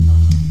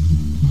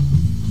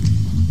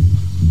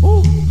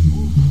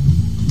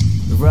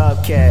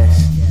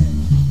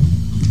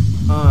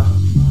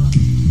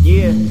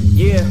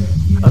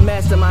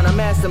mastermind, I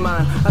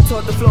mastermind. I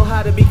taught the flow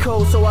how to be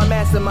cold, so I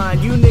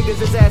mastermind. You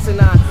niggas is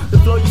asinine. The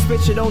flow you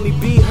spit should only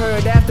be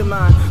heard after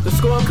mine. The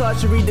scorecard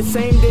should read the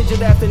same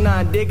digit after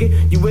 9. Dig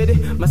it? You with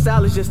it? My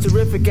style is just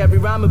terrific. Every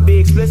rhyme will be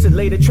explicit.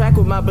 Lay the track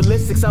with my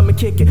ballistics, I'ma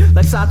kick it.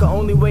 Like soccer,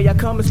 only way I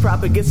come is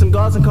proper. Get some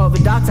gauze and call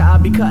the doctor. I'll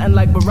be cutting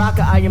like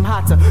Baraka, I am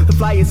hotter. The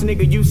flyest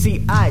nigga you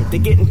see, they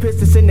getting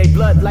pistols in their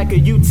blood like a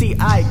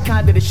UTI.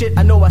 Kinda the shit,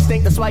 I know I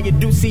stink, that's why you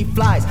do see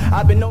flies.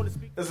 I've been known to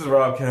speak. This is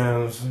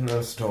Robcast,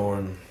 that's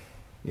Torn.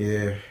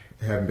 Yeah,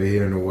 haven't been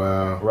here in a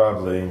while.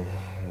 Rob Lee,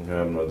 I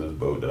don't know this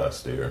boat that I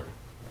steer.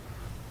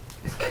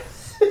 I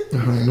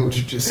don't know what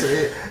you just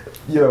said.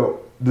 Yo,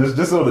 just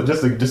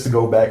to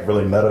go back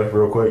really meta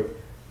real quick.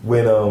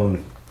 When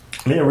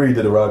me and Reed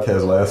did a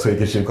Robcast last week,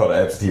 and shit called the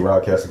Absentee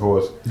Robcast, of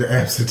course. The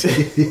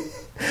Absentee.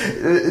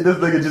 This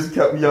nigga just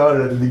kept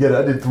yawning at the beginning.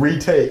 I did 3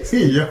 takes.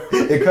 Yeah.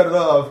 And cut it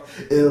off.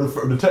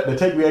 The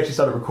take we actually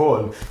started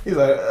recording. He's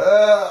like,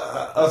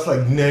 I was like,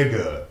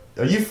 nigga,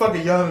 are you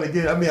fucking yawning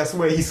again? I mean, I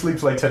swear he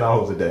sleeps like 10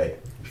 hours a day.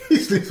 He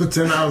sleeps for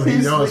 10 hours and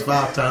he yawns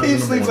 5 times. He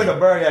sleeps like a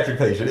bariatric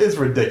patient. It's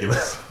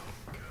ridiculous.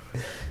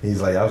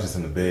 He's like, I was just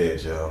in the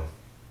bed, yo.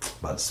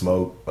 About to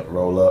smoke, about to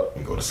roll up,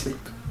 and go to sleep.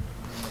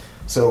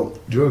 So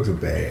drugs are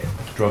bad.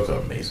 Drugs are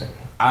amazing.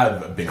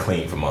 I've been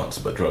clean for months,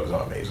 but drugs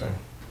are amazing.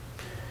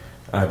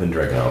 I've been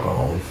drinking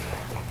alcohol.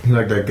 You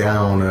like that guy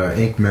on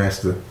Ink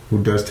Master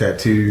who does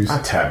tattoos.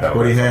 I tapped out.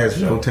 But he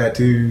has no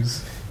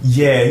tattoos.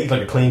 Yeah, he's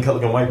like a clean cut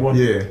looking white boy.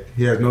 Yeah,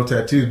 he has no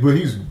tattoos, but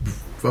he's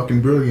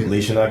fucking brilliant. At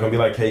least you're not gonna be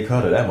like K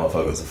Cutter. That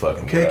motherfucker's a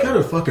fucking K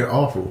Cutter's fucking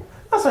awful.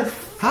 I was like,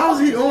 how's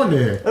he on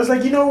there? I was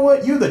like, you know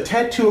what? You're the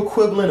tattoo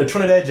equivalent of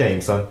Trinidad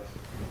James, son.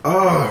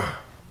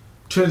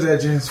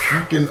 Trinidad James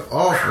fucking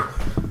awful.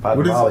 What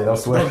is Molly, don't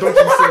swear. Don't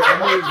you say, I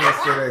know you're gonna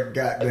say that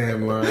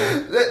goddamn line.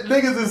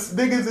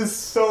 Niggas is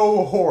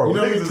so horrible.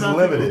 You know niggas is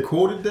limited.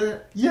 Recorded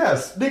that?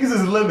 Yes, niggas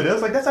is limited. I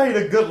was like, that's not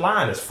even a good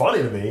line. It's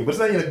funny to me, but it's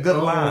not even a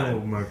good line. Oh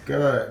my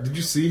god. Did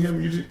you see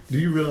him? Do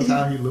you realize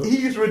how he looked?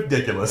 He's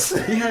ridiculous.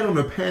 He had on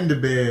a panda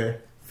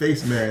bear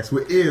face mask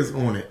with ears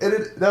on it.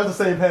 That was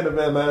the same panda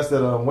bear mask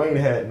that Wayne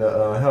had in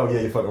the Hell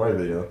Yeah, You Fucking Right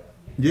video.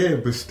 Yeah,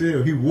 but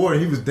still, he wore it.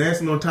 He was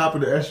dancing on top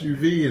of the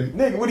SUV and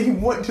nigga, when he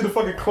went to the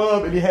fucking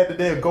club and he had the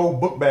damn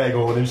gold book bag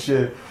on and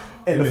shit,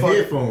 and the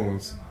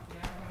headphones.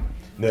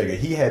 Nigga,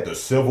 he had the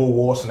Civil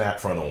War snap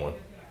front on.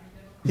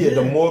 He had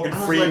the Morgan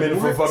Freeman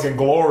for fucking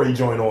Glory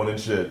joint on and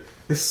shit.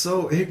 It's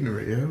so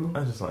ignorant, yo.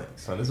 I was just like,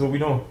 son, this is what we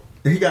doing.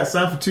 And he got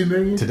signed for $2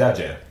 million to that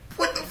jam.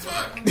 What the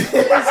fuck?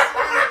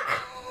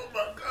 Oh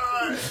my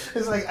god!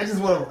 It's like I just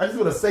want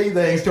to say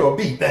things to a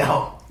beat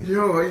now.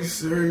 Yo, are you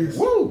serious?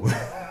 Woo!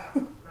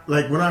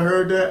 Like, when I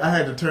heard that, I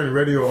had to turn the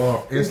radio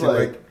off. It's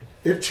like,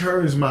 it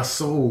churns my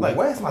soul. Like,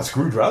 where's my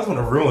screwdriver? I just want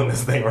to ruin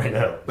this thing right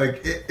now.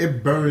 Like,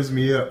 it burns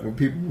me up when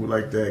people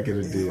like that get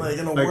a deal. Like,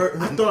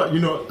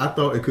 I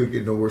thought it could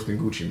get no worse than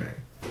Gucci Mane.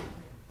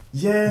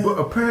 Yeah. But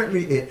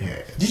apparently it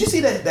has. Did you see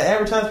that the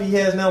advertisement he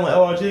has now on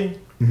LRG?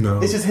 No.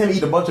 It's just him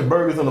eating a bunch of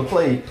burgers on the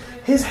plate.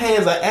 His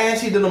hands are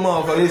ashy to the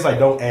motherfucker. He's like,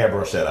 don't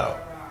airbrush that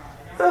out.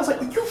 And I was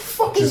like, are you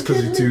fucking just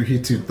because he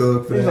too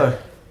thug for that? Like,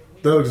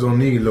 thugs don't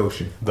need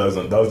lotion. Thugs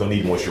don't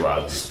need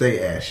moisturizer.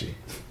 Stay ashy.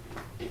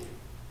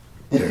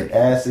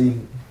 Assy,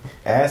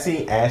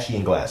 ashy,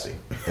 and glassy.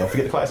 Don't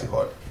forget the classy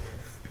part.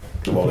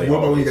 What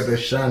about when you got that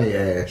shiny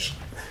ash?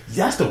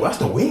 That's the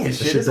weird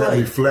shit. It's that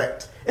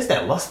reflect. It's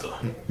that luster.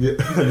 Yeah.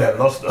 That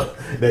luster.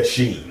 That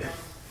sheen.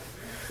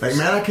 Like,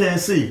 man, I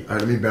can't see. All right,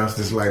 let me bounce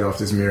this light off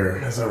this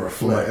mirror. That's a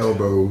reflect. My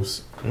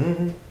elbows.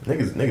 Mm-hmm.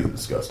 Niggas are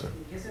disgusting.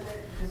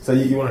 So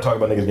you want to talk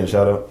about niggas getting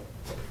shot up?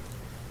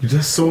 You're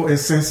just so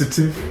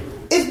insensitive.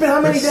 It's been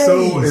how many days?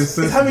 So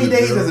insensitive. How many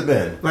days has it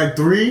been? Like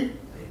 3?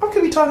 How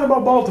can we talking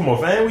about Baltimore,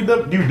 fam? We do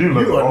look.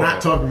 You are not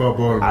talking about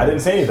Baltimore. I didn't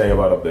say anything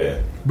about up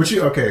there. But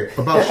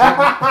about shooting.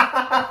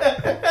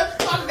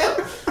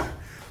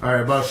 All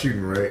right, about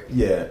shooting, right?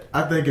 Yeah,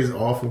 I think it's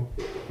awful.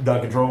 Gun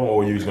control,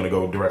 or you're just gonna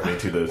go directly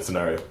to the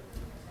scenario?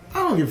 I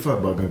don't give a fuck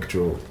about gun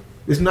control.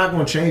 It's not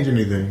gonna change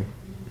anything.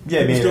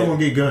 Yeah, you're still gonna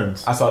get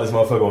guns. I saw this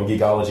motherfucker on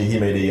Geekology. He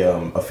made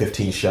a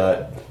 15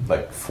 shot,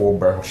 like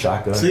 4-barrel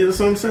shotgun. See, that's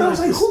what I'm saying. I was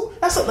like, who?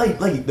 That's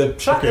like the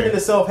shotgun in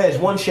itself has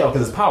 1 shell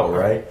because it's power,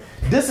 right?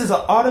 This is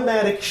an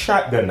automatic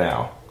shotgun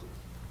now.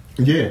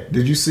 Yeah.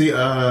 Did you see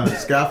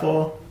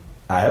Skyfall?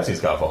 I have seen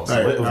Skyfall.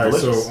 It was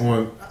delicious.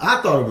 So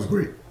I thought it was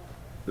great.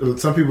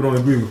 Some people don't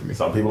agree with me.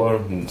 Some people are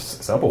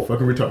simple,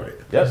 fucking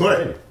retarded. Yes,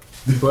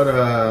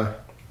 but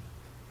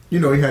you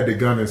know, he had the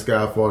gun in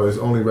Skyfall. It's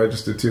only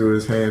registered to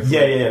his hand.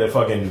 Yeah, the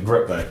fucking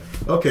grip thing.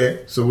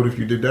 Okay, so what if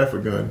you did that for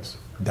guns?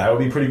 That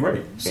would be pretty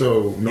great.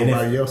 So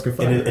nobody else can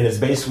find it. And it's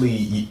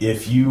basically,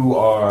 if you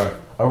are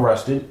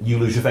arrested, you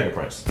lose your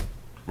fingerprints.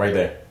 Right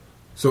there.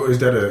 So is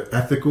that an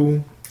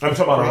ethical... I'm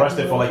talking about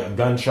arrested for like a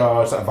gun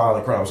charge, a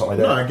violent crime, something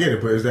like that. No, I get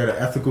it, but is that an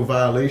ethical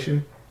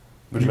violation?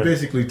 You're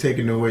basically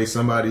taking away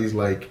somebody's,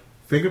 like,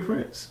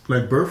 fingerprints?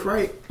 Like,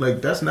 birthright?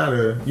 Like, that's not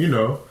a,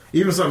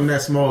 even something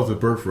that small is a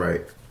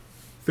birthright.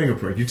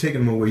 Fingerprint. You're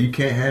taking them away. You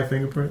can't have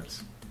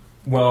fingerprints?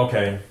 Well,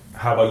 okay.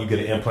 How about you get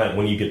an implant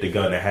when you get the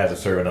gun that has a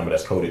serial number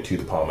that's coded to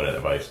the palm of that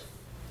device?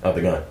 Of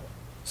the gun.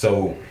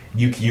 So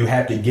you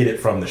have to get it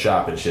from the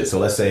shop and shit. So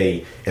let's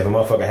say if a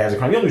motherfucker has a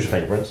crime, you'll lose your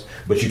fingerprints,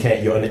 but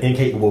you're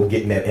incapable of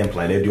getting that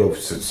implant. They do a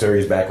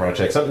serious background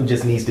check. Something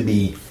just needs to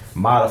be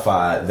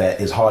modified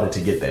that is harder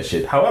to get that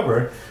shit.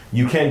 However,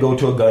 you can go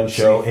to a gun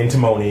show in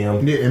Timonium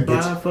and buy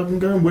a fucking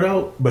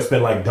gun but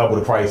spend like double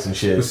the price and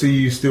shit. But see,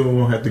 you still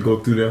won't have to go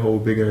through that whole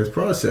big ass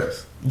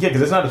process. Yeah,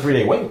 because it's not a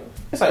 3-day wait.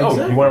 It's like,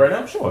 exactly. Oh, you want it right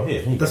now? Sure,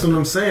 here. That's what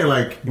I'm saying.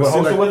 Like, you want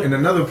to host it with it? And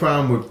another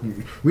problem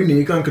with we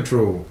need gun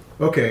control.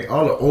 Okay,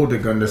 all the older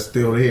guns that's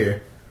still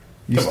here,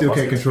 you still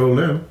can't control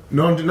them.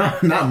 No,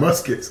 not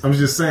muskets. I'm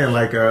just saying,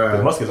 like,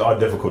 muskets are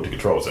difficult to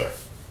control, sir.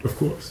 Of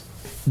course,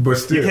 but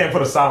still, you can't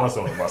put a silencer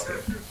on a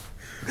musket.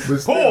 But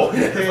still,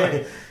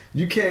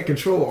 you can't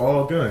control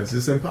all guns.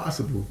 It's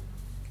impossible.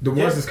 The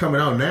ones that's coming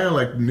out now,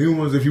 like new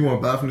ones, if you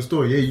want to buy from the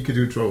store, you can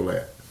control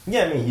that.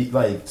 Yeah, I mean,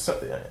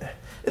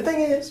 the thing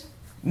is,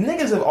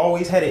 niggas have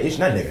always had an issue.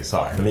 Not niggas,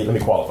 sorry. Let me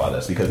qualify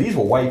this, because these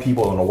were white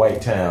people in a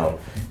white town,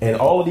 and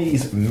all of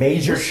these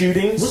major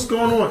shootings. What's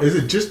going on? Is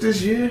it just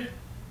this year?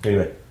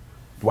 Anyway,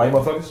 white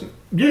motherfuckers.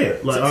 Yeah,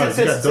 like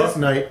you got Dark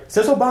Knight.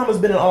 Since Obama's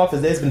been in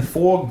office, there's been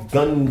 4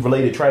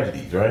 gun-related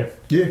tragedies, right?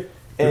 Yeah,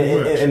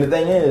 and the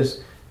thing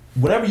is,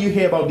 whenever you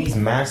hear about these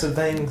massive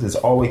things, it's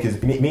always,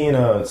 because me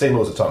and St.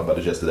 Louis were talking about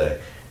this yesterday.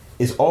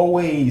 It's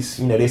always,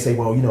 they say,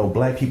 well,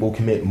 black people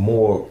commit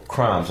more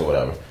crimes or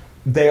whatever.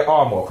 There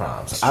are more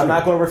crimes. I'm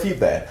not going to refute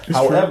that.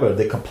 However,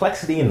 the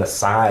complexity and the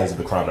size of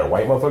the crime that a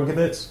white motherfucker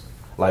commits,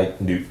 like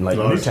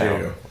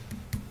Newtown,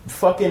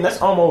 fucking, that's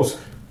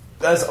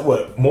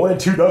what, more than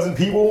 24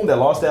 people that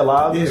lost their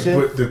lives and shit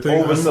but the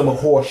thing over some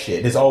horse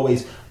shit. There's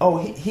always,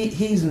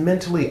 he's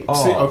mentally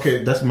off. See,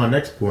 okay, that's my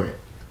next point.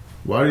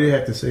 Why do they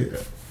have to say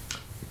that?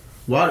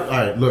 Why? All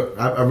right, look,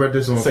 I read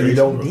this on Facebook. So you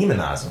don't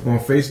demonize them. On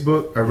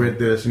Facebook, I read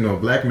this,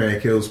 black man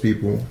kills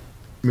people,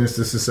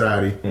 Mr.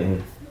 Society.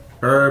 Mm-hmm.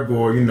 Herb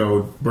or,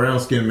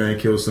 brown skinned man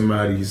kills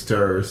somebody, he's a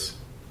terrorist.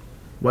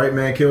 White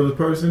man kills a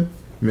person,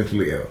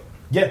 mentally ill.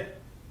 Yeah.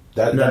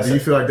 Do you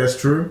feel like that's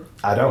true?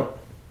 I don't.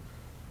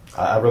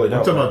 I really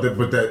don't. I'm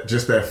talking about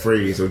just that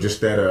phrase or just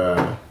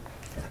that.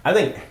 I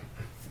think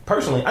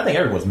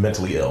everyone's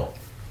mentally ill.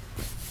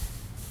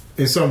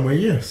 In some way,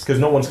 yes. Because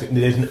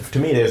to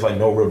me, there's like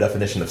no real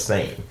definition of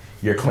sane.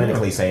 You're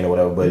clinically sane or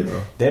whatever, but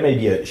there may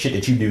be a shit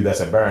that you do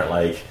that's aberrant.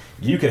 Like,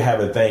 you could have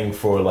a thing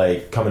for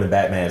like coming to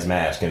Batman's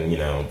mask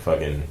and,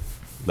 fucking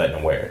letting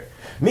him wear it.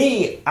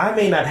 Me, I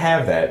may not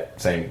have that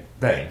same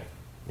thing.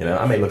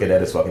 I may look at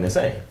that as fucking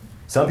insane.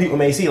 Some people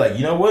may see like,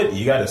 you know what,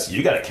 you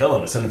gotta kill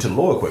him and send him to the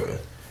Lord quicker.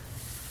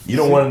 You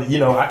don't want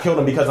to, I killed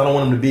him because I don't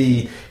want him to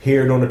be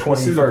here during the 21st.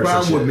 See, the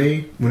problem with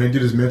me, when they do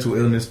this mental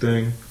illness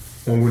thing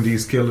on with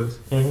these killers,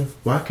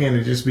 why can't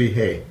it just be,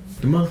 hey,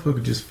 the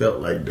motherfucker just felt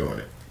like doing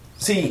it?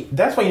 See,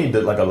 that's why you need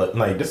to,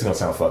 like this is going to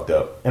sound fucked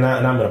up, and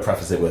I'm going to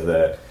preface it with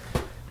that.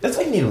 That's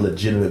why you need a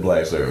legitimate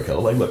black serial killer.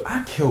 Like, look,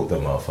 I killed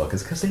them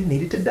motherfuckers because they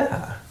needed to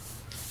die.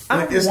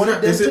 Is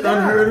it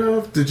unheard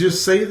of to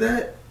just say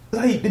that?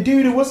 Like, the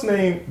dude, what's his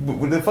name?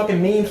 With the fucking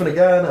memes from the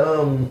guy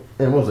in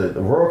what was it,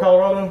 Rural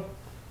Colorado?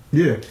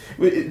 Yeah.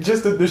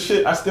 Just the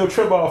shit, I still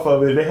trip off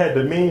of it. They had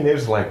the meme, they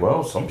was like,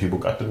 well, some people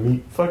got to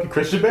meet fucking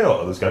Christian Bale,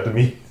 others got to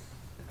meet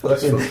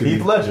fucking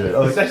Heath Ledger.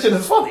 Like, that shit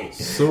is funny.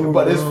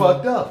 But it's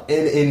fucked up.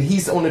 And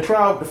he's on the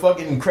trial with the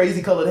fucking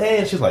crazy colored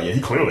hands. She's like, yeah, he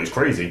clearly is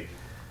crazy.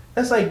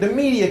 That's like, the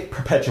media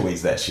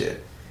perpetuates that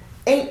shit.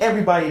 Ain't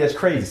everybody that's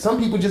crazy. Some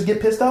people just get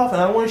pissed off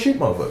and I don't want to shoot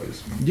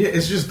motherfuckers. Yeah,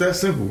 it's just that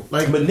simple.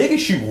 Like, but niggas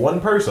shoot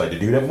one person, like the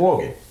dude at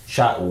Morgan.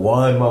 Shot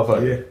one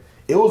motherfucker. Yeah.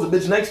 It was a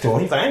bitch next to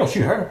him. He's like, I ain't gonna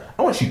shoot her.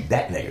 I want to shoot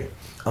that nigga.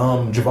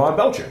 Javon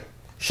Belcher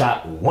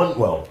shot one.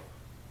 Well,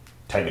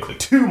 technically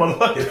 2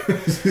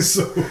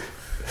 motherfuckers.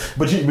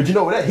 But you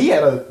know what? He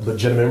had a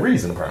legitimate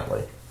reason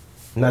apparently.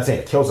 I'm not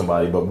saying to kill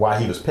somebody, but why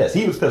he was pissed.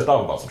 He was pissed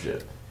off about some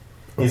shit.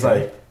 He's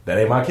like, that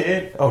ain't my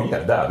kid. Oh, you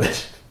gotta die,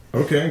 bitch.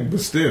 Okay, but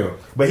still.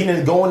 But he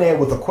didn't go in there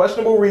with a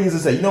questionable reason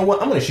and say, you know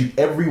what? I'm gonna shoot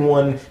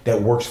everyone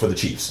that works for the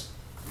Chiefs.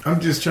 I'm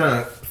just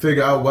trying to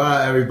figure out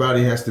why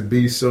everybody has to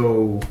be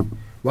so.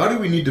 Why do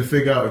we need to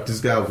figure out if this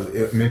guy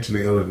was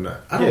mentally ill or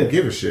not? I don't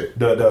give a shit.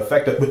 The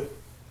effect of,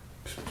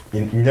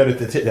 you know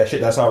that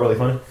shit that's all really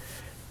funny?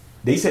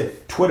 They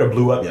said Twitter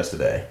blew up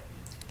yesterday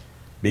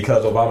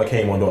because Obama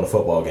came on during a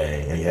football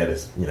game and he had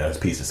his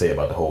piece to say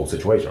about the whole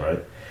situation, right?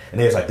 And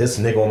they was like, this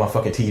nigga on my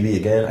fucking TV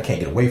again. I can't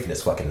get away from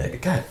this fucking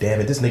nigga. God damn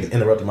it, this nigga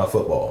interrupted my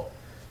football.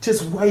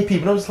 Just white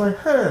people. And I was just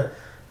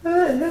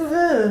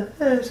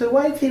like, so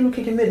white people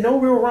can commit no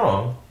real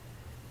wrong.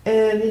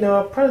 And,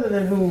 a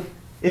president who,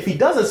 if he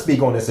doesn't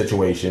speak on this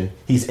situation,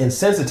 he's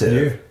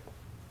insensitive.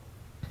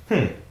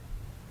 Yeah.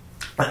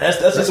 That's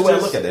just the way I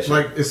look at that shit.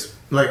 Like, it's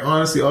like,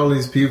 honestly, all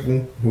these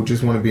people who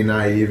just want to be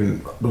naive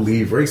and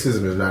believe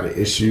racism is not an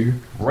issue.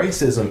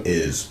 Racism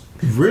is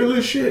real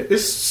as shit.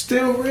 It's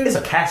still real. It's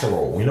a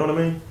casserole. You know what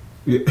I mean?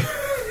 Yeah.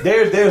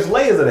 There's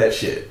layers of that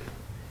shit.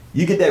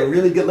 You get that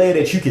really good layer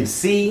that you can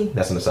see.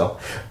 That's in the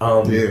South.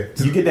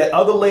 You get that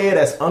other layer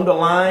that's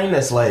underlying.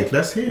 That's like,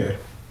 that's here.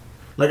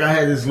 Like, I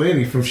had this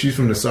lady she's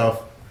from the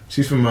South.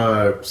 She's from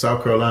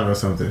South Carolina or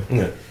something.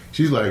 Yeah.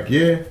 She's like,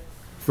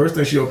 First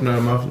thing she opened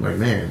her mouth, I'm like,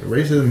 man,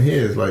 racism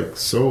here is like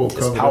so covered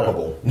It's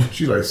palpable. up.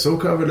 She's like so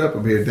covered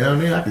up here. Down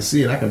there, I can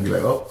see it. I can be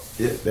like, oh,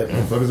 yeah, that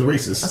motherfucker's a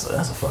racist.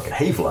 That's a fucking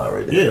hateful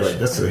right there. Yeah, like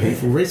that's a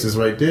hateful racist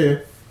right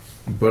there.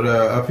 But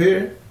up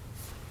here,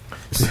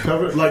 it's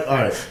covered. Like, all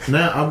right,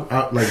 now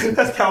I'm like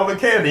that's Calvin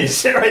Candy and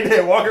shit right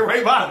there, walking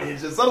right by me.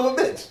 It's just son of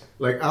a bitch.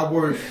 Like I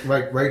work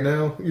like right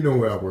now. You know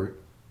where I work.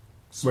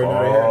 Right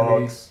now they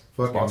have me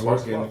fucking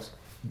working.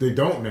 They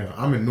don't now.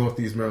 I'm in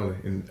Northeast Maryland,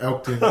 in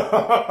Elkton. And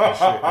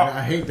shit. And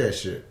I hate that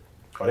shit.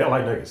 Oh, they don't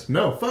like niggas.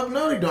 No, fuck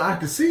no, they don't. I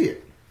can see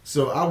it.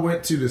 So I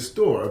went to the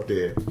store up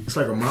there. It's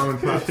like a mom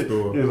and pop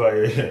store. He was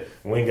like,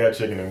 we ain't got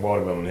chicken and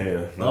watermelon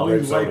here. No, all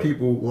these white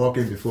people walk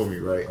in before me,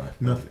 right?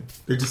 Nothing.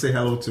 They just say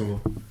hello to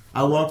them.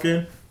 I walk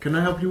in. Can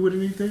I help you with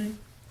anything?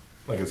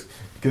 Like,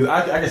 because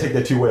I can take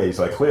that two ways.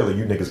 Like, clearly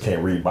you niggas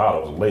can't read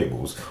bottles and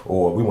labels,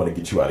 or we want to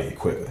get you out of here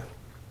quicker.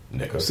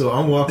 Nigga. So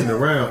I'm walking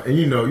around, and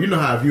you know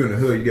how if you're in the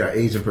hood, you got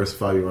Asian person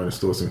follow you around the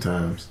store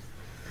sometimes.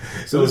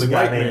 So there's a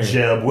guy named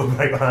Jim with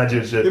right behind you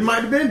and shit. It might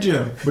have been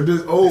Jim, but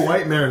this old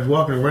white man is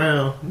walking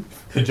around,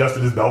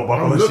 adjusting his belt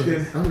buckle. I'm and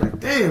looking. Shit. I'm like,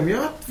 damn,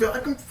 yo, I feel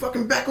like I'm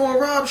fucking back on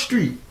Rob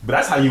Street. But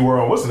that's how you were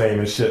on what's the name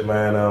and shit,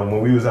 man. When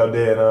we was out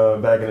there,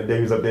 and, back in the day,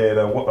 we was up there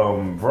at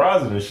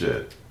Verizon and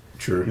shit.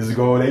 True. You used to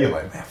go over there, you're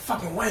like, man,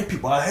 fucking white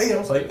people, I hate them.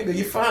 I was like, nigga,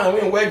 you fine.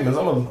 We in Wegmans.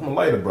 I'm a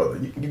lighter brother.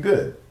 You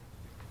good.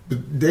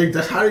 But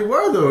that's how they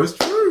were, though. It's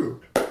true.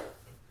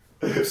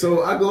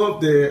 So I go up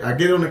there, I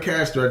get on the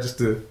cash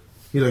register.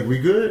 He's like, we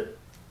good?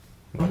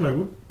 I'm like,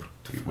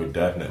 what? We're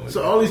definitely.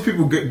 So all these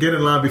people get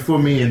in line before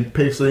me and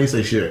pay, so they ain't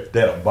say shit.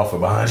 They had a buffer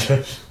behind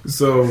you.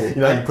 So you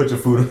know how you put your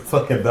food in the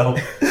fucking belt,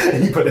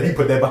 and you put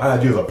that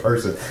behind you as a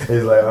person.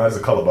 It's like, oh, there's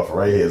a color buffer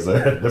right here,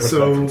 sir. Different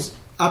spectrums.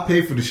 I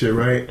pay for the shit,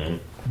 right? Mm-hmm.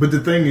 But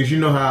the thing is, you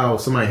know how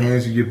somebody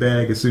hands you your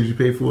bag as soon as you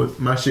pay for it?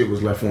 My shit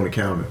was left on the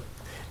counter.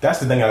 That's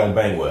the thing I don't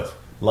bang with.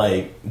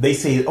 Like, they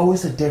say, oh,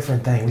 it's a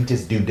different thing. We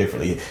just do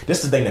differently.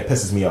 This is the thing that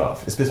pisses me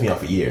off. It's pissed me off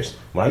for years.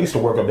 When I used to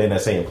work up there in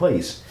that same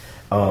place,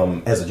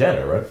 as a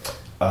janitor, right?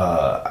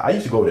 I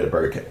used to go over there to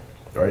Burger King,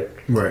 right?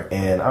 Right.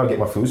 And I would get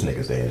my food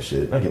niggas there and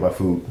shit. I get my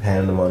food, hand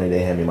them the money, they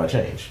hand me my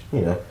change.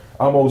 You know,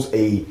 almost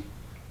a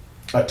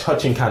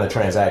touching kind of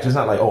transaction. It's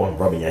not like, oh, I'm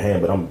rubbing your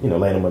hand, but I'm,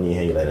 laying the money in your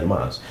hand, you're laying in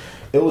mine.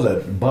 It was a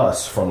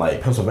bus from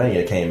like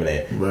Pennsylvania that came in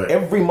there. Right.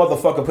 Every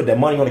motherfucker put their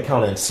money on the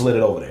counter and slid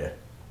it over there.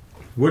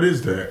 What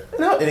is that?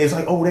 No, and it's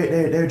like, oh,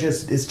 they're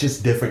just, it's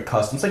just different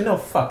customs. Like, no,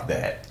 fuck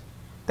that.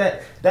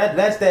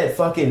 That's that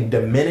fucking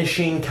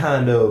diminishing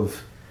kind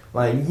of,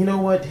 like, you know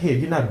what? Here,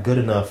 you're not good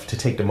enough to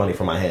take the money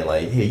from my hand.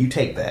 Like, here, you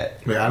take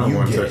that. Man, I don't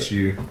want to touch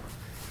you.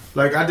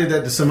 Like, I did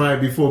that to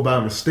somebody before by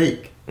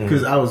mistake.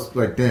 Because I was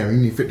like, damn,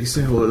 you need 50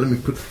 cents? Well, let me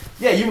put...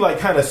 Yeah, you like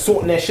kind of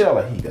sorting that shit out.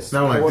 Like, hey,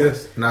 now like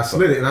this. And I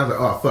slid it, and I was like,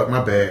 oh, fuck,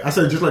 my bad. I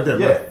said just like that.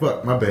 Yeah. Like,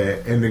 fuck, my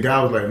bad. And the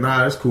guy was like,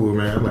 nah, that's cool,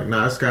 man. I'm like,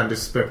 nah, that's kind of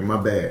disrespectful.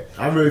 My bad.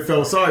 I really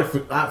felt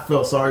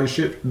sorry as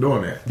shit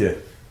doing that. Yeah.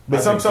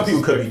 But some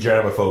people could be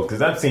German folks,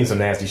 because I've seen some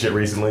nasty shit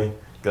recently.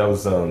 I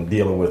was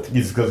dealing with,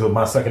 just because of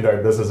my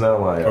secondary business now.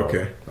 Like,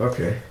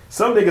 okay.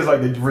 Some niggas like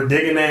they're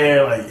digging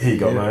there, like, here you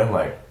go, man. I'm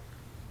like,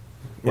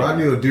 well, I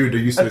knew a dude that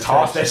used to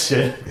toss that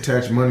shit,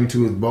 attach money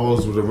to his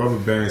balls with a rubber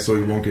band so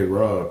he won't get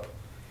robbed.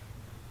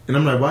 And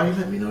I'm like, why you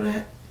let me know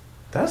that?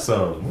 That's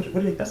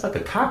that's like a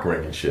cock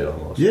ring and shit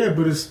almost. Yeah,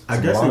 but I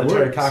guess it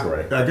works. Cock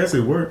ring. I guess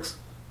it works.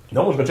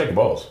 No one's gonna check your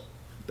balls.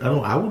 I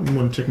wouldn't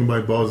want to check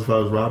nobody's balls if I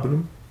was robbing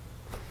them.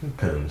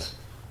 Depends.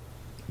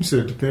 You said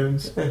it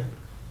depends. Yeah.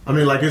 I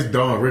mean, like it's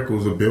Don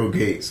Rickles or Bill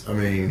Gates. I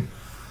mean.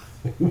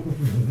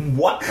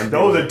 What?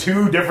 Those are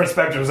two different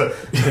spectrums.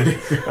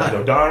 I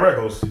know Don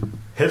Rickles,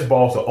 his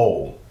balls are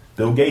old.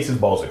 Bill Gates'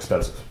 balls are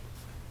expensive.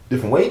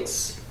 Different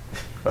weights.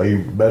 Are you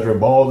measuring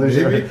balls this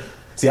year?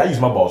 See, I use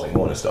my balls like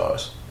Morning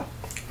Stars.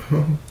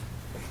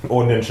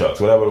 Or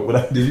nunchucks,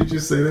 whatever. Did you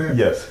just say that?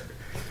 Yes.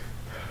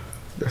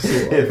 That's so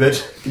yeah,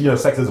 bitch.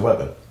 Sex is a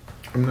weapon.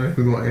 I'm not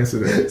even going to answer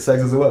that.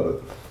 Sex is a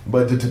weapon.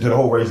 But to the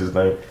whole racist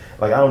thing,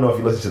 like, I don't know if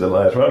you listened to the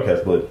last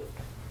Robcast, but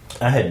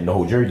I had no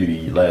whole jury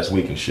duty last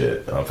week and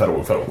shit.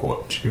 Federal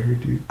court. Jury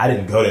duty? I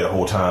didn't go there the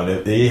whole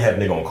time. They have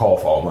nigga on call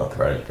for all month,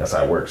 right? That's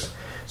how it works.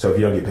 So if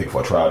you don't get picked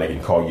for a trial, they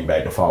can call you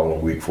back the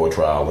following week for a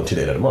trial until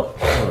the end of the month.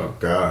 Oh,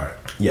 God.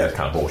 Yeah, it's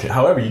kind of bullshit.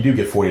 However, you do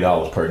get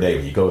 $40 per day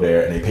when you go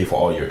there, and they pay for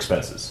all your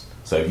expenses.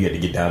 So if you had to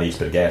get down there, you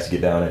spend gas to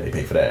get down there, they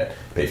pay for that.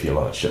 Pay for your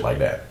lunch, shit like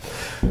that.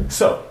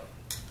 So,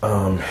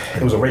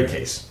 it was a rape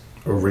case.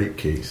 A rape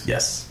case?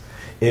 Yes.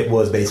 It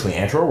was basically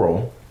Antro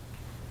Roll.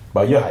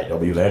 About your height, though,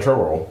 but he was Antro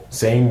Roll.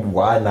 Same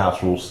wide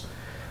nostrils.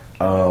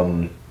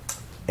 And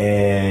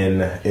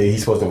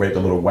he's supposed to rape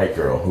the little white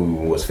girl who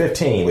was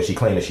 15, but she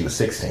claimed that she was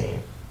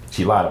 16.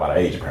 She lied about her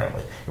age,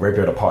 apparently. He raped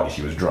her at a party.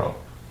 She was drunk.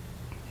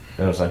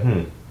 And I was like,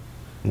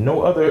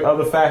 no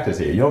other factors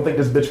here. You don't think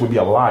this bitch would be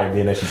a liar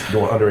being that she's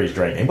doing underage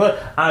drinking.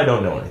 But I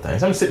don't know anything.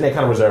 So I'm sitting there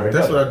kind of reserving.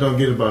 That's what I don't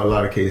get about a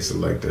lot of cases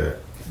like that.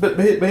 But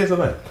here's the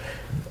thing.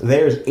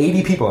 There's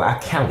 80 people. I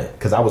counted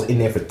because I was in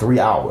there for 3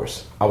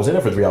 hours. I was in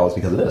there for 3 hours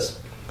because of this.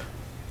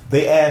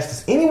 They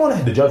asked,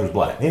 the judge was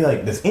black. They're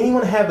like, does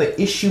anyone have an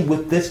issue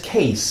with this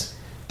case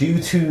due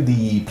to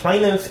the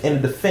plaintiff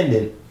and the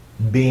defendant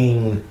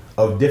being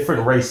of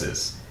different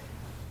races,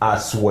 I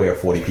swear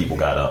 40 people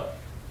got up.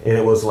 And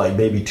it was like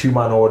maybe 2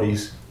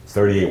 minorities,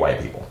 38 white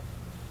people.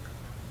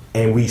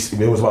 And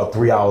it was about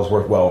 3 hours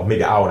worth, well,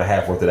 maybe an hour and a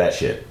half worth of that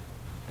shit.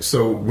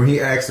 So when he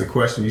asked the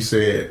question, you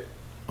said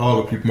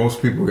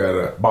most people got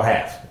up. About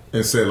half.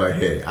 And said like,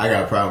 hey, I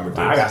got a problem with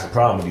this. I got some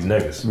problem with these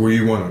niggas. Were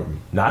you one of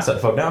them? Nah, I sat the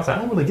fuck down. I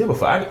don't really give a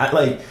fuck.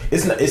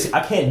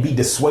 I can't be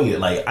dissuaded.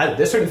 Like,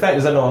 there's certain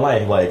factors I know in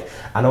life. Like,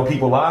 I know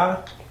people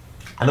lie.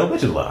 I know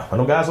bitches lie. I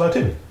know guys lie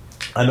too.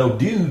 I know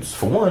dudes,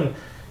 for one,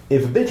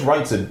 if a bitch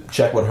writes a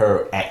check with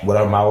her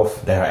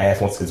mouth that her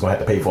ass is gonna have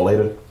to pay for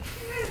later,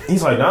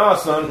 he's like, nah,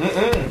 son,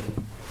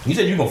 you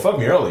said you gonna fuck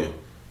me earlier.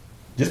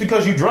 Just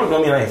because you drunk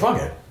don't mean I ain't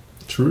fucking.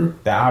 True.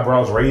 The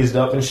eyebrows raised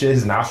up and shit.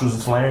 His nostrils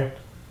is flaring.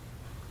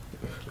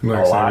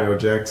 Like Samuel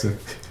Jackson.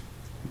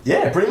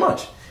 Yeah, pretty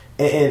much.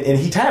 And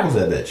he tackles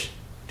that bitch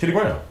to the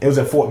ground. It was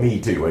at Fort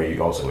Meade too, where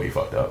he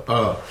fucked up.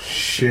 Oh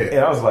shit!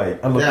 And I was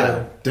like, I'm looking at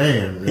him.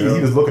 Damn.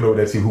 He was looking over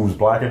there to see who was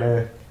blocking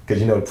there,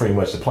 because pretty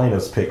much the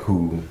plaintiffs pick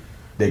who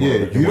they.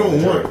 Yeah, you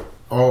don't want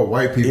all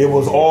white people. It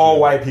was all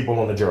white people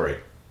on the jury.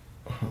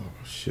 Oh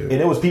shit! And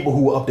there was people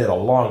who were up there the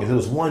longest. There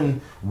was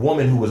one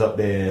woman who was up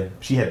there.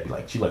 She had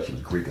she was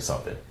Greek or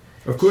something.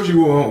 Of course,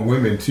 you will want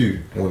women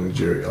too on the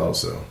jury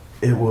also.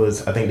 It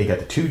was, I think they got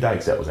the 2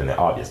 dykes that was in there,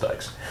 obvious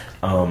dykes.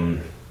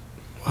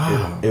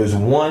 Wow. It was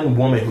one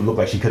woman who looked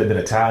like she could have been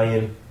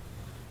Italian.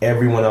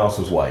 Everyone else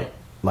was white.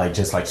 Like,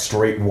 just like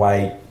straight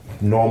white,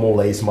 normal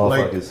lace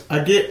motherfuckers. Like,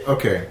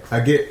 I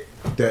get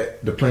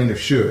that the plaintiff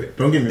should.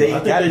 Don't get me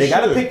wrong. They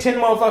got to pick 10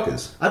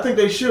 motherfuckers. I think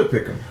they should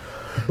pick them.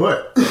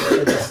 But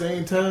at the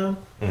same time,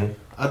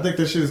 I think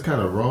that shit is kind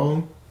of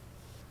wrong.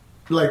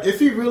 Like, if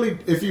he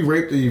raped her, he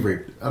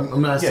raped her.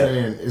 I'm not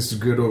saying it's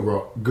good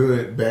or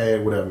good,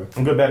 bad, whatever.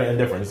 I'm good, bad, and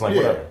indifferent. It's like,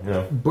 whatever, you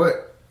know.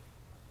 But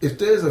if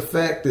there's a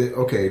fact that,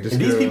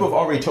 these people have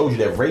already told you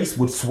that race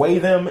would sway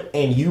them,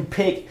 and you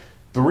pick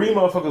 3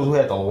 motherfuckers who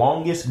had the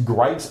longest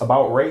gripes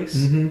about race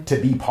to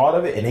be part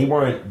of it, and they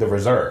weren't the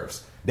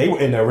reserves. They were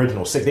in the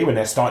original 6. They were in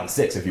that starting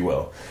 6, if you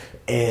will.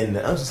 And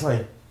I was just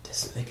like,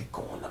 this nigga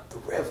going up the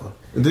river.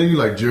 And then you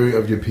like jury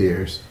of your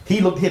peers. He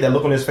had that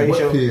look on his face.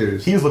 What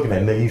peers? He was looking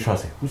at me. He was trying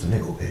to say, who's the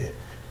nigga over here?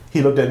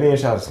 He looked at me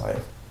and I was like,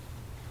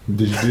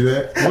 did you do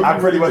that? I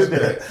pretty much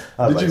did that.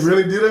 Did you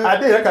really do that? I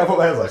did. I kind of put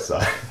my hands like,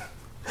 sorry.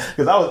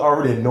 Because I was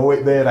already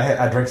annoyed there.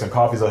 I drank some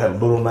coffee, so I had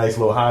a nice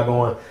little high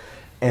going.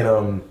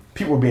 And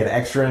people were being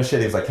extra and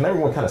shit. He was like, can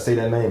everyone kind of say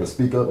that name and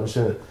speak up and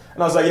shit?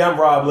 And I was like, yeah, I'm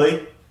Rob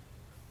Lee.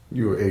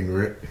 You were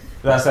ignorant.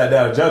 And I sat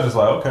down. The judge was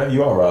like, okay,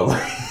 you are Rob Lee.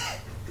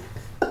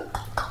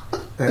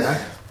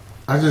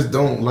 I just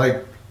don't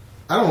like.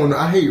 I don't know.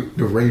 I hate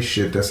the race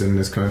shit that's in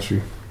this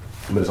country.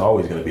 But it's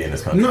always going to be in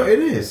this country. No, it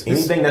is.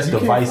 Anything that's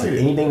divisive,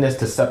 anything that's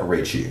to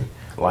separate you.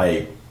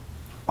 Like,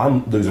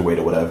 I'm losing weight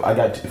or whatever.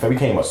 If I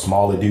became a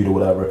smaller dude or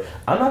whatever,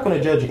 I'm not going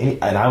to judge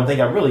any. And I don't think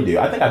I really do.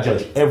 I think I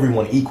judge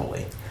everyone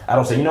equally. I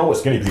don't say, you know what,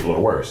 skinny people are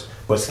the worst.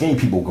 But skinny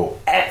people go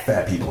at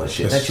fat people and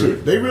shit. That's true.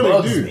 Shit they really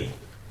bugs do. Me.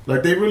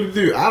 Like, they really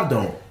do. I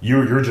don't.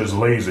 You're just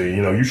lazy.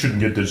 You shouldn't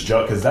get this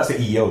job. Because that's an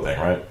EEO thing,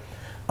 right?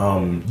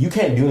 You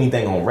can't do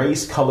anything on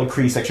race, color,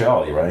 creed,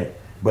 sexuality, right?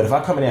 But if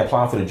I come in there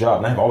applying for the job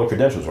and I have all the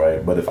credentials,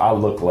 right? But if I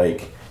look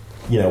like,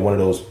 one of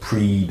those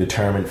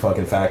predetermined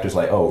fucking factors,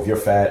 like, oh, if you're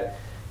fat,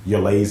 you're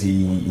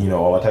lazy,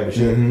 all that type of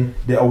shit, then,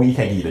 you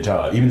can't get you the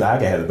job. Even though I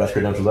can have the best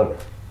credentials ever.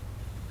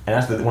 And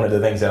that's one of the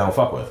things that I don't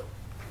fuck with.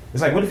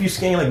 It's like, what if you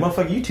skinny, like,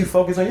 motherfucker, you too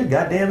focused on your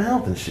goddamn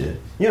health and shit.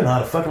 You don't know how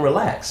to fucking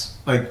relax.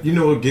 Like, you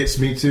know what gets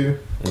me too?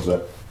 What's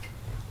that?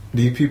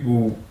 These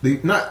people,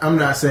 I'm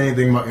not saying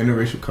anything about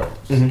interracial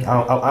couples.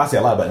 I say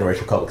a lot about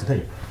interracial couples.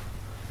 Continue.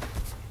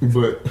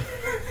 But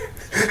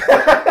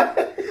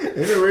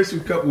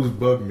interracial couples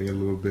bug me a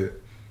little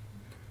bit.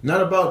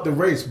 Not about the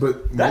race,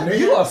 but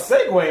you are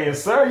segueing,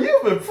 sir.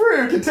 You've been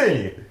free.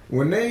 Continue.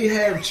 When they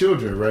have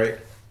children, right?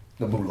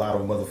 The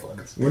mulatto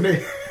motherfuckers.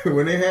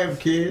 When they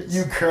have kids,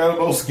 you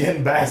caramel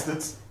skin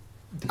bastards.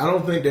 I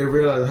don't think they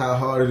realize how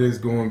hard it is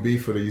going to be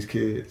for these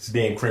kids.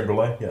 Being creme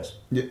brulee, yes.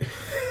 Yeah.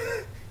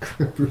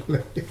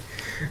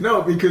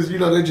 No, because they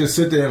just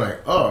sit there and like,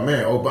 oh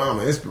man,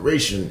 Obama,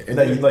 inspiration, and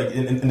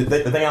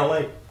the thing I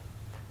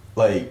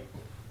like,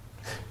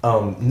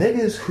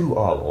 niggas who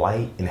are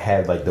light and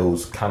have like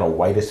those kind of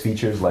whitest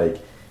features,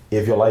 like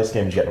if you're light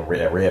skinned, you got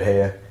red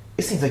hair.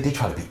 It seems like they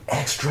try to be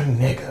extra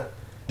nigga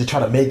to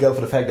try to make up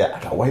for the fact that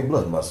I got white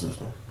blood in my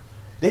system.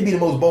 They be the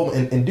most bold,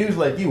 and dudes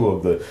like you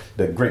of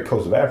the great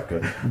coast of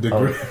Africa.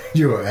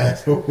 You're an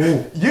asshole.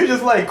 You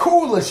just like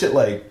cool and shit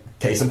like.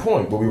 Case in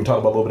point, what we were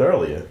talking about a little bit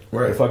earlier.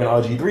 Right. The fucking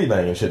RG3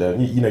 thing and shit.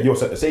 You'll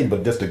set the stage,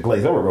 but just to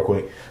glaze over real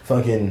quick,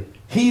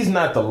 he's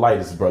not the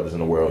lightest brothers in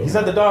the world. He's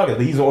not the darkest,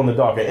 but he's on the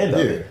darker end of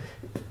it.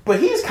 But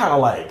he's kind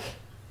of like,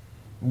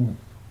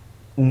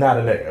 not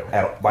a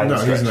nigga by any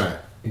stretch. He's not.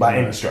 By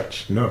any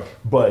stretch. No.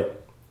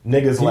 But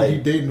niggas He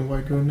dating a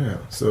white girl now,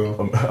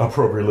 so.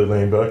 Appropriately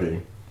named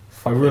Darky.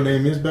 Her real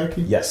name is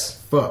Becky?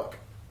 Yes. Fuck.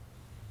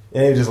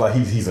 And it's just like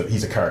he's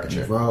a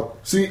caricature.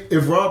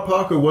 If Rob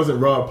Parker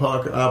wasn't Rob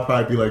Parker, I'd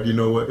probably be like, you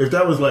know what? If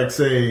that was like,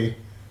 say,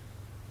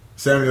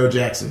 Samuel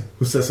Jackson,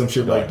 who said some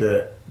shit like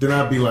that, then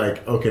I'd be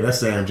like, okay, that's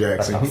Sam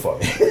Jackson. That's not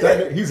funny.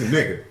 He's a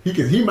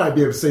nigga. He might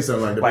be able to say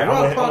something like that. Like,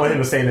 I want him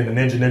to say it in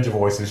the ninja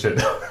voice and shit.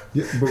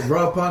 Yeah, but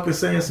Rob Parker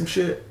saying some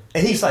shit.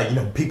 And he's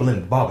like, people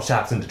in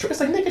barbershops in Detroit. It's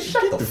like, nigga,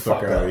 shut the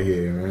fuck out of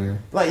here, man.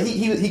 Like,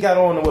 he got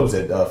on, what was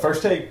it,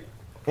 First Take?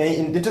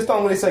 And just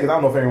don't really say, because I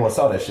don't know if anyone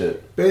saw that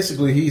shit.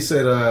 Basically, he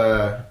said,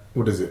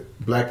 what is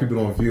it? Black people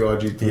don't view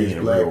RG3 as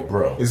black. Real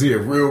bro. Is he a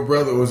real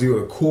brother or is he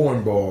a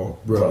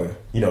cornball brother?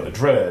 The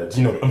dreads,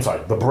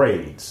 the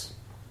braids.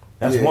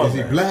 That's one thing.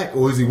 Is he black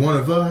or is he one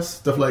of us?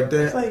 Stuff like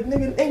that. It's like,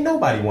 nigga, ain't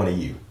nobody one of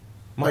you.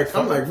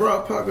 I'm like,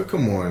 Rob Parker,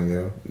 come on,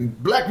 yo.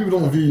 Black people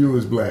don't view you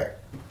as black.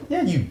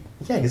 Yeah,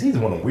 because he's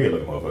one of them weird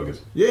looking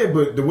motherfuckers. Yeah,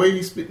 but the way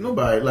he speak,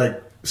 nobody, like,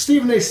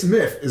 Stephen A.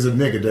 Smith is a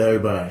nigga to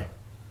everybody.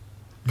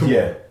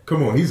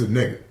 Come on, he's a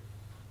nigga.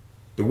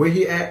 The way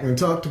he act and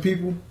talk to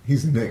people,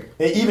 he's a nigga.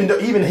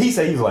 And even he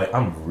said, he's like,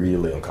 I'm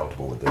really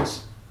uncomfortable with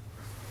this.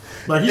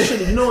 Like, he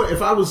should,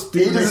 if I was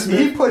Stephen A. Smith.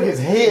 He put his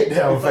head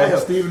down. If I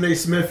was Stephen A.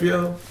 Smith,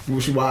 yo,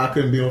 which is why I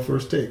couldn't be on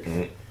First Take.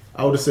 Mm-hmm.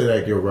 I would have said,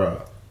 like, yo,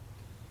 Rob.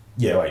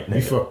 Yeah, like, nigga.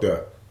 You fucked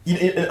up.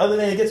 And other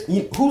than it gets,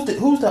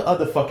 who's the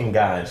other fucking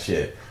guy and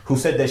shit who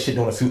said that shit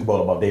during the Super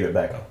Bowl about David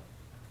Beckham?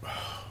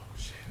 Oh,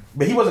 shit.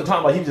 But he wasn't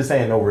talking about, he was just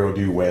saying no real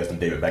dude wears them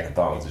David Beckham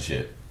thongs and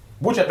shit.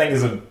 Which I think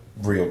is a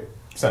real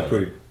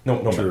sentiment.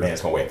 No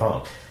man's gonna wear a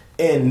thong.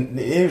 And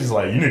it was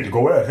like, you need to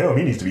go at him,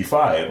 he needs to be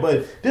fired.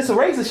 But this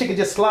racist shit could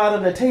just slide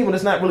under the table.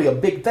 It's not really a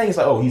big thing. It's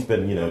like, oh, he's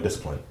been,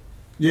 disciplined.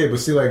 Yeah, but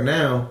see, like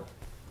now,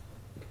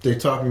 they're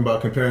talking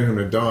about comparing him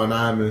to Don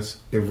Imus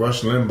and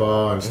Rush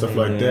Limbaugh and stuff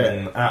like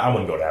that. I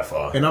wouldn't go that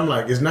far. And I'm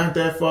like, it's not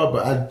that far,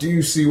 but I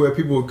do see where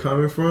people are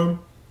coming from.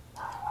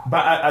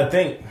 But I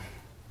think,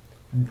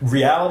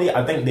 reality,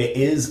 I think there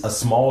is a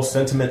small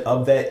sentiment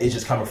of that. It's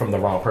just coming from the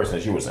wrong person,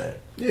 as you were saying.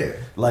 Yeah.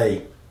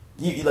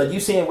 You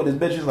seeing with his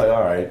bitches, like,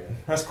 all right,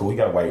 that's cool. He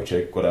got a white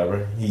chick,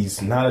 whatever.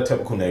 He's not a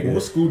typical nigga.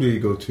 What school did he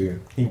go to?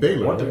 He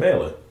went to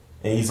Baylor.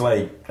 And he's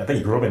like, I think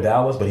he grew up in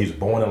Dallas, but he was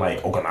born in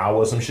like Okinawa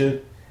or some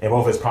shit. And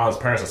both his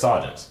parents are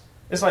sergeants.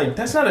 It's like,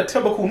 that's not a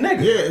typical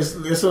nigga.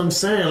 Yeah, it's what I'm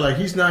saying. Like,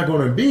 he's not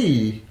going to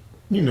be,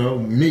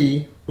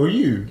 me or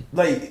you.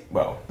 Like,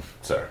 well,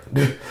 sir.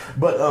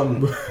 But,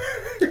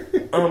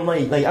 like,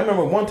 I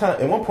remember at one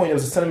point, there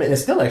was a sentiment, and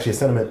it's still actually a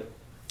sentiment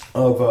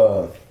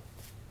of,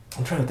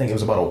 I'm trying to think, it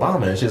was about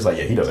Obama, and it's just like,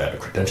 yeah, he doesn't have the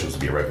credentials to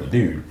be a regular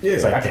dude. Yeah.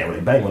 It's like, I can't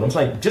really bang with him. It's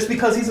like, just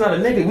because he's not a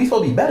nigga, we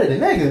supposed to be better than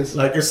niggas.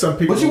 Like, it's some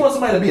people. But you want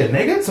somebody to be a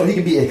nigga so he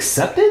can be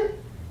accepted?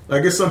 I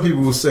guess some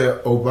people will say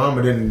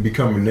Obama didn't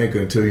become a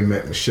nigga until he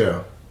met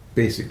Michelle,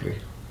 basically.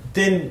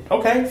 Then,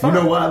 okay, fine.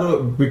 You know why,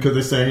 though? Because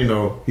they're saying,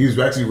 he was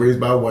actually raised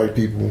by white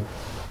people.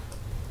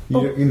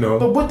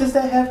 But what does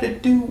that have to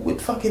do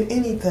with fucking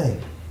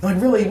anything?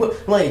 Like, really,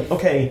 what? Like,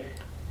 okay,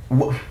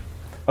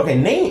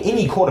 name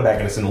any quarterback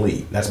that's in the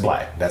league that's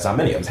black. That's not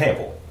many of them. It's a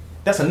handful.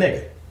 That's a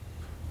nigga.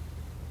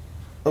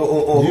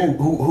 Or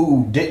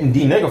who didn't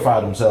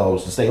de-niggify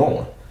themselves to stay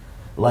on.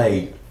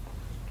 Like,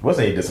 what's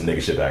they did some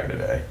nigga shit back in the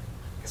day?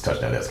 His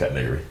touchdown, that's got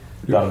niggery.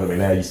 Donovan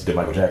McNabb used to do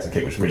Michael Jackson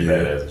kick, which was pretty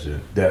badass and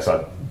shit. That's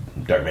how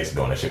Dark Mason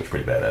doing that shit was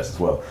pretty badass as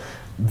well.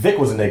 Vic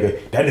was a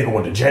nigga. That nigga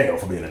went to jail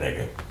for being a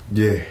nigga.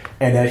 Yeah.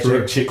 And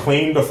that shit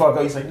cleaned the fuck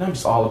up. He's like, no, I'm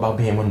just all about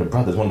being one of the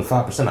brothers, one of the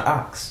 5% of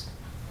Ox.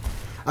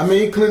 I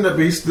mean, he cleaned up,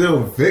 but he's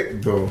still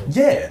Vic, though.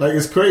 Yeah. Like,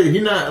 it's crazy. He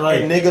not,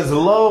 like... And niggas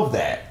love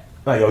that.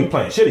 Like, yo, he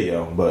playing shitty,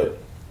 yo, but...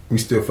 We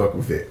still fuck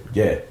with Vic.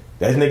 Yeah.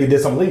 That nigga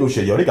did some legal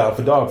shit, yo. They got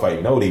him for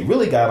dogfighting. No, they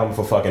really got him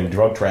for fucking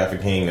drug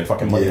trafficking and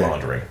fucking money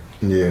laundering.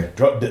 Yeah.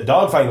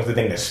 Dogfighting was the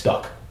thing that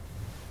stuck.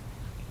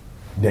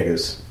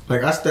 Niggas.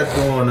 Like, I stepped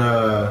on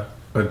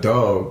a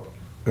dog,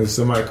 and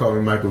somebody called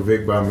me Michael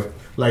Vick by me.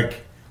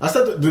 Like, I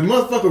stepped... The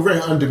motherfucker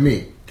ran under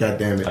me. God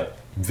damn it.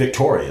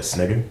 Victorious,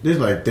 nigga. They're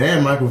like,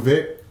 damn, Michael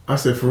Vick. I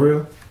said, for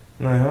real?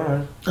 Like, all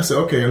right. I said,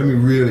 okay, let me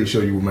really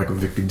show you what Michael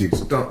Vick can do.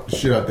 Stomp the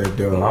shit out that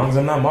dog. As long as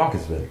I'm not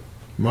Marcus Vick.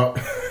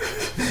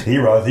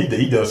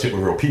 He does shit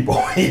with real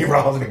people. He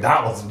robs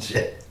McDonald's and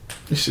shit.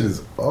 This shit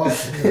is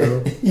awful,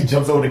 yo. He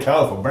jumps over the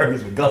counter for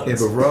burgers with guns.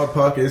 Yeah, but Rob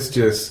Parker is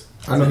just...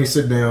 I know he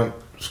sit down,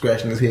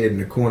 scratching his head in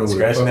the corner with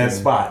scratching that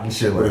spot and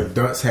shit. With a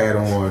dunce hat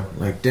on.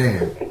 Like,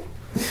 damn.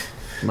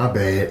 My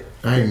bad.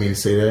 I didn't mean to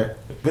say that.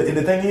 But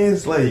the thing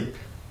is, like...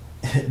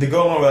 The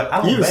go along with, like, I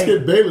don't even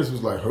Skip Bayless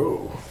was like,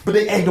 oh. But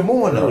they egged him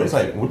on, though. It's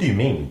like, what do you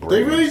mean, bro?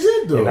 They really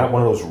did, though. They're not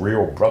one of those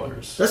real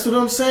brothers. That's what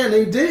I'm saying.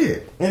 They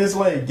did. And it's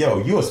like,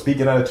 yo, you were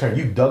speaking out of turn.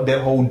 You dug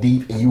that hole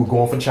deep and you were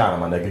going for China,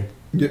 my nigga.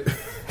 Yeah.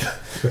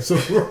 That's so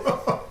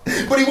wrong.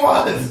 But he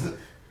was.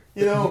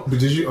 You know? But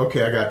did you...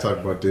 Okay, I got to talk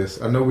about this.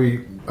 I know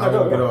I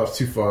don't get off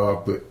too far,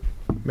 but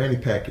Manny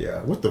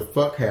Pacquiao, what the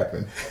fuck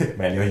happened?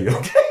 Man, are you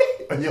okay?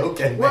 Are you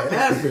okay, man? What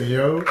happened,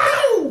 yo?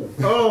 Ow!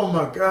 Oh,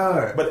 my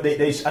God. But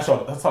I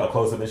saw the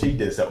close-up and she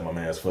did step on my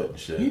man's foot and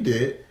shit. He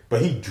did.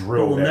 But he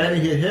drilled when Manny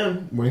hit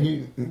him, when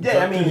he...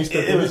 Yeah, I mean, he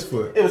stepped on his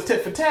foot. It was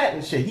tit for tat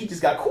and shit. He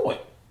just got caught.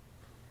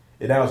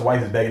 And now his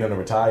wife is begging him to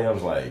retire. I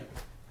was like,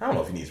 I don't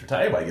know if he needs to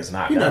retire. Everybody gets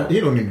knocked He out.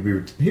 don't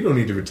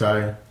need to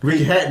retire.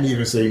 Ricky Hatton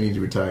even say he needs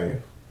to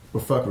retire.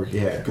 But fuck Ricky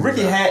Hatton.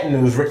 Ricky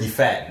Hatton was Ricky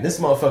Fatton. This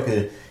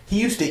motherfucker,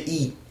 he used to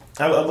eat.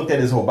 I looked at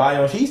his whole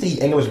bio. He used to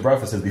eat English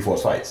breakfasts before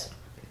his fights.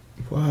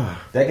 Wow.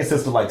 That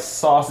consists of like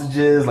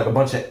sausages, like a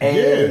bunch of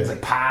eggs,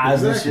 like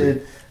pies and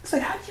shit. It's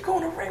like, how do you go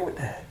in the ring with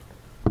that?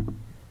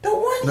 No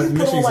wonder you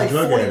put on like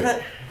 40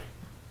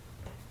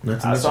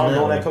 pounds. I saw him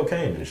doing that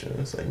cocaine and shit.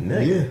 It's like,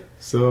 nigga. Yeah.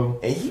 So.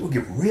 And he would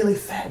get really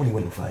fat when he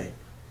went to fight.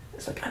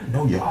 It's like, I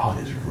know your heart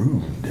is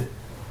ruined.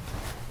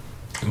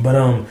 But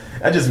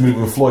I just moved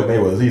with Floyd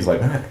Mayweather. He's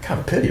like, man, I kind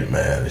of pity him,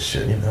 man. This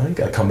shit, you know, he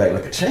got to come back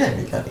like a champ.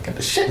 He got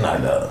the shit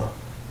knocked out of him.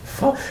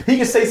 Fuck. He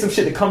can say some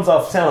shit that comes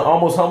off sounding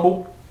almost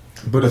humble.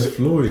 But it's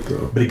Floyd,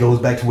 though. But it goes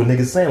back to what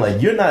niggas saying.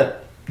 Like, you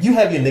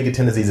have your nigga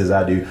tendencies as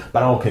I do,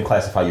 but I don't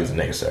classify you as a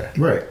nigga, sir.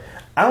 Right.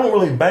 I don't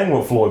really bang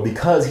with Floyd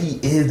because he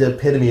is the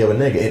epitome of a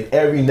nigga, and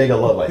every nigga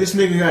love like this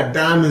nigga got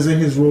diamonds in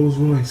his Rolls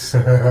Royce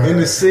in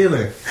the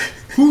ceiling.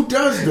 Who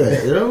does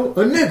that, yo?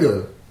 A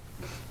nigga.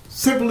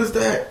 Simple as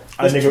that.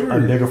 A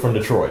nigga from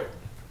Detroit.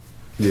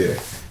 Yeah.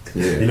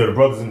 You know the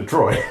brothers in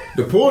Detroit.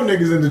 The poor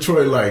niggas in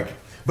Detroit, like.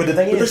 But the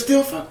thing is, they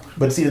still fuck.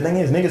 But see, the thing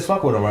is, niggas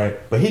fuck with him, right?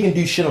 But he can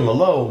do shit on the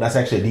low. That's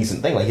actually a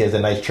decent thing. Like he has a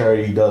nice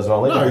charity he does and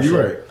all that. No, you're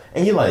shit. right.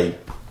 And you're like,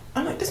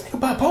 I'm like, this nigga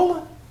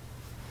bipolar.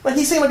 Like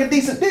he seemed like a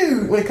decent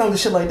dude when it comes to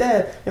shit like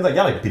that. He's like,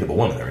 y'all like to beat up a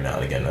woman every now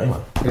and again.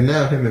 Like, and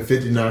now him and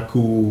 50 not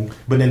cool.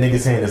 But then niggas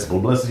saying it's a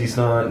publicity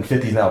stunt and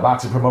 50's now a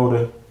boxing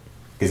promoter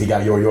because he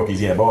got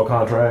Yorki's Gamboa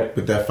contract.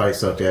 But that fight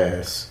sucked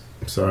ass.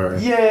 I'm sorry.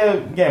 Yeah,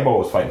 Gamboa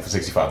was fighting for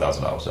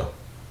 $65,000 though.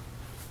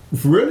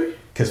 Really?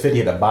 Because 50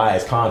 had to buy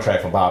his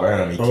contract from Bob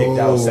Arum. He kicked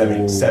out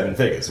seven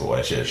figures or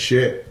that shit.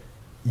 Shit.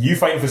 You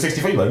fighting for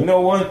 65? Like, you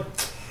know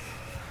what?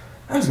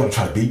 I'm just gonna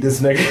try to beat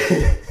this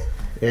nigga.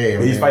 Yeah,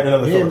 but he's fighting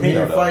another Filipino. He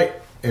didn't fight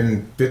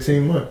in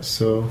 15 months,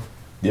 so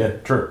yeah,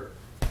 true.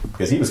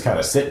 Because he was kind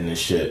of sitting and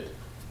shit.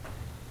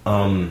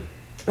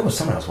 It was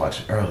something I was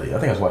watching earlier. I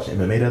think I was watching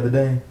MMA the other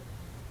day.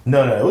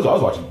 No, I was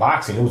watching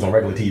boxing. It was on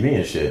regular TV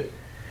and shit.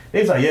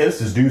 He's like, yeah,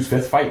 this is dude's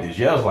 5th fight this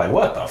year. I was like,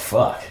 what the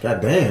fuck?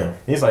 God damn.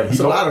 He's like, it's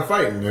a lot of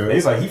fighting, man.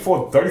 He's like, he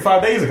fought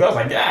 35 days ago. I was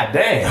like, god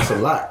damn. That's a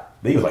lot.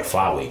 He was like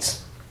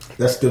flyweights.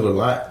 That's still a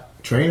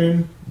lot.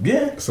 Training?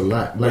 Yeah. It's a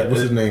lot. Like,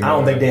 what's his name? I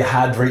don't think they're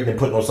hydrating and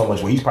putting on so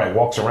much weight. He probably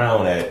walks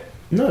around at...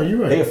 No, you're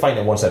right. They were fighting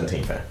at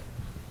 117, fam.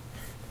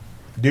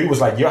 Dude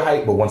was like, your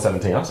height, but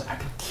 117. I was like, I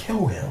could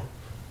kill him.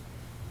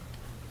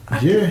 I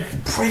could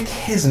break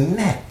his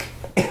neck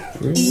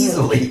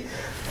easily.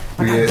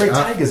 I could break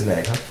Tiger's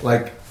neck. Huh?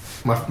 Like,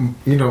 my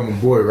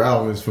boy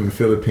Ralph is from the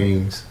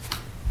Philippines.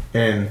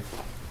 And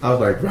I was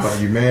like, Ralph,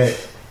 you mad?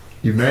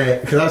 You mad?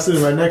 Because I was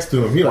sitting right next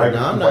to him. He like,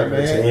 nah, I'm not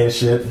mad.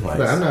 Shit.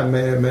 Like, I'm not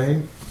mad,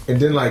 man. And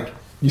then, like,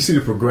 you see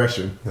the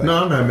progression. Like,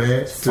 no, I'm not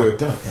mad.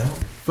 Fucked up, yo.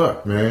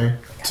 Fuck, man.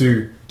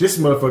 To this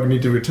motherfucker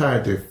need to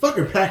retire to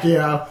fucking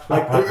Pacquiao.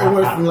 Like, it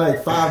went from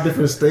like 5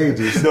 different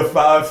stages. the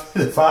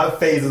five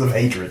phases of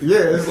hatred. Yeah,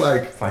 it's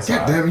like,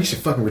 God damn, you should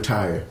fucking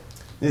retire.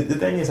 The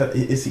thing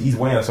is, he's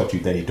weighing himself too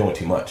thin. He's doing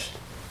too much.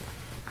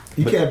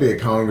 You can't be a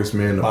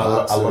congressman or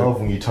I love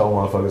when you tell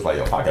motherfuckers like,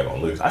 yo, Pacquiao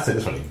gonna lose. I said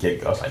this from the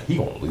get go. I was like, he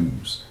gonna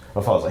lose.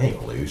 My father was like, he ain't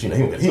gonna lose. You know,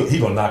 he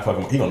gonna knock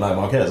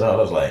Marquez out. I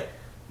was like,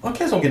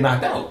 Marquez don't get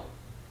knocked out.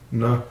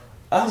 No.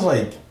 I was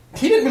like,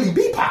 he didn't really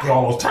beat Pacquiao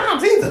all those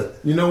times either.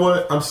 You know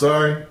what? I'm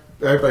sorry.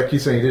 Everybody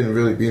keeps saying he didn't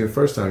really beat him the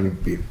first time he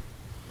beat him.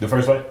 The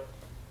first fight?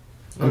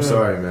 I'm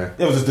sorry, man.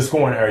 It was just the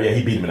scoring area. Yeah,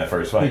 he beat him in that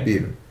first fight. He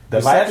beat him. The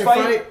last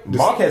fight,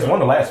 Marquez won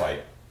the last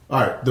fight. All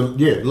right.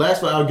 The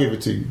last fight, I'll give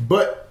it to you.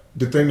 But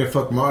the thing that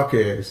fucked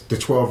Marquez, the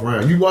 12th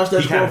round. You watched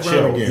that 12th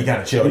round again. He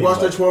kind of chilled. You watched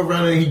that 12th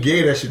round and he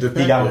gave that shit to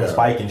Pacquiao. He got on the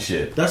spike and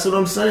shit. That's what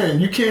I'm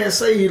saying. You can't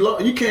say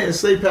you can't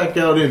say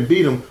Pacquiao didn't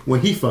beat him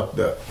when he fucked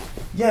up.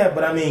 Yeah,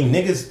 but I mean,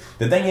 niggas.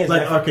 The thing is,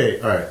 like, okay,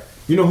 all right.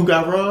 You know who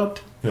got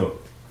robbed? Who?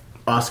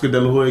 Oscar De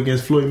La Hoya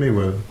against Floyd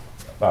Mayweather.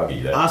 I'll give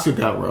you that. Oscar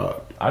got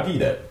robbed. I'll give you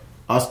that.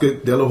 Oscar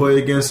De La Hoya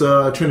against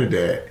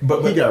Trinidad.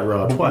 But he got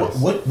robbed twice.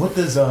 What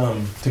does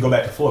to go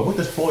back to Floyd? What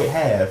does Floyd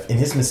have in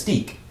his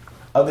mystique?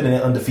 Other than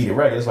an undefeated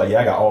record, it's like,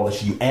 yeah, I got all this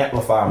shit. You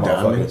amplify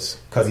motherfuckers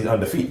because he's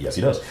undefeated. Yes,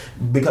 he does.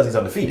 Because he's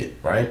undefeated,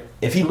 right?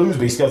 If he loses,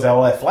 but he still got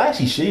all that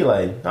flashy shit,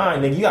 like, all right,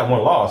 nigga, you got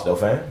one loss, though,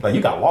 fam. Like,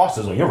 you got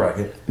losses on your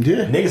record.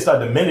 Yeah. Niggas start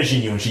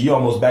diminishing you and shit. You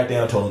almost back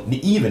down to an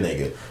even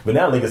nigga. But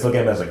now niggas look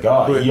at him as a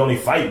god. But he only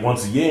fight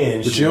once a year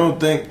and shit. But you don't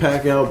think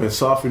Pacquiao been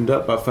softened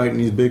up by fighting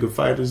these bigger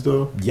fighters,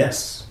 though?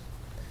 Yes.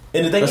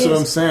 And the thing That's what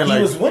I'm saying.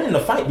 He was winning the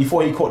fight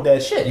before he caught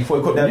that shit. Before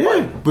he caught that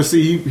fight. But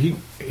see,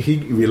 he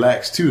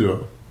relaxed, too,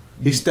 though.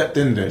 He stepped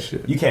into that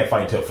shit. You can't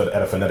fight at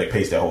a frenetic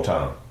pace that whole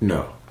time.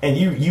 No. And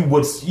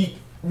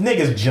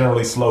niggas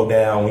generally slow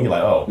down when you're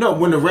like, oh. No,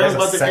 when the round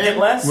about to end.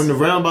 Less? When the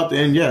round about to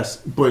end, yes.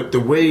 But the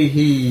way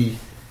he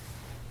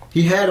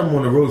had him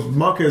on the ropes.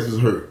 Marquez was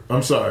hurt.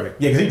 I'm sorry.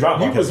 Yeah, because he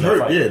dropped Marquez. He was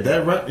hurt. Yeah,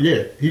 that round.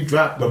 Yeah, he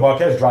dropped. But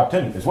Marquez dropped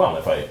him as well in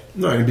that fight.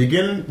 No, in the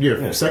beginning,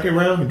 yeah. Second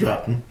round, he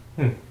dropped him.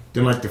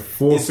 Then like the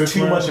fourth, fifth round. It's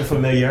too much of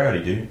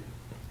familiarity, dude.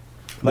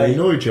 Like, they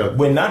know each other.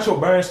 When Nacho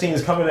Bernstein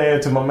is coming there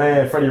to my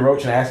man Freddie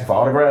Roach and asking for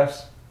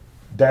autographs,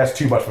 That's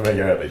too much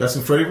familiarity. That's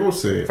what Freddie Roach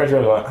said. Freddie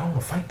Roach was like, I don't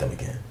want to fight them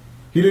again.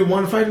 He didn't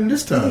want to fight them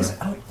this time.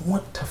 I don't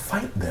want to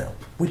fight them.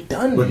 We're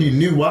done. But he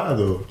knew why,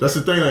 though. That's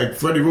the thing, like,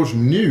 Freddie Roach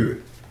knew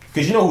it.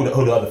 Because you know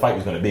who the other fight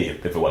was going to be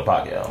if it wasn't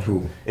Pacquiao.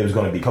 Who? It was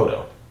going to be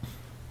Cotto.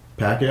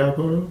 Pacquiao,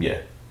 Cotto?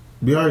 Yeah.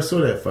 We already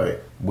saw that fight.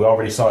 We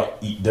already saw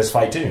this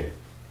fight, too.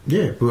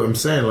 Yeah, but I'm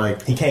saying,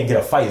 like... He can't get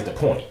a fight is the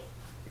point.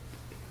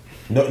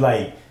 No,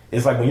 like,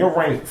 it's like when you're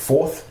ranked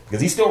 4th,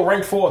 because he's still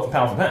ranked 4th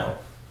pound for pound.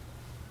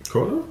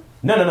 Cotto?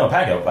 No,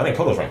 Pacquiao. I think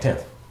Cotto's ranked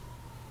 10th.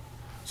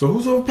 So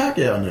who's over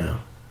Pacquiao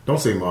now? Don't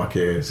say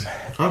Marquez.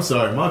 I'm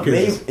sorry,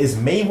 Marquez. Is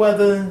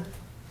Mayweather...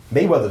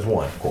 Mayweather's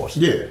 1, of course.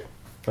 Yeah.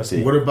 Let's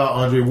see. What about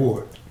Andre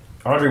Ward?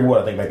 Andre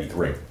Ward, I think, might be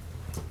 3.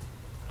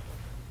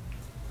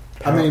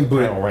 I mean,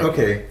 but...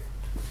 Okay.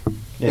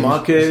 Yeah,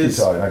 Marquez...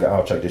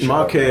 I'll check this shit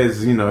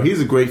Marquez, you know, he's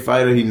a great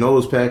fighter. He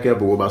knows Pacquiao,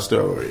 but what about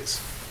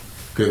steroids?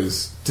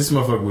 Because this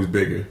motherfucker was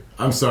bigger.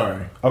 I'm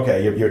sorry.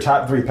 Okay, your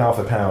top 3 pound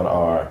for pound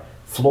are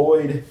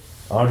Floyd,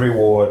 Andre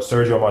Ward,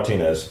 Sergio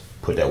Martinez.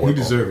 Put that work He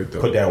deserved it,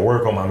 though. Put that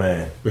work on my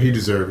man. But he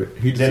deserved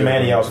it. He Then deserved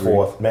Manny's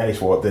 4th. Manny's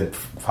 4th.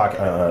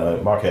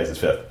 Then Marquez is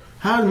 5th.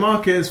 How is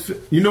Marquez...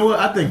 You know what?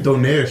 I think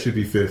Donaire should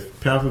be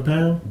 5th. Pound for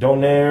pound?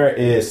 Donaire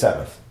is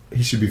 7th.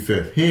 He should be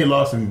 5th. He ain't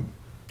lost in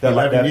That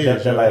 11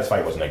 years. That last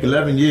fight was negative.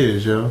 11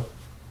 years, yo.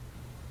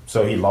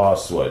 So he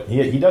lost what?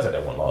 He does have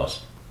that one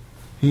loss.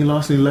 He ain't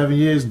lost in 11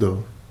 years,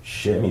 though.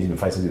 Shit, I mean, he's been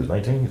fighting since he was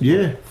 19?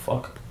 Yeah.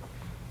 Fuck.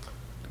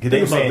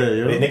 Think about that,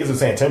 yo. Niggas are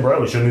saying Tim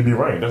Bradley shouldn't be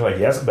ranked. That's like,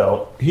 he has a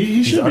belt.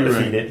 He should be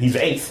undefeated. ranked. He's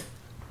 8th.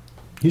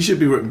 He should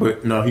be ranked,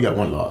 but no, he got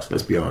 1 loss.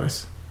 Let's be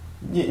honest.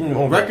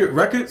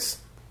 Records?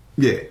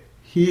 Yeah.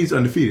 He's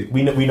undefeated.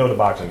 We know the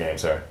boxing game,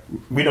 sir.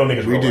 We know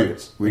niggas real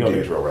records. We know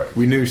do. niggas real records.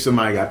 We knew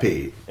somebody got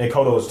paid. And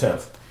Cotto is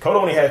 10th. Cotto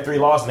only had 3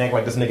 losses and act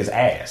like this nigga's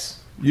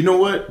ass. You know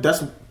what?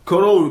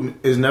 Cotto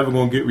is never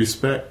going to get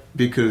respect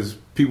because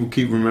people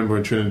keep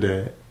remembering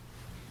Trinidad.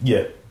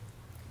 Yeah.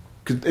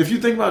 Because if you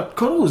think about it,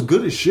 Cotto was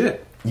good as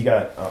shit. You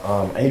got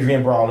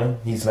Adrian Brawlin.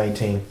 He's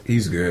 19.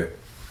 He's good.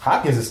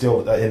 Hopkins is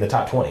still in the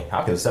top 20.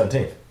 Hopkins is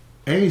 17th.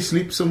 Ain't he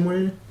sleep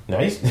somewhere? No,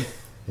 he's...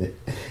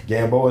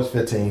 Gamboa is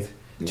 15th.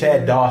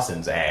 Chad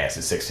Dawson's ass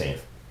is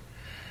 16th.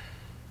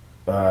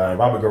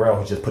 Robert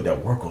Guerrero, who just put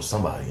that work on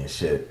somebody and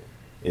shit,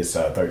 is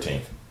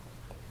 13th.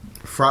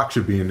 Frock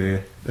should be in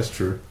there. That's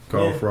true.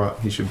 Carl Frock,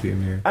 he should be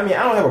in there. I mean,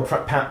 I don't have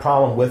a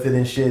problem with it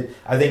and shit.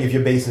 I think if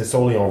you're basing it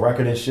solely on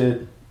record and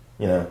shit,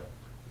 you know,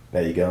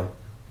 there you go.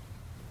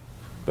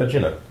 But,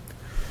 you know.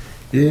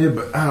 Yeah,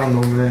 but I don't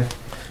know, man.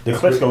 The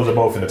Klitschko's are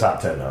both in the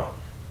top 10 now.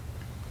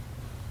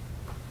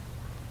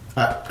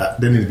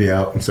 They need to be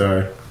out. I'm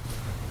sorry.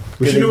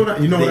 But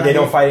they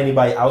don't fight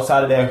anybody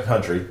outside of their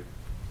country,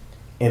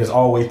 and it's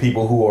always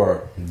people who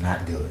are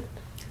not good.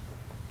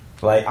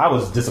 Like, I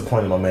was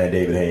disappointed in my man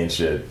David Hay and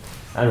shit.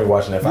 I remember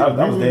watching that fight.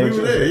 I was there. We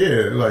were there,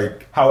 yeah.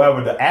 Like,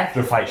 however, the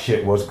after fight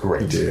shit was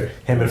great. Yeah.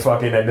 Him and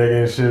fucking that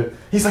nigga and shit.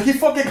 He's like, he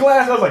fucking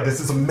glass. I was like, this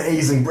is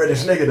amazing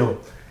British nigga though.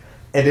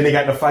 And then they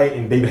got in the fight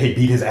and David Hay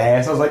beat his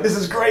ass. I was like, this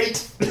is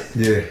great.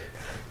 Yeah.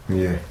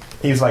 Yeah.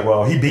 He was like,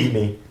 well, he beat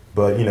me,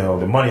 but you know,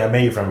 the money I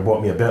made from him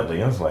bought me a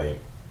Bentley. I was like,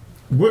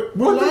 what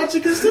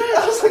logic is that?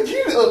 I was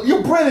like,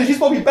 you're British. You're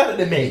supposed to be better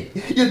than me.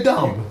 You're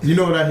dumb. You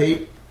know what I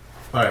hate?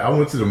 All right, I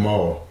went to the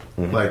mall.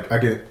 Mm-hmm. Like, I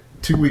get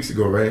 2 weeks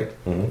ago, right?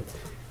 Mm-hmm.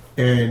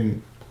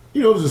 And,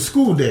 you know, it was a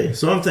school day.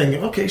 So I'm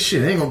thinking, okay,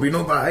 shit, ain't going to be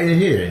nobody in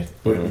here.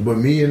 But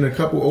me and a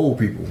couple old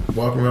people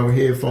walking around with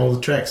headphones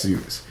and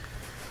tracksuits.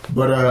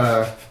 But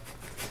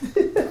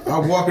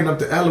I'm walking up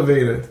the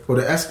elevator or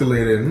the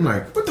escalator and I'm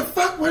like, what the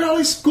fuck? Where'd all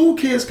these school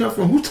kids come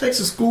from? Who takes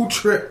a school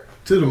trip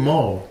to the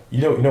mall?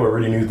 You know what a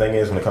really new thing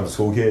is when it comes to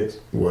school kids?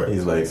 What?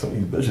 He's like, some of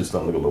these bitches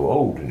starting to look a little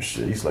old and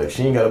shit. He's like,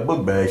 she ain't got a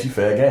book bag. She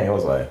fat gang. I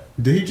was like,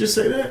 did he just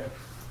say that?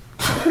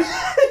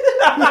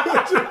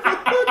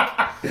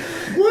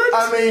 What?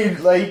 I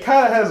mean, like, he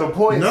kind of has a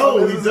point.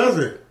 No, he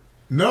doesn't.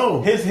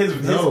 No. His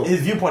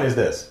viewpoint is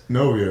this.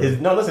 No, yeah.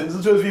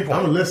 Listen to his viewpoint.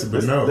 I'm gonna listen,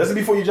 but no. Listen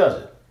before you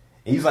judge it.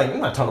 He's like, I'm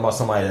not talking about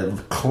somebody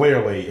that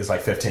clearly is like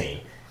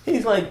 15.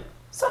 He's like,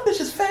 some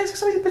bitches fat,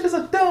 some of these bitches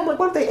are dumb. Like,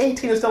 what if they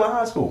 18 and still in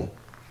high school?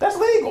 That's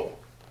legal.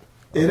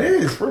 It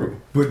is.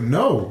 True. But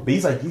no. But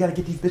he's like, you gotta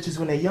get these bitches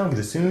when they're young,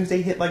 because as soon as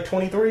they hit like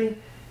 23,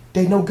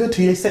 they no good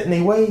to you. They set in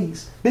their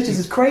ways. Bitches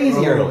is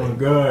crazy early. Oh my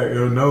god,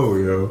 yo, no,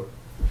 yo.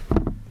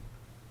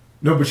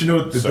 No, but you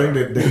know the thing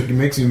that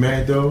makes me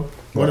mad though?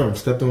 One of them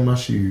stepped on my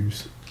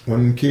shoes. One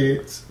of them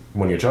kids.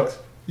 One of your Chucks?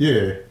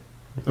 Yeah.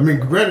 I mean,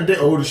 granted,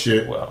 they're old as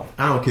shit. Well,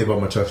 I don't care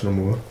about my Chucks no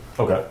more.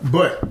 Okay.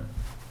 But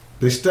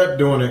they stepped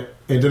on it,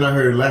 and then I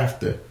heard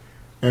laughter.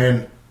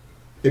 And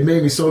it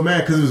made me so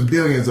mad because it was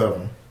billions of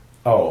them.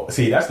 Oh,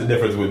 see, that's the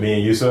difference with me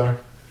and you, sir.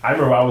 I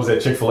remember I was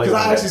at Chick-fil-A.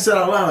 Because I actually said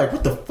out loud, like,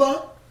 what the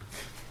fuck?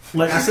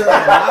 Like, I said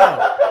out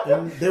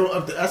loud. And they were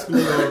up the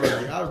escalator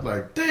already. I was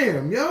like,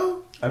 damn,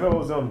 yo. I remember I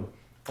was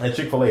at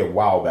Chick-fil-A a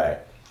while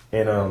back.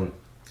 And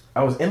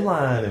I was in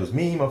line. It was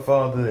me, my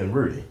father, and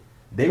Rudy.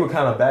 They were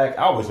kind of back.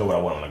 I always know what I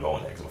want when I go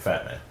in there because I'm a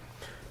fat man.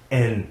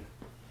 And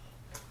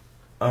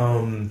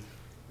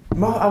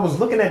I was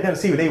looking at them to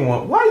see what they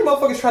want. Why you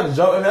motherfuckers try to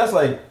jump? And I was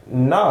like,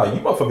 nah, you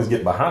motherfuckers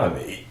get behind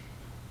me.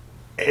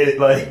 And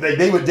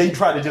they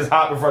tried to just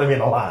hop in front of me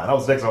in the line. I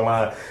was next in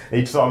line.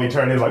 They saw me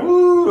turn. They was like,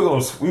 "Woo,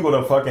 we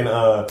gonna fucking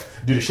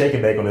do the shake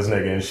and bake on this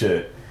nigga and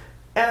shit."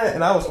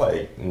 And I was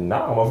like,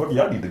 "Nah, motherfucker,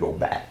 y'all need to go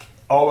back."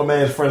 All my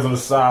man's friends on the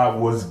side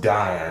was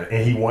dying,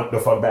 and he went the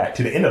fuck back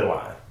to the end of the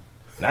line,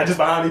 not just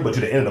behind me, but to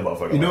the end of the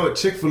motherfucker. You know what?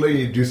 Chick-fil-A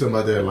need to do something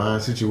about that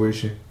line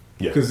situation.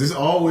 Yeah, because it's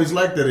always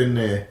like that in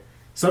there.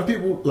 Some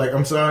people, like,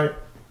 I'm sorry,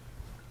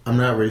 I'm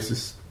not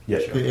racist.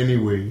 Yes, sure. In any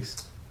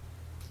ways.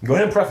 Go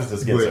ahead and preface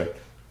this again, sir.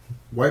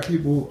 White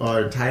people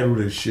are entitled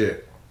as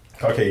shit.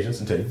 Caucasians,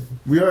 continue.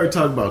 We already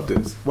talked about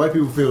this. White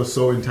people feel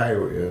so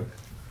entitled, yeah.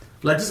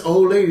 Like this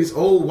old lady, this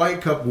old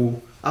white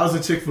couple, I was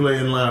at Chick-fil-A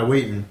in line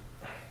waiting.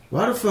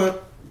 Why the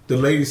fuck the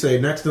lady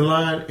say next in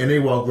line and they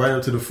walk right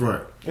up to the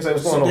front? It's like,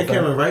 what's going on, they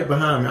came right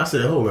behind me. I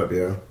said, hold up,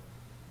 yo.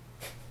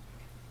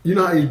 You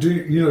know how you do,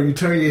 you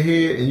turn your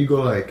head and you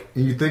go like,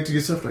 and you think to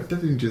yourself, like, that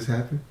didn't just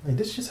happen. Like,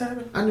 this just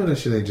happened? I know that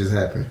shit ain't just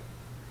happened.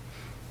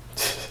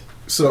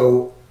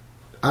 So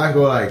I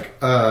go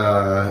like,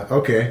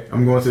 okay,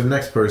 I'm going to the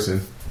next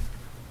person.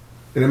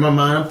 And in my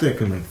mind, I'm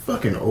thinking, like,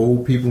 fucking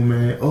old people,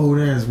 man. Old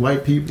ass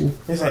white people.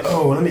 It's like,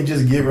 oh, let me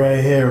just get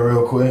right here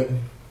real quick.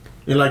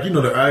 And like,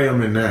 the area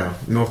I'm in now,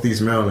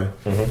 Northeast Maryland,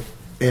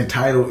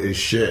 entitled as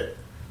shit.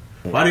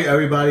 Why do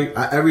everybody,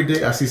 every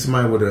day I see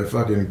somebody with a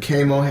fucking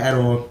camo hat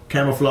on,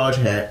 camouflage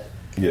hat.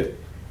 Yeah.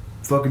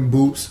 Fucking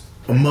boots,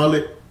 a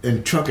mullet,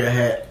 and trucker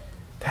hat.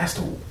 That's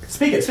the...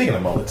 Speaking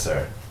of mullet,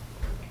 sir.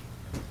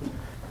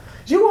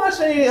 Did you watch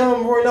any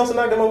Roy Nelson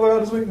knock them over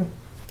this weekend?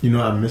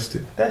 I missed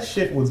it. That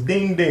shit was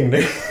ding ding.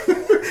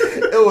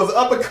 It was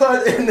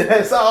uppercut and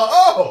then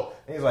oh!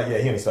 And he's like, yeah,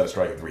 he only started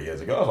striking 3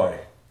 years ago. I was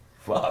like,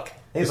 fuck.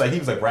 He was like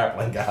a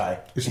grappling guy.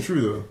 It's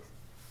true though.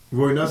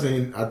 Roy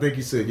Nelson, I think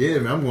he said, yeah,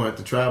 man, I'm going to have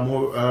to try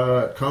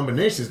more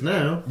combinations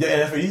now. Yeah,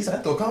 and that's what he said.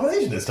 I threw a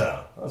combination this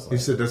time. Like, he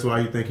said that's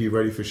why you think he's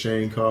ready for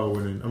Shane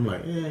Carwin. And I'm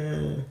like,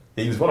 yeah.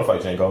 He was going to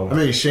fight Shane Carwin. I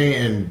mean, Shane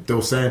and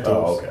Dos Santos.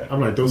 Oh, okay.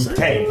 I'm like, Dos Santos?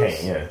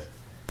 Kane, yeah.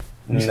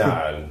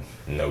 Nah,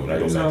 no, not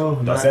Dos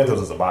Santos. Dos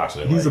Santos is a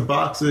boxer. He's a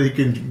boxer. He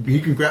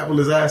can grapple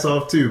his ass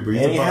off too. But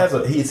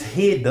his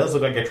head does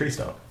look like a tree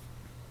stump.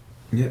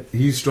 Yeah,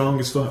 he's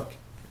strong as fuck.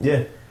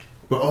 Yeah.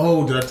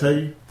 But did I tell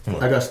you?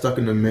 I got stuck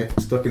in the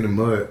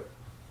mud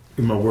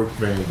in my work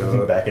van,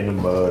 dog. Back in the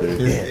mud.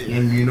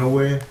 And you know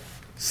where?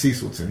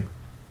 Cecilton.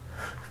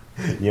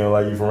 You don't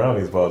like you from around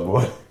these parts,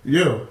 boy.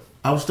 Yo,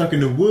 I was stuck in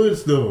the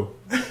woods though.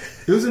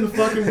 It was in the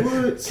fucking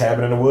woods.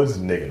 Cabin in the woods,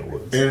 nigga in the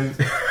woods. And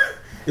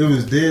it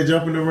was dead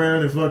jumping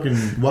around and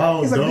fucking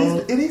wild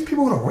dogs. Are these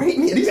people gonna rape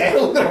me? Are these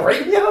animals gonna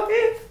rape me out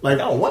here? Like,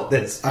 I don't want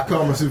this. I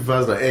called my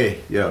supervisor like,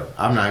 hey, yo,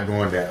 I'm not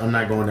going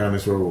down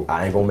this road.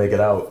 I ain't gonna make it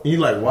out. And he's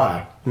like,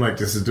 why? I'm like,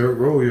 this is dirt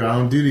road, yo. I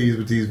don't do these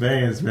with these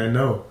vans, man,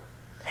 no.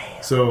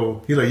 Damn.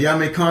 So he's like, yeah, I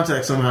make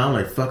contact somehow. I'm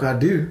like, fuck, I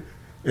do.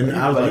 And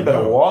I was like, you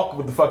better walk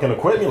with the fucking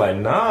equipment. Like,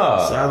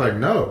 nah. So I was like,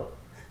 no.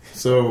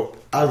 So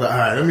I was like, all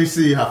right, let me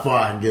see how far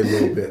I can get a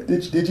little bit.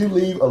 Did you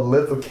leave a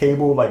length of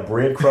cable like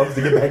breadcrumbs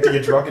to get back to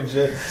your truck and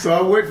shit? So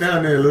I went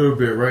down there a little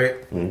bit,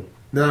 right? Mm-hmm.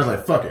 Then I was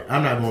like, fuck it,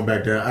 I'm not going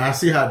back down. And I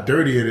see how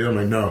dirty it is. I'm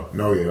like,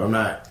 no, yeah, I'm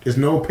not. There's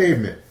no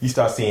pavement. You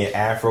start seeing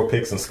afro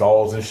picks and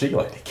skulls and shit.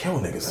 You're like, they kill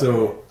niggas.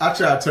 So I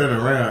try to turn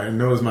around and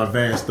notice my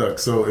van stuck.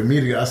 So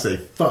immediately I say,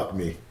 fuck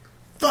me.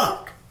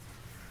 Fuck.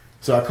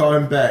 So I call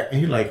him back and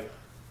he's like,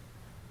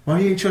 why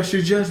you ain't trust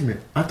your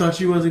judgment? I thought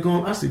you wasn't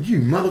going. I said, you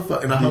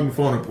motherfucker. And I hung the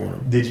phone up on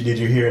him. Did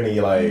you hear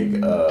any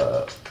like,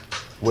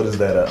 what is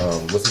that,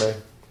 what's the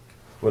name?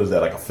 What is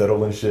that, like a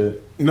fiddle and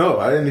shit? No,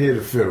 I didn't hear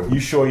the fiddle. You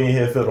sure you didn't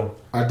hear fiddle?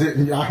 I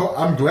didn't.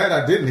 I'm glad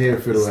I didn't hear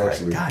fiddle,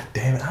 actually. God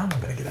damn it, I'm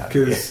not going to get out of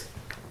here. Because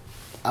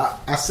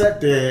I sat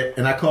there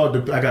and I got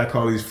to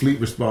call these fleet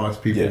response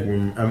people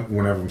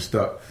whenever I'm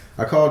stuck.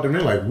 I called them.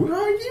 They're like, where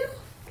are you?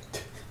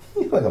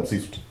 Like I'm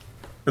Cecil.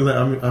 Like,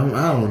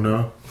 I don't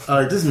know.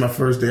 This is my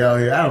first day out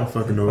here. I don't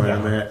fucking know where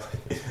I'm at.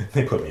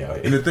 They put me out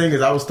here. And the thing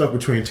is, I was stuck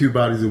between two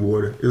bodies of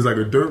water. It was like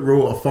a dirt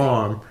road, a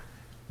farm,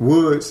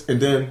 woods,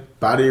 and then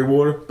body of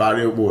water.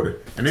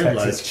 And they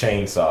Texas were like,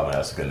 Chainsaw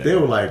Massacre. They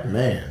were like,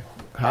 man,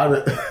 how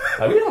did...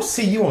 Like, we don't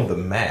see you on the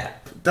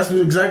map. That's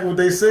exactly what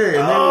they said.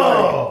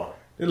 And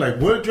they're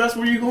like, what address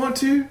were you going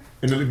to?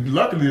 And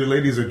luckily, the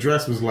lady's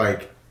address was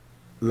like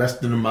less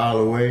than a mile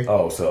away.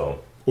 Oh,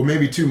 so... Or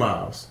maybe 2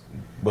 miles.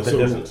 What's the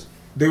distance?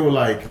 They were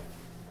like,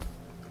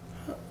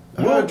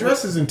 our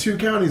address is in 2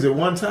 counties at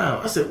one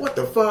time. I said, what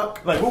the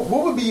fuck? Like, what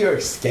would be your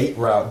escape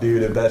route,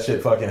 dude, if that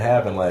shit fucking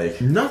happened? Like,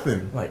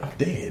 nothing. Like, I'm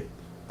dead.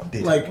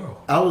 Like,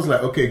 I was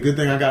like, okay, good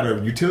thing I got a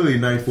utility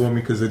knife for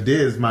me because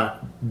there's my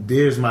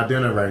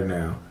dinner right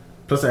now.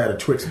 Plus, I had a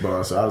Twix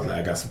bar, so I was like,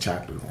 I got some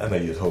chocolate. I know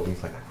you was hoping,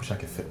 like, I wish I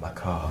could fit my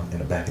car in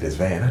the back of this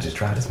van. I just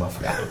tried this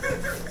motherfucker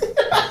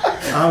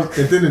out.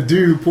 And then the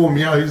dude pulled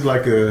me out. He's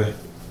like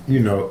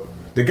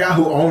the guy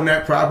who owned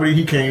that property,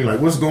 he came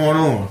like, what's going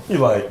on? He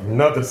like,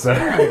 nothing, sir.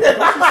 Don't you see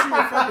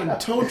a fucking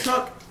tow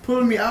truck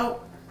pulling me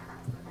out?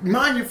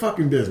 Mind your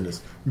fucking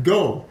business.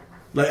 Go.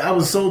 Like, I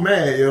was so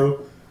mad,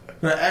 yo.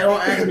 Like,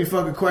 don't ask me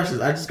fucking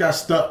questions. I just got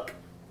stuck.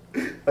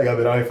 Like, I've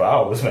been out here for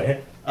hours,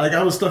 man. Like,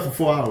 I was stuck for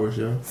 4 hours,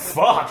 yo.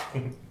 Fuck.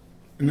 And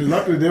then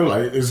luckily they were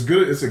like, it's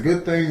good. It's a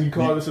good thing you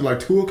called us at like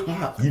 2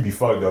 o'clock. You'd be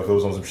fucked up if it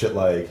was on some shit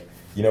like,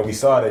 you know, we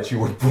saw that you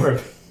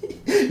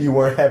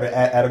weren't having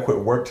adequate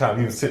work time.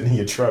 You were sitting in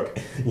your truck,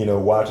 you know,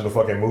 watching a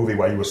fucking movie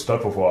while you were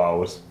stuck for 4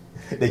 hours.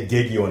 They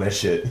gig you on that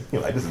shit.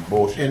 You're like, this is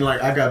bullshit. And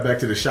like, I got back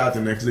to the shop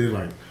the next day,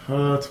 like,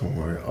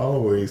 torn,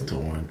 always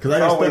torn. Because I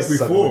got stuck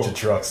before. With your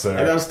truck, sir.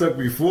 I got stuck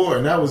before,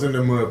 and that was in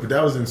the mud, but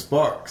that was in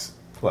Sparks.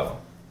 Well,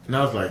 and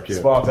I was like, yeah.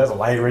 Sparks, that's a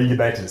light rate. You get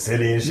back to the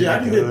city and shit. Yeah,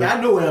 I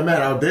know where I'm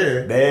at out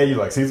there. There, you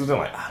like, see something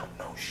like, I don't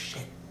know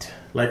shit.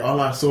 Like, all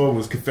I saw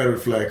was Confederate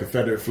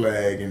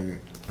flag, and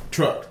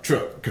truck,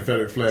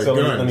 Confederate flag, so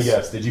guns. let me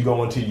guess, did you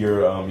go into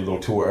your little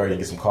tour area and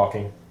get some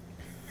caulking?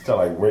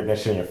 Start like writing that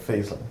shit in your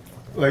face,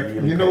 like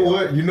you know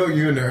what? You know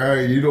you're in a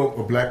hurry. You don't.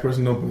 A black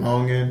person don't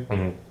belong in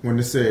when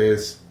it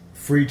says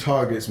free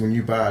targets when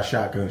you buy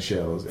shotgun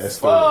shells at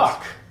stores.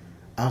 Fuck.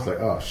 I was like,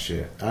 oh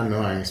shit! I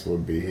know I ain't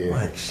supposed to be here.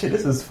 Like shit,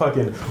 this is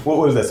fucking. What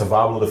was that?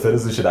 Survival of the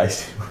fittest and shit.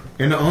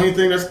 And the only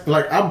thing that's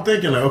like, I'm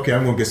thinking like, okay,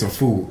 I'm gonna get some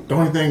food. The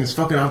only thing that's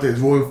fucking out there is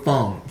Royal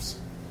Farms.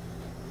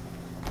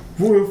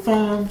 Royal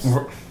Farms.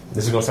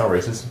 This is gonna sound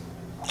racist.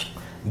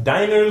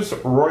 Diners,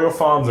 Royal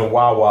Farms, and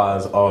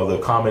Wawa's are the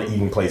common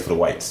eating place for the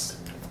whites.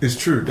 It's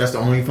true. That's the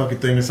only fucking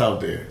thing that's out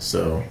there.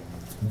 So,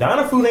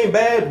 diner food ain't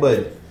bad,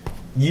 but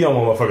you don't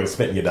want motherfuckers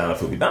spitting your diner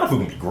food. Diner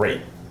food can be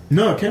great.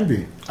 No, it can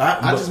be.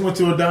 I just went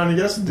to a diner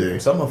yesterday.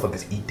 Some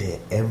motherfuckers eat there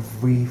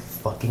every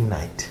fucking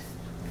night.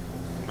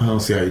 I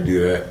don't see how you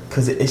do that.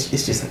 Because it's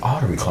just an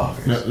artery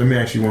clogger. Now, let me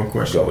ask you one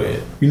question. Go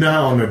ahead. You know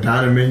how on the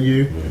diner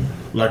menu,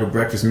 like a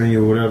breakfast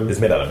menu or whatever, it's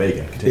made out of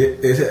bacon.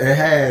 It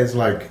has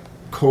like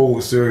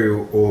cold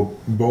cereal or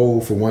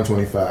bowl for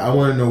 $1.25. I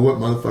want to know what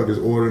motherfuckers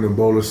ordering a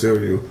bowl of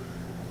cereal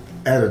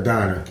at a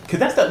diner. Because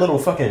that's that little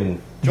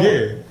fucking joint.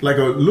 Yeah, like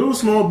a little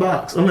small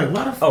box. I'm like,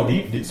 why the fuck?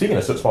 Oh, speaking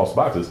of small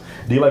boxes,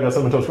 do you like a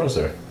Cinnamon Toast Crunch,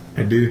 sir?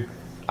 I do.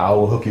 I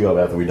will hook you up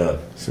after we're done.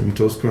 Cinnamon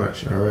Toast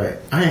Crunch. All right.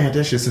 I ain't had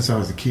that shit since I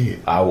was a kid.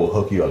 I will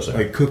hook you up, sir.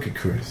 Like Cookie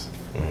Crisp.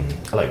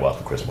 I like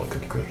Waffle Crisp more than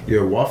Cookie Crisp.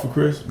 Yeah, Waffle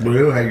Crisp? But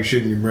it'll have you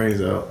shitting your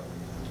brains out.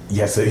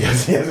 Yes, it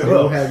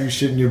It'll have you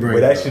shitting your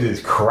brains out. But that shit is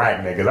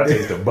crack, nigga. I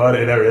taste the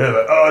butter and everything.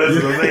 Like, oh, this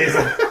is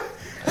amazing.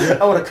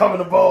 I want to come in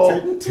the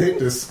bowl. Take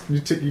this.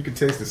 You can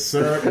taste the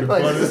syrup and the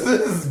like, butter. This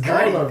is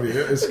great. All of it.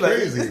 It's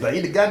crazy. Like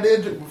eat the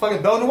goddamn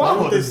fucking Belgian Why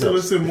waffle. don't they sell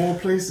this in more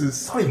places?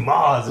 So many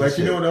Mars. Like,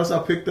 you know what else I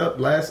picked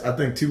up I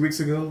think 2 weeks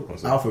ago?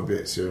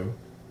 Alphabets, yo.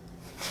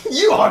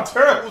 You are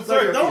terrible,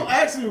 sir. Like, don't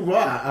ask me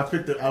why I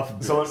picked the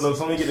alphabets. So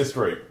let me get this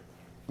straight.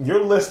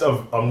 Your list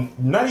of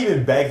not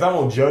even bags. I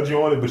won't judge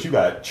you on it, but you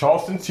got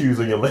Charleston Chews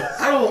on your list.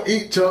 I don't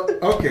eat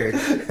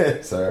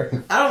okay,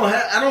 sir.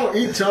 I don't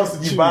eat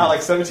Charleston Chews. You buy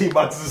like 17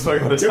 boxes of soy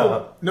at a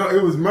time. No,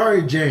 it was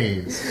Mary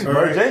Jane's.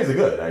 Mary Jane's are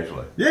good,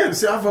 actually. Yeah,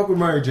 see, I fuck with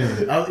Mary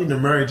Jane. I was eating a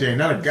Mary Jane,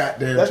 not a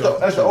goddamn.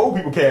 That's the old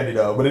people candy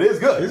though, but it is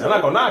good. I'm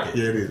not gonna knock it.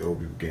 Yeah, it is old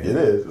people candy. It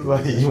is. It's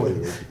like you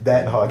want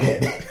that and hard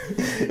candy.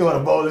 You want a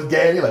bowl of this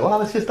candy? You're like, wow,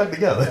 this shit stuck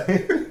together.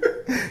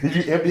 Did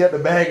you empty out the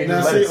bag and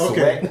just let it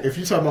sweat? If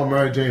you talking about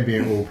Mary Jane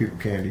being old people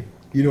candy,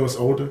 you know what's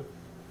older?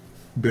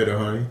 Bitter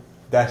honey.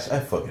 I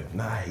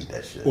hate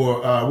that shit.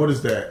 Or what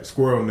is that?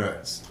 Squirrel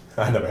nuts.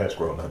 I never had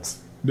squirrel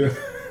nuts.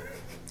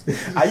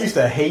 I used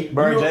to hate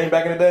Mary Jane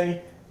back in the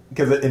day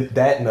because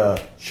that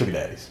and Sugar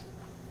Daddies.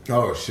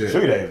 Oh shit.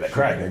 Sugar Daddies, that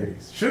crack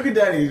nigga. Sugar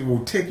Daddies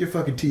will take your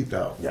fucking teeth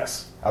out.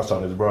 Yes. I was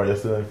talking to this bro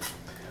yesterday.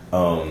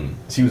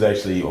 She was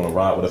actually on a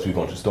ride with us. We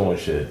going to the store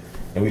and shit,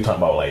 and we were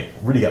talking about like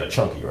really got a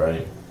chunky,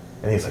 right?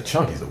 And he's like,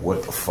 Chunky's like,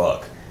 what the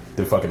fuck?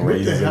 The fucking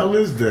raisins. What the hell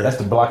is that? That's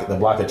the block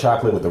of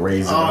chocolate with the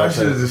raisins. Oh, that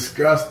shit is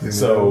disgusting.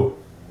 So,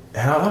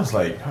 and I was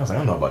like, I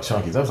don't know about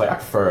Chunkies. I was like, I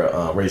prefer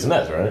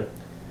Raisinets, right?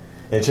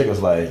 And the chick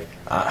was like,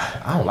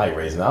 I don't like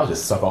raisins. I'll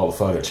just suck all the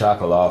fucking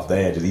chocolate off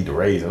there and just eat the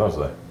raisin. I was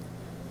like,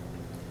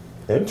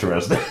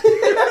 interesting.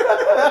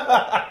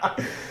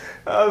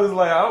 I was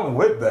like, I'm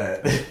with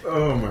that.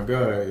 Oh my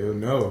god, you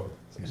know.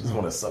 I just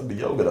want to suck the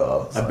yogurt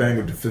off. I bang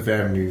with the Fifth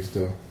Avenue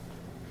though.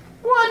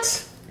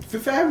 What?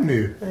 Fifth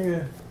Avenue.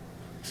 Yeah.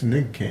 It's a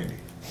nigga candy.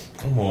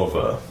 I'm more of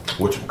a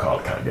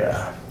whatchamacallit kind of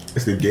guy.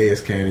 It's the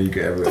gayest candy you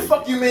could ever. What the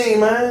fuck you mean,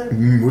 man?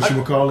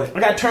 Whatchamacallit? I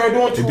got turned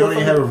on to it. Don't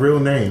even have a real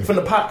name. From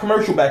the pop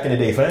commercial back in the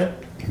day, fam.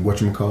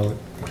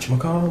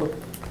 Whatchamacallit?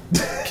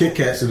 Kit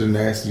Kats are the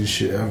nastiest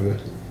shit ever.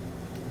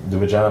 The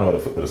vagina or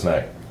the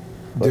snack?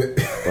 What?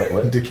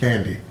 The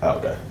candy. Oh,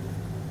 okay.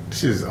 This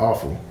shit is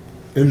awful.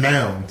 In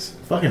mounds.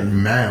 Fucking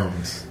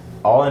mounds.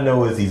 All I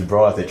know is these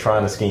broads, they're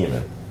trying to scheme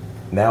it.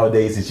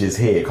 Nowadays, it's just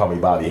here. Call me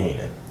Bobby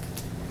Heenan.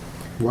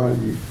 Why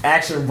do you?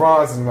 Action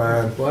Bronson,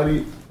 man. Why do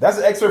you? That's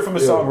an excerpt from the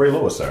song Ray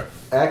Lewis, sir.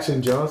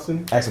 Action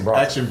Johnson? Action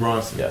Bronson. Action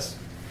Bronson. Yes.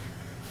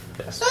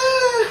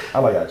 I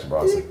like Action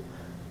Bronson.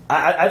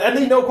 I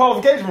need no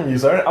qualification from you,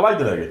 sir. I like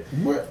the nigga.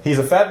 What? He's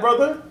a fat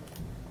brother.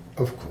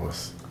 Of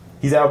course.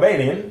 He's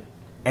Albanian.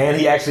 And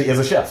he actually is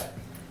a chef.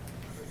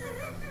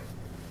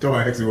 Don't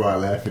ask me why I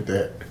laugh at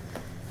that.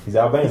 He's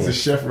Albanian. He's a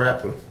chef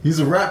rapper. He's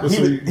a rapper.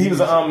 He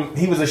was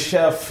a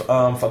chef for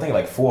I think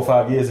like 4 or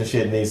 5 years and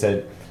shit. And he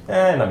said,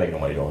 "I'm not making no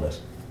money doing this."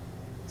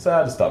 So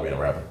I just stopped being a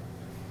rapper.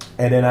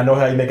 And then I know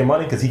how he making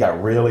money because he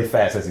got really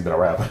fat since he's been a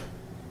rapper.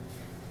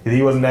 If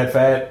he wasn't that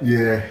fat,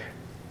 Yeah.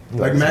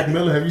 Like Mac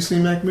Miller. Have you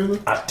seen Mac Miller?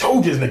 I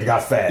told you this nigga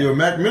got fat. Yo,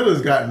 Mac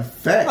Miller's gotten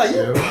fat. Like you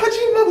yo.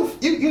 pudgy mother,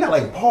 you got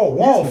like Paul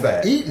Wall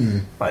fat.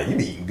 Eating. Like you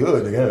be eating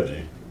good, nigga, haven't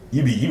you?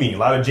 You be eating a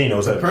lot of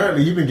Genos.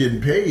 Apparently, he been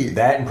getting paid.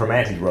 That and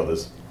Primanti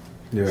Brothers.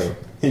 Yeah.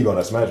 He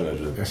gonna imagine that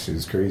shit. That shit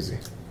is crazy.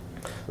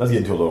 Let's get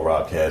into a little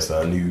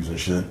Robcast news and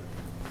shit.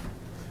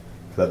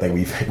 Cause I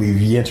think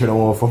we entered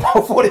on for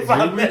about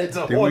 45 minutes.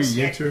 Did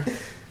we enter?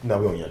 No,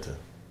 we don't enter.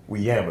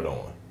 We yammered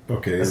on.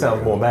 Okay. That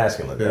sounds more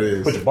masculine. That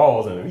is. Put your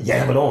balls in it.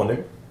 Yammered on,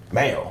 nigga.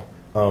 Male.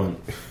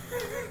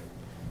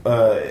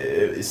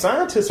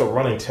 Scientists are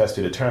running tests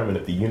to determine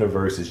if the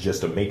universe is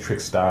just a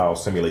Matrix-style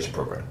simulation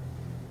program.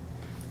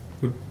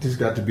 This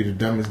got to be the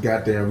dumbest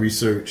goddamn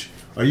research.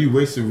 Are you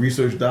wasting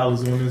research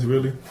dollars on this,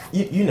 really?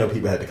 You know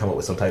people had to come up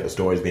with some type of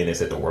stories being they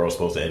said the world's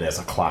supposed to end. There's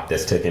a clock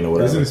that's ticking or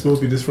whatever. Isn't it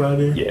supposed to be this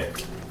Friday? Yeah.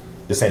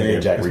 The same day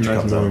Jack Reacher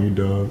comes out. You,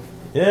 dog.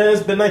 Yeah,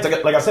 it's been nice.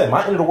 Like I said,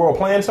 my end of the world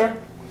plan, sir.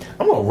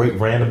 I'm gonna rape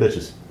random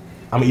bitches.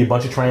 I'm gonna eat a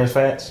bunch of trans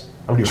fats.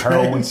 I'm gonna do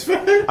heroin.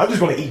 I'm just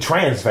gonna eat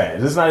trans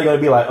fat. It's not even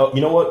gonna be like, oh,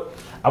 you know what?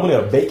 I'm gonna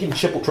get a bacon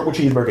triple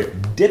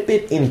cheeseburger, dip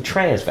it in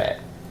trans fat,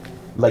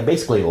 like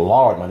basically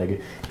lard, my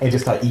nigga, and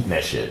just start eating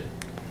that shit.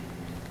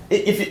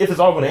 If it's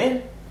all gonna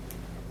end,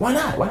 why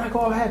not? Why not go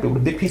all happy with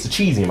a big piece of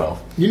cheese in your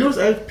mouth? You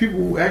know, people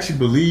who actually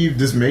believe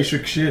this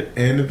Matrix shit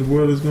and that the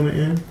world is gonna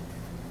end.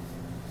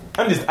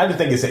 I just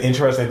think it's an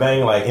interesting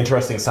thing, like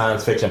interesting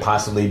science fiction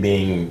possibly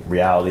being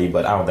reality,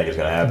 but I don't think it's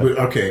gonna happen. But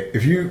okay,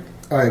 if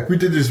we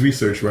did this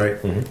research,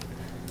 right? Mm-hmm.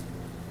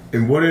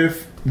 And what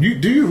if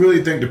do you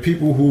really think the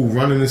people who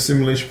run in this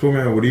simulation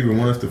program would even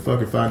want us to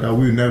fucking find out?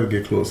 We would never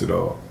get close at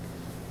all.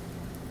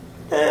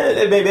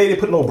 They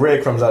put no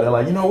breadcrumbs out there,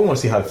 like, you know, we want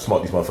to see how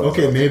smart these motherfuckers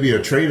Okay, are. maybe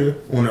a traitor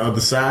on the other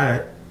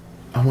side.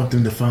 I want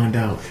them to find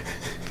out.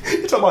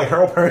 You talking like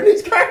Harold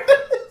Perry's character?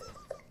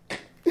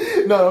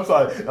 No, I'm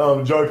sorry,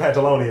 Joey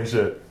Pantaloni and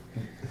shit.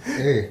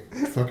 Hey,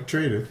 fucking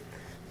traitor.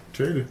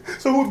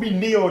 So who would be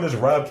Neo in this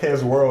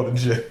Robcast world and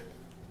shit?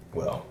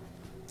 Well,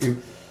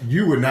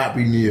 you would not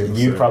be Neo.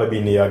 You'd probably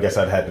be Neo. I guess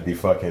I'd have to be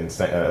fucking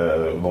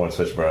Lawrence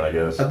Fishburne, I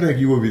guess. I think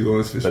you would be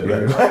Lawrence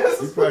Fishburne.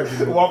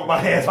 Walk with my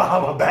hands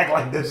behind my back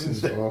like this and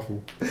shit.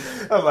 Awful.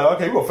 I was like,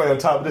 okay, we're gonna play on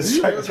top of this.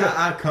 You know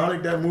how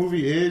iconic that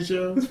movie is,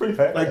 yo? It's pretty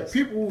fast. Like,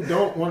 people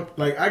don't want...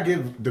 Like, I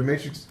give The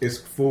Matrix its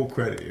full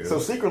credit, yo. So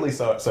secretly,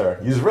 sir,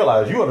 you just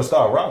realize you are the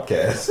star of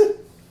Robcast.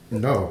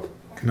 No.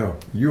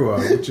 You are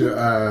with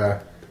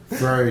your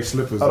furry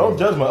slippers. Oh, don't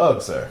judge my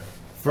Uggs, sir.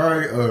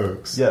 Furry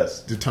Uggs.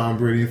 Yes. Did Tom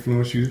Brady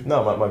influence you?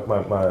 No,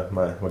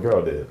 my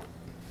girl did.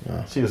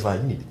 Oh. She was like,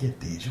 you need to get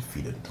these. Your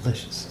feet are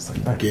delicious. It's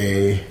like, thank you.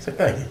 Gay. It's like,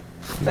 thank you.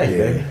 Thank you,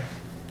 baby.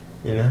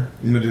 You know?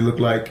 You know what they look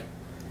like?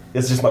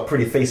 It's just my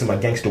pretty face and my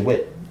gangster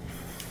wit.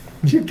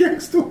 You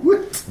gangster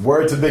wit?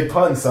 Word to big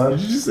pun, son.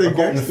 Did you just say I'm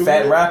quoting gangster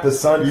fat wit? rappers,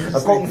 son.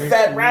 I'm quoting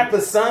fat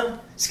rappers, son.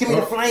 Just give me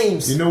the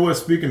flames. You know what?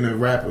 Speaking of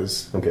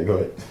rappers. Okay, go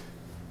ahead.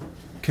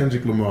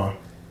 Kendrick Lamar.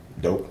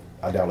 Dope.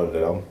 I downloaded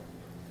that album.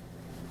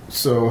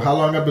 So, how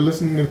long have I been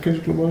listening to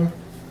Kendrick Lamar?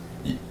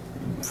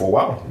 For a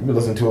while. You've been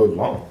listening to it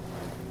long.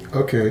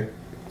 Okay.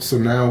 So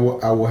now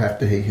I will have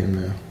to hate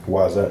him now.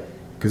 Why is that?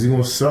 Because he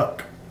gonna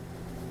suck.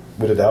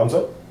 With the albums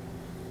up?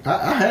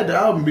 I had the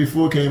album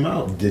before it came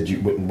out. Did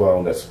you?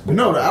 Well, that's...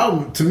 No, the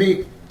album, to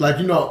me, like,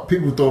 you know,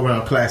 people throw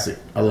around classic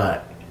a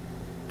lot.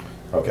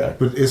 Okay.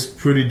 But it's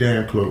pretty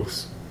damn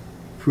close.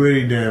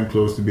 Pretty damn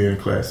close to being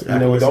classic. You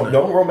know, don't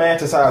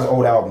romanticize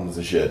old albums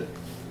and shit.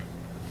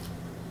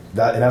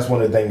 That's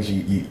one of the things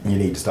you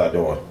need to start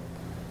doing.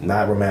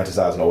 Not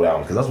romanticizing old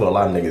albums, because that's what a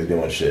lot of niggas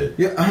doing shit.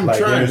 Yeah, I'm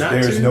trying not to.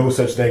 There's no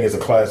such thing as a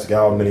classic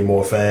album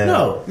anymore, fam.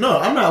 No,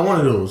 I'm not one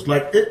of those.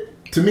 Like,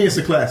 to me, it's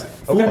a classic.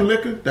 Food and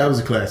Liquor, that was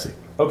a classic.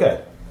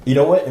 Okay. You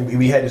know what?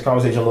 We had this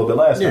conversation a little bit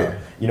last time.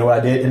 You know what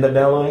I did end up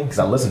downloading? Because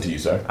I listened to you,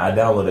 sir. I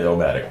downloaded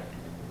Illmatic.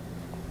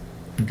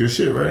 Good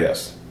shit, right?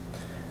 Yes.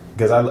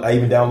 Because I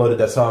even downloaded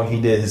that song. He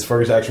did his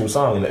first actual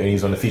song, and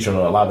he's on the feature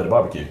on Live at the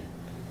Barbecue.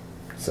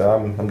 So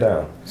I'm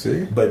down.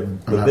 See,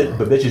 but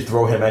bitches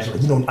throw him actually.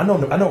 You know, I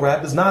know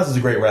rappers. Nas is a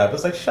great rapper.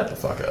 It's like, shut the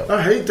fuck up.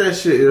 I hate that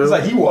shit. Yo. It's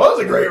like, he was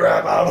a great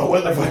rapper. I don't know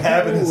what the fuck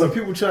happened. When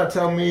people try to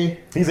tell me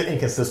he's an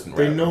inconsistent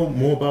rapper. They know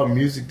more about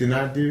music than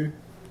I do.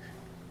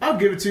 I'll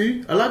give it to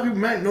you. A lot of people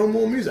might know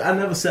more music. I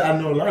never said I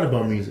know a lot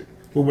about music,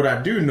 but what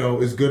I do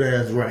know is good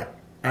ass rap.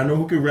 I know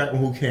who can rap and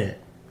who can't.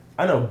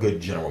 I know good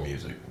general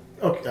music.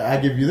 Okay,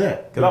 I give you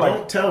that. But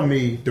don't tell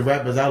me the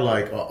rappers I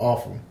like are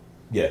awful.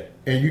 Yeah.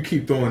 And you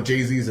keep throwing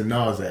Jay-Z's and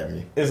Nas at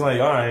me. It's like,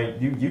 all right,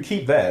 you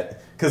keep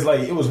that. Because, like,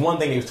 it was one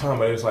thing he was talking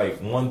about. It was, like,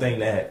 one thing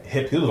that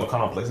it was a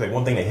complex. Like,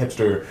 one thing that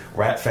hipster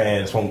rap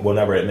fans will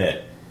never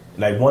admit.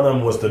 Like, one of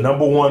them was the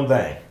number one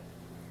thing.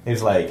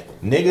 It's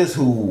like, niggas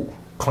who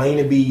claim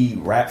to be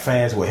rap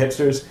fans who are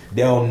hipsters,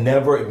 they'll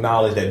never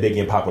acknowledge that Biggie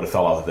and Pac would have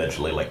fell off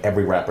eventually, like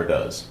every rapper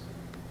does.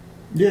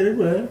 Yeah, they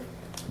would have.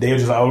 They were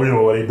just like, oh, you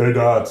know, they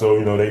died, so,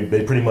 you know,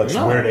 they pretty much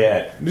where they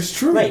at. It's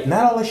true. Like,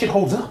 not all that shit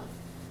holds up.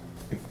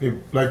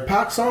 Like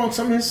Pac songs,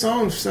 some of his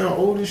songs sound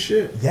old as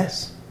shit.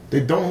 Yes. They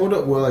don't hold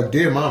up well. Like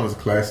Dear Mama's a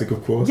classic,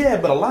 of course. Yeah,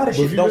 but a lot of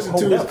shit don't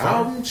hold up. His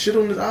album, shit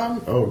on his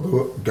album,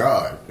 oh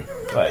God.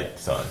 Like,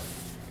 son.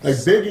 Like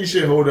Biggie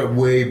shit hold up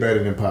way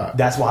better than Pop.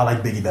 That's why I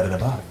like Biggie better than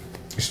Pop.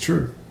 It's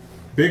true.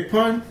 Big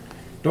Pun,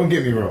 don't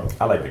get me wrong.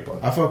 I like Big Pun.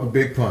 I fuck with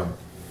Big Pun.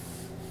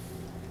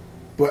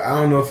 But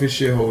I don't know if his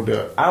shit hold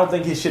up. I don't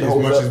think his shit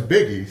holds up as much as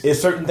Biggie's. It's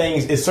certain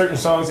things, it's certain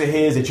songs of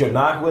his that you're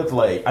knock with.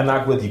 Like, I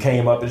knock with You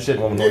Came Up and shit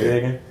when we were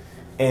digging.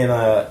 And,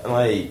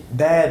 like,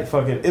 that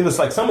fucking... It was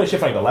like some of the shit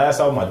from like the last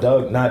album I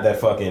dug, not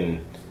that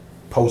fucking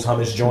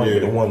post-hummus joint, but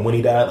the one when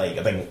he died. Like,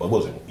 I think, what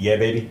was it? Yeah,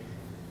 Baby?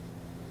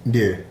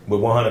 Yeah.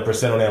 With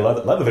 100% on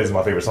that. Leatherface is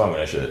my favorite song on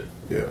that shit.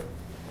 Yeah.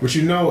 But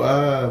you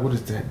know, what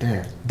is that?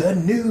 Damn. The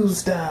New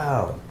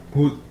Style.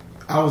 Who...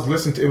 I was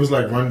listening to, it was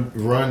like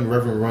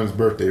Reverend Run's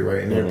birthday,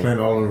 right? And they were playing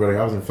all on the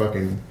radio. I was in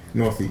fucking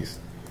Northeast.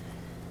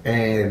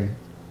 And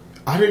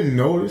I didn't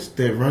notice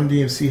that Run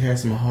DMC had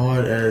some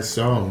hard ass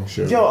songs.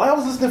 Sure. Yo, I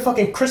was listening to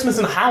fucking Christmas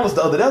in Hollis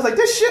the other day. I was like,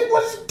 this shit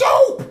was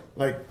dope.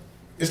 Like,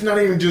 it's not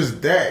even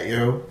just that,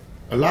 yo.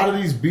 A lot of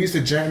these beats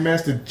that Jam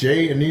Master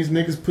Jay and these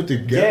niggas put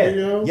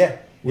together,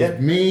 was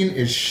mean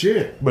as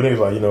shit. But it was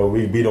like, you know,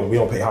 we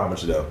don't pay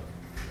homage though.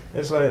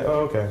 It's like,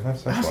 oh, okay,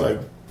 that's I was like,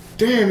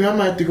 damn, I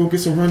might have to go get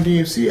some Run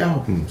DMC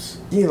albums.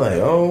 You're like,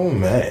 oh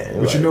man.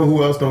 But like, you know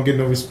who else don't get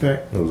no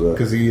respect? Who's that?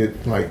 Because he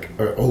like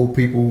old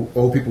people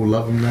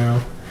love him now.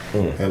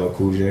 Hello,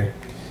 Cool J.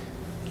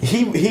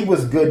 He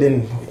was good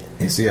in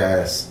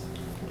NCIS.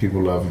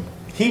 People love him.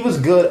 He was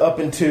good up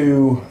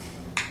into.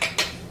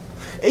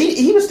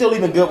 He was still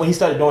even good when he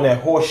started doing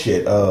that horse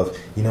shit of,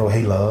 you know,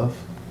 Hey Love.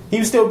 He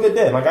was still good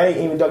then. Like, I ain't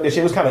even dug that shit.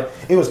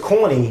 It was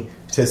corny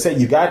to say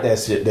you got that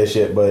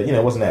shit, but you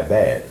know, it wasn't that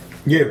bad.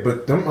 Yeah,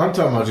 but I'm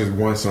talking about just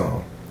one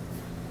song.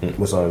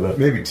 What song is that?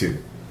 Maybe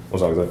two. What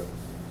song is that?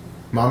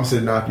 Mama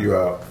Said Knock You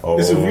Out.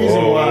 It's a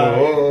reason why.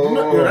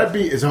 Yo, that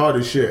beat is hard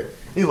as shit.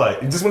 He's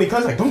like, just when he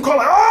comes, like, don't call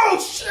it, oh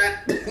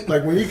shit!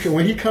 Like when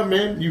he come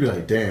in, you be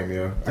like, damn,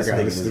 yo, I got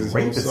this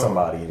raping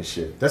somebody and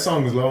shit. That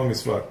song is long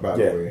as fuck, by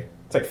the way.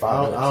 It's like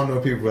 5 minutes. I don't know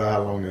people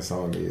how long this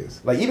song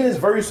is. Like even his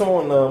verse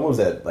on what was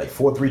that? Like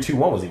 4, 3, 2,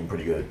 1 was even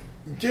pretty good.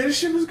 Yeah, this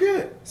shit was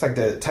good. It's like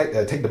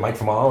take the mic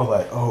from my arm. I was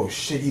like, oh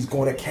shit, he's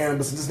going to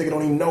cannabis and this nigga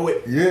don't even know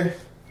it. Yeah,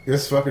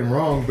 it's fucking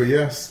wrong, but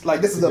yes,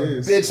 like this is a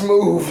bitch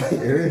move.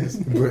 It is,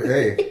 but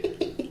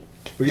hey,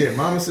 but yeah,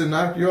 Mama Said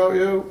Knock You Out,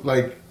 yo.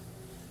 Like,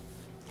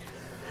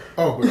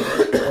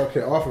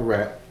 okay, off of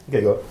rap.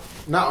 Okay, go.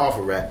 Not off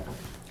of rap,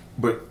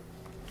 but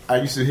I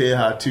used to hear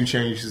how 2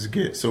 Chainz used to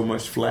get so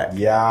much flack.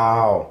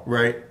 Yow.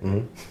 Right?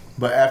 Mm-hmm.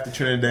 But after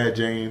Trinidad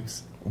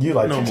James... You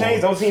like 2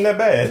 Chainz don't seem that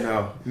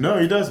bad. No,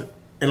 he doesn't.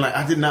 And like,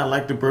 I did not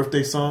like the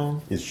birthday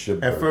song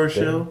at first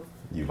show.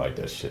 You like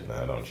that shit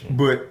now, don't you?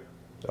 But...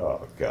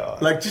 Oh,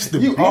 God. Like, just the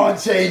You beat. are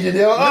changing,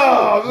 yo.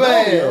 Oh,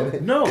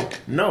 man.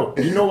 No.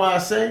 You know why I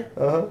say?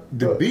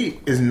 The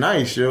beat is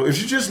nice, yo. If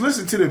you just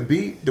listen to the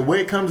beat, the way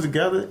it comes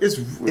together, it's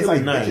really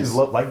like nice.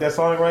 Bitches like that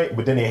song, right?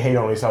 But then they hate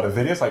on each other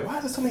video. It's like, why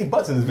is there so many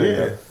butts in this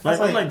video? Yeah.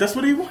 Like, that's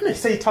what he wanted. They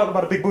say he talked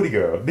about a big booty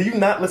girl. Do you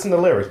not listen to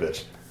the lyrics,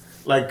 bitch?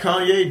 Like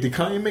Kanye, did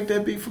Kanye make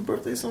that beat for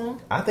birthday song?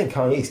 I think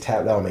Kanye's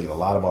tapped out making a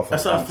lot of motherfuckers.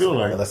 That's how I feel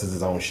like. Unless it's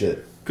his own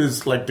shit.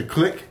 Because, like, the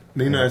click,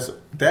 you know,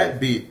 that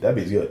beat. That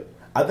beat's good.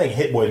 I think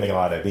Hit Boy's making a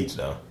lot of that beats,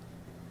 though.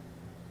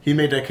 He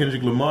made that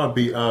Kendrick Lamar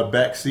beat,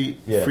 Backseat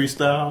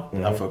Freestyle.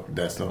 Mm-hmm. I fuck with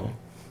that song.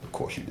 Of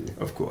course you do.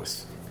 Of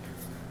course.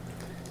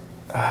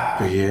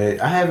 But yeah,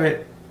 I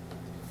haven't.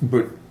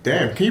 But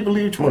damn, can you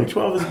believe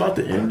 2012 is about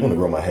to end? I'm gonna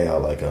grow my hair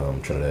out like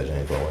Trinidad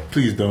James, by the way.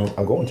 Please don't.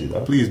 I'm going to,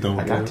 though. Please don't.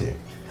 I got to.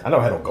 I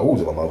never had no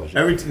goals in my mother's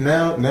shit.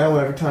 Now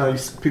every time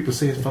people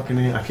say his fucking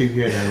name, I keep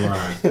hearing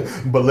that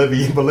line.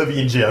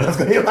 Bolivian Jim. That's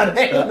gonna be my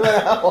name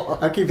now.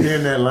 I keep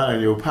hearing that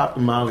line, yo. Pop the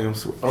Molly.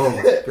 Oh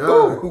my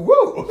god.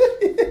 Woo.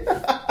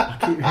 I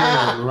keep hearing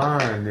that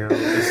line, yo.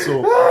 It's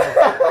so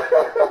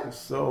awful. It's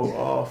so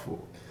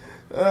awful.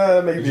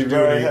 It makes me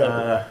very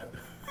happy.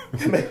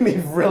 It made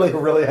me really,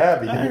 really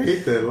happy. Dude. I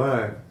hate that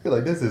line. I feel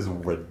like this is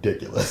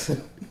ridiculous.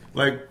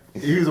 Like,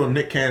 he was on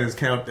Nick Cannon's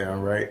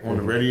Countdown, right? On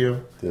the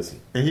radio.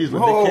 Listen. And he's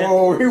with Nick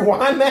Cannon.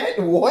 Rewind that?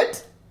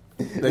 What?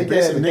 Like,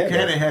 basically, Nick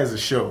Cannon has a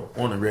show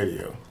on the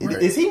radio.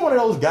 Right? Is he one of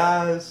those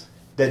guys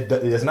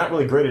that's not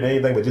really great at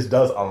anything, but just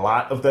does a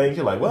lot of things?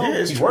 You're like, well,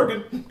 he's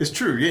working. It's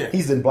true, yeah.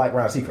 He's in Black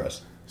Round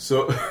Seacrest.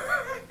 So,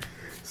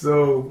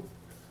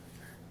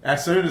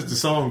 as soon as the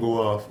song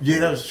go off,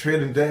 that was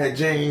Trinidad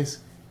James.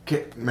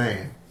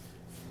 Man.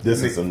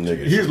 This is some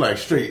nigga. He was like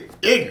straight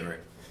ignorant.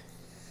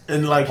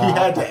 And like he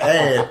had to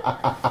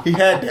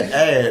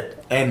add,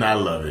 and I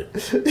love it.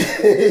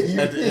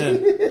 At the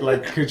end,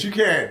 like, cause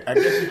I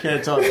guess you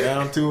can't talk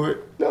down to it.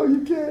 No,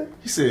 you can't.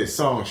 He said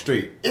song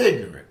straight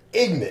ignorant.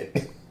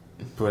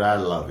 But I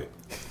love it.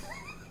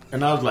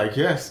 And I was like,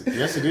 yes, it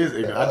is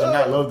ignorant. I do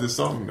not love this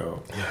song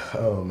though.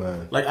 Oh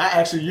man. Like I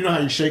actually, you know how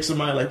you shake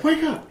somebody like,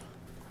 wake up.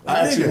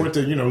 I actually went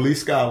to, Lee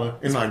Scholar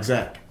and like,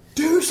 Zach,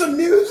 do some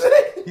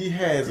music. He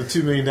has a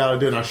 $2 million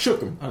deal, and I shook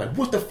him. I'm like,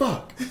 what the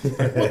fuck?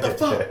 What the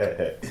fuck?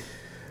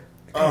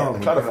 I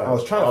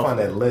was trying to find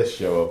that list,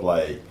 of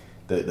like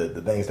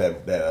the things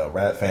that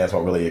rap fans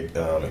don't really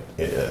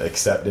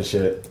accept and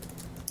shit.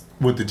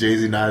 What the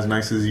Jay-Z not as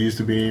nice as he used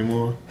to be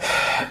anymore?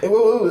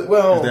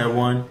 Well, is that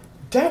one?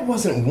 That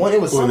wasn't one.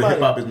 It was Or somebody. the hip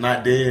hop is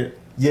not dead?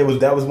 Yeah,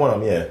 that was one of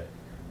them. Yeah,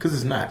 Because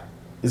it's not.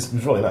 it's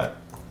really not.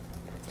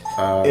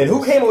 And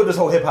who came up with this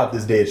whole hip hop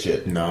is dead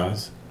shit?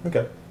 Nas.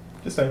 Okay,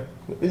 just saying.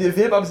 If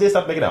hip hop is dead,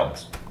 stop making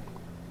albums.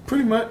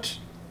 Pretty much.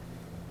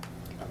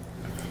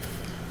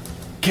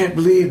 Can't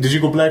believe. Did you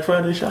go Black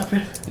Friday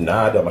shopping?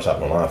 Nah, I done my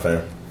shopping online,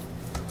 fam.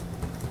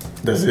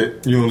 That's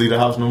it? You don't leave the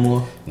house no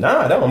more?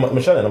 Nah,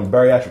 I'm shutting. I'm a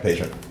bariatric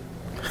patient.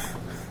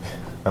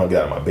 I don't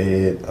get out of my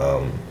bed.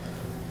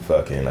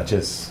 Fucking, I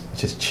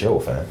just chill,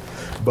 fam.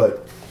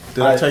 But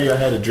did I tell you I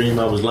had a dream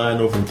I was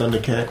Lionel from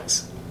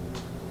Thundercats?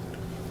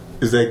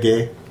 Is that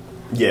gay?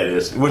 Yeah, it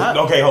is.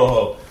 Okay,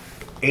 hold.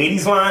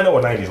 80s line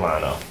or 90s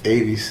line though?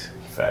 80s.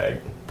 Fag.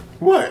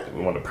 What?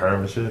 You want the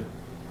perm and shit?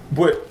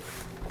 What?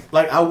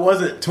 Like, I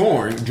wasn't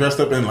torn, dressed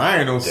up in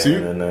Lionel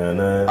suit.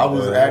 I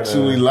was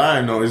actually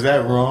Lionel. Is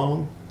that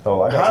wrong?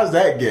 Oh, how's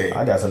that gay?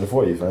 I got something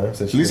for you, fam.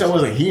 At least I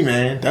wasn't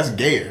He-Man. That's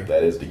gayer.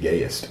 That is the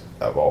gayest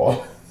of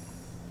all.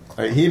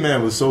 Like,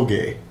 He-Man was so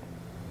gay.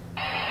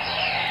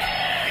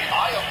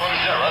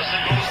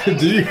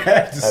 Do you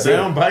have the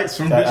sound bites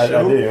from this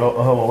show? I do.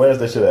 Hold on, where's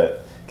that shit at?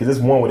 Because there's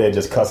one where they're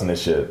just cussing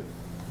this shit.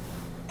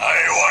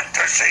 I want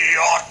to see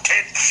your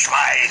tits,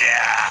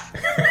 spider.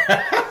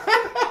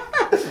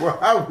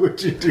 Why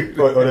would you do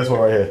that? Oh, this one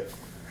right here.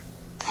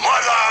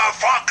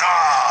 Motherfucker!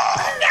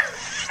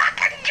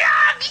 Fucking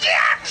dog,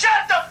 yeah!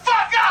 Shut the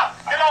fuck up!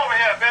 Get over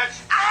here, bitch!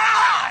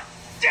 Ah!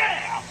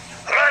 Damn!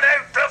 Let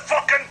out the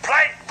fucking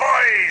plank,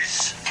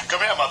 boys! Come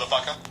here,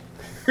 motherfucker.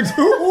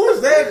 Who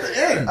was that at the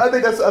end? I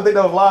think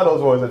that was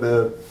Lionel's voice at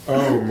the end.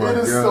 Oh my god.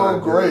 It is so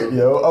great,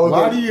 yo.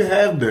 Why do you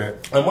have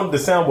that? I wanted the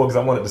soundboard because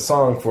I wanted the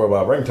song for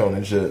ringtone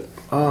and shit.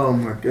 Oh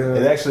my god.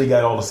 It actually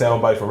got all the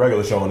sound bites for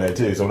regular show on there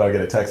too. So when I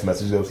get a text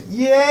message, it goes,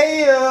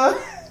 yeah!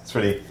 It's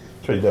pretty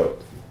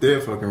dope. They're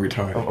fucking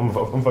retarded. I'm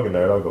fucking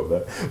nerd. I'll go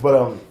with that.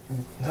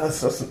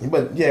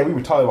 But yeah, we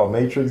were talking about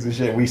Matrix and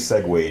shit. And we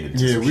segued into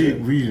some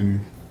shit. we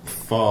didn't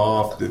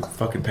fall off the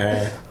fucking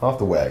path, off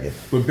the wagon.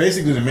 But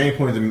basically, the main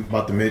point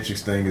about the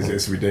Matrix thing is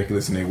it's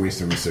ridiculous and they're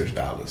wasting research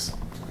dollars.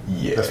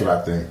 Yeah, that's what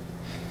I think.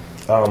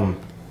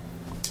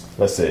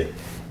 Let's see.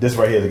 This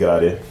right here is a good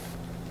idea.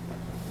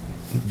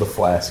 The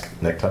flask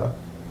necktie.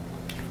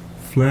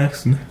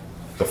 Flask.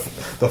 The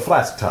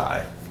flask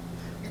tie.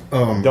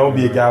 Don't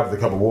be a guy with a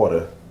cup of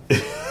water.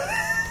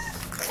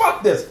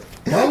 Fuck this.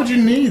 Why would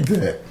you need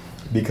that?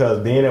 Because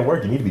being at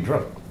work, you need to be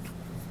drunk.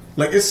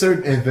 Like, it's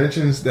certain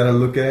inventions that I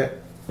look at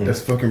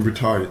that's fucking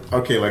retarded.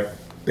 Okay, like,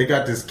 they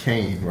got this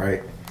cane,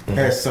 right? It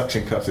has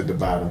suction cups at the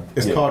bottom.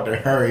 It's called the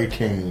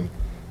Hurricane.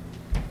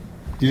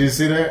 Did you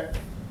see that?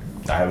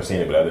 I haven't seen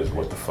it, but that is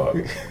what the fuck.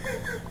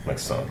 Like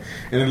something.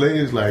 And the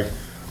lady's like,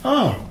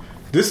 oh,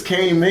 this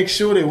cane makes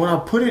sure that when I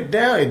put it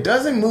down, it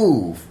doesn't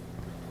move.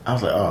 I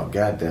was like, oh,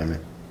 god damn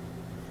it.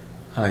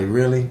 I'm like,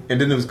 really? And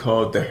then it was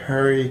called the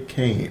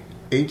Hurricane.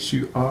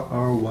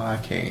 Hurry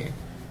cane.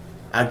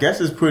 I guess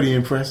it's pretty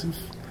impressive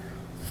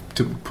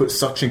to put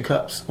suction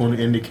cups on the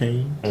end of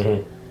canes.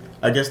 Mm-hmm.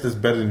 I guess that's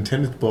better than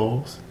tennis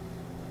balls.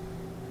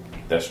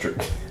 That's true.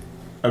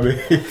 I mean,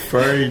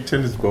 furry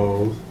tennis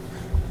balls.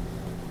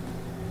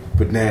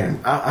 But damn,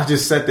 I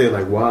just sat there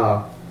like,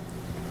 wow.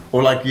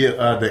 Or like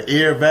the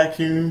air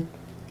vacuum.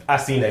 I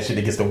seen that shit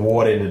that gets the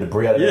water and the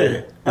debris out of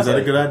it. Yeah. Is that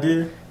a good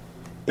idea?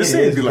 It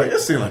seemed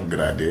like a good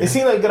idea. It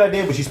seemed like a good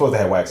idea, but you're supposed to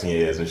have wax in your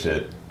ears and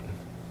shit.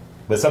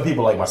 But some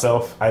people like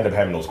myself, I end up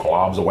having those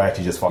globs of wax.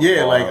 You just fucking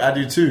fall like off. I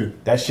do too.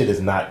 That shit is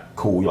not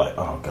cool. You're like,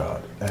 oh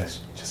god, that's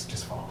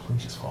just fall.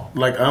 Please just fall.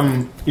 Like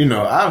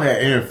I've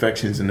had ear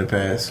infections in the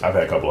past. I've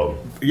had a couple of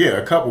them. Yeah,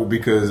 a couple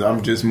because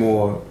I'm just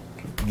more.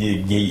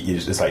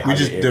 It's like we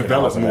just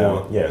develop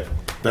more. Yeah,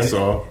 that's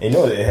all. And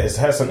it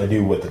has something to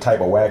do with the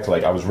type of wax.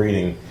 Like I was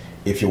reading,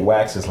 if your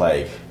wax is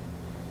like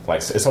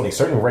it's only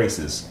certain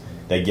races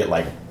that get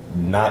like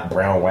not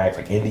brown wax,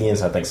 like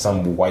Indians. I think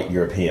some white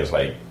Europeans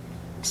like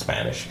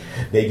Spanish,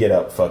 they get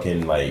up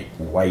fucking like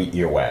white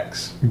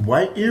earwax.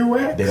 White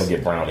earwax? They don't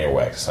get brown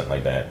earwax or something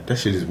like that. That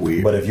shit is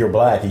weird. But if you're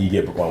black and you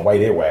get white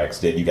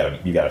earwax, then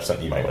you got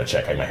something you might want to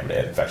check. You might have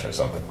an infection or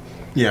something.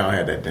 Yeah, I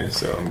had that then,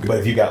 so I'm good. But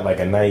if you got like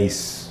a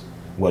nice,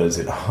 what is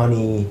it,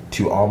 honey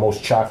to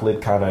almost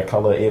chocolate kind of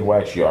color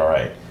earwax, you're all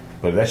right.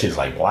 But if that shit's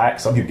like black,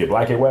 some people get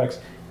black earwax,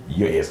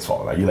 your ears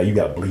fall. Like you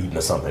got bleeding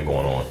or something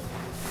going on.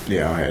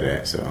 Yeah, I had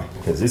that, so.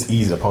 Because it's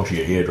easy to puncture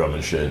your eardrum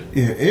and shit.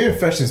 Yeah, ear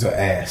infections are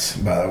ass,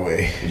 by the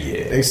way.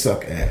 Yeah. They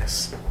suck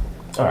ass.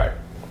 Alright.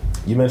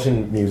 You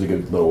mentioned music a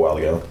little while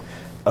ago.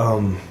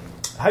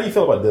 How do you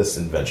feel about this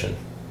invention?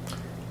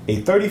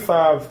 A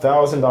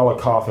 $35,000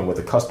 coffin with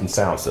a custom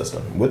sound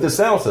system. With the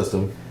sound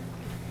system,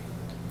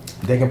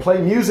 they can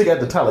play music at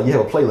the time. Like you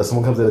have a playlist,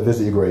 someone comes in to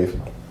visit your grave.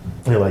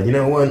 And you're like, you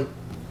know what?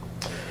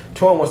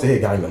 Twan wants to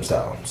hit Gangnam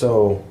Style.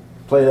 So,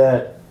 play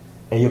that,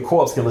 and your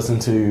corpse can listen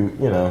to,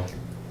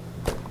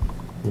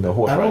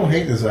 horse I don't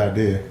hate this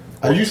idea.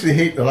 I usually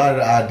hate a lot of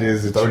the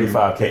ideas that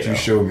 $35K you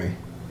show me.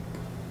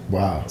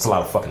 Wow. It's a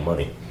lot of fucking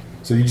money.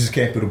 So you just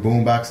can't put a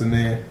boombox in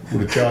there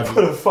with a charger?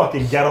 Put a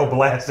fucking ghetto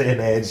blaster in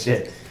there and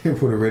shit.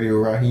 Put a Radio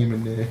Raheem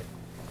in there.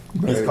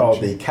 It's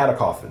called the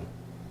Catacophon.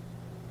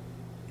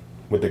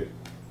 With the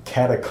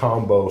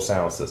Catacombo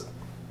sound system.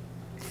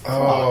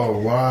 Oh,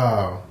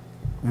 wow.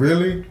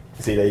 Really?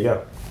 See, there you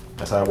go.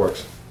 That's how it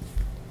works.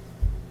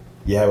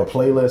 You have a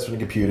playlist from the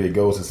computer. It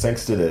goes and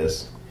syncs to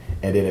this.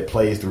 And then it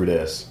plays through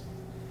this.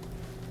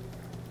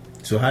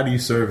 So how do you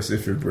service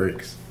if it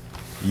breaks?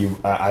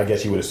 I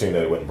guess you would assume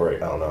that it wouldn't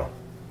break. I don't know.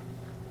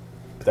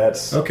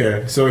 That's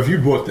okay. So if you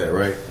bought that,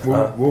 right?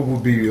 What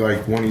would be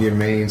like one of your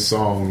main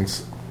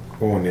songs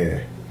on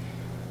there?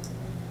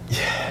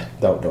 Yeah,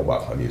 don't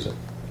watch my music.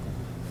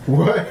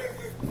 What?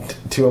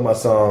 2 of my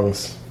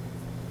songs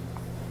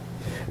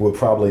would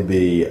probably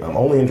be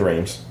 "Only in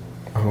Dreams."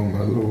 Oh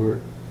my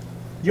lord!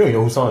 You don't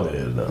know whose song that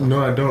is, though.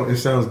 No, I don't. It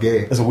sounds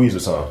gay. It's a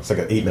Weezer song. It's like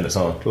an 8-minute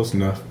song. Close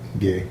enough.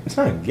 Gay. It's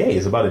not gay.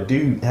 It's about a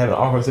dude having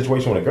an awkward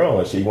situation with a girl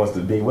and shit. He wants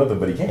to be with her,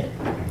 but he can't.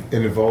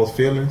 It involves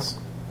feelings.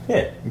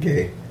 Yeah.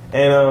 Gay.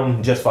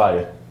 And Just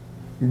Fire.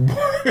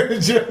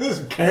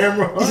 Just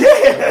camera.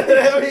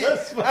 Yeah,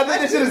 I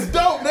think this shit is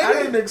dope, nigga. I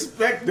didn't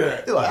expect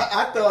that. Like,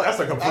 I thought that's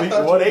a complete I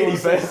thought 180, you were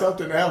gonna fam. say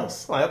something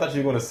else. Like, I thought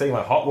you were gonna say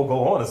my heart will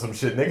go on or some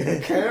shit,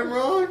 nigga.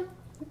 Cameron?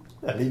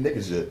 I need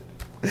nigga shit.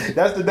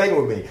 That's the thing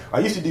with me. I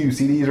used to do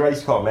CDs, right? I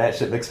used to call mad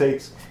shit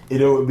mixtapes.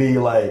 It would be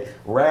like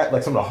rap,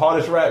 like some of the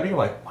hardest rap. And you're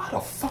like, why the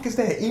fuck is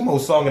that emo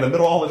song in the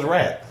middle of all this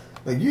rap?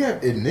 Like, you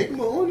have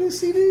Enigma on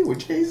this CD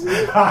with Jay-Z?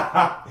 You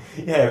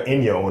have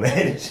Enya on that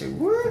and shit.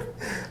 What?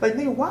 Like,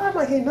 nigga, why am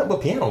I hearing nothing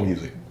but piano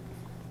music?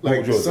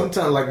 Like,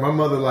 sometimes, like, my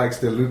mother likes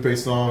the Lupe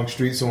song,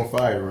 Streets on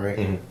Fire, right?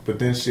 Mm-hmm. But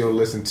then she'll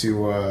listen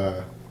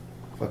to,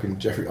 fucking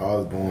Jeffrey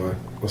Osborne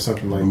or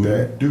something like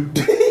that. Dude.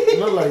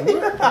 And I'm like,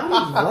 what is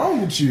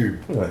wrong with you?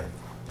 Like,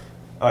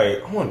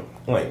 I want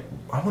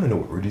to know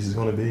what Rudy's is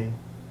going to be.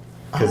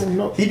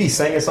 Because he be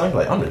singing something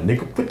like, I'm the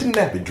nigga with the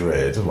nappy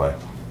dreads. I'm like,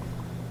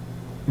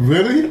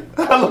 really?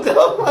 I looked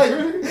up like,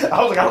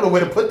 I was like, I don't know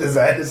where to put this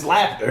at. It's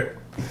laughter.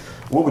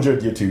 What would your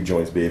 2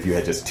 joints be if you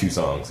had just 2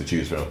 songs to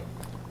choose from?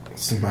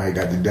 Somebody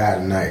got to die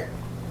tonight.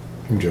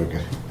 I'm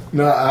joking.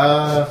 No,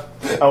 I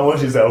want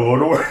you to say, oh,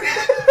 the word.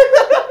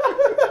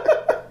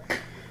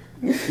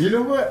 You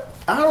know what?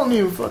 I don't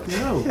even fucking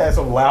know. He had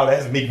some loud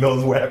ass Meek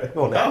Mill's rapping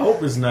on that. I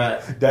hope it's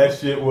not. That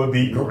shit would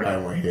be great.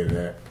 Nobody want to hear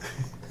that.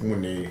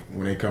 When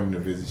they come to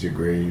visit your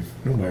grave,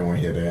 nobody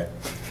want to hear that.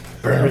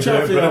 I'm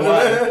trying to figure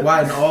out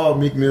why in all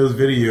Meek Mill's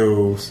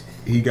videos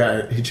he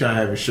trying to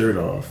have his shirt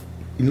off.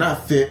 He's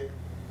not fit,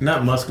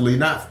 not muscular,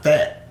 not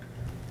fat.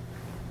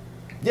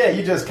 Yeah,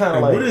 you just kind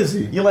of like. What is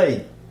he? You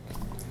like.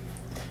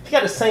 He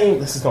got the same.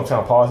 This is gonna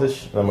sound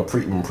pausish. I'm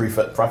gonna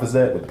preface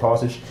that with the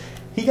pausish.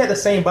 He got the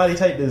same body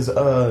type as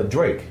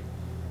Drake.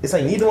 It's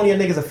like neither one of your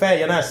niggas are fat.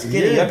 You're not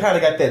skinny. Yeah. Y'all kind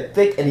of got that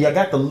thick, and y'all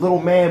got the little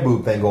man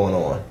boob thing going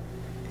on.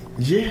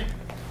 Yeah.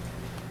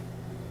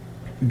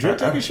 Drake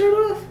take his shirt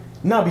off?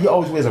 No, but he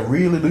always wears a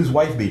really loose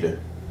wife beater.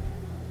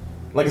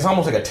 Like it's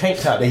almost like a tank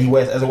top that he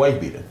wears as a wife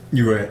beater.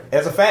 You right.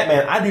 As a fat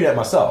man, I do that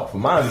myself.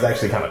 Mine is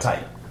actually kind of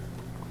tight.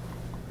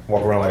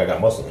 Walk around like I got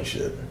muscle and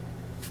shit.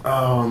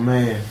 Oh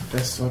man,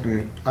 that's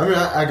fucking. I mean,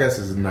 I guess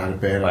it's not a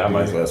bad idea. I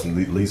might as well have some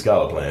Lee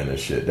Scholar playing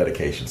this shit.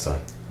 Dedication, son.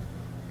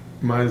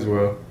 Might as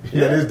well.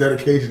 Yeah, there's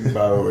dedication,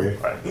 by the way.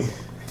 Right.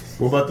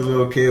 What about the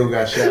little kid who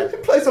got shot?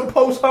 Play some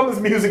post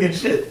hummus music and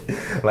shit.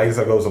 Like this,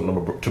 I go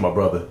to my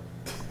brother.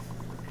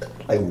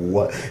 Like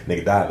what?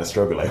 Nigga died in a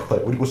struggle. Like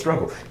what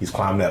struggle? He's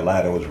climbing that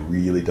ladder. It was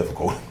really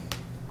difficult.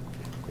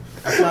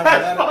 I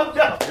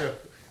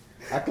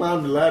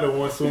climbed the ladder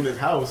once on his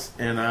house,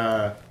 and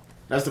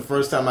that's the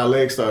first time my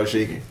legs started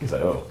shaking. He's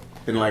like, oh.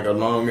 In like a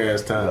long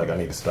ass time. Like I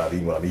need to stop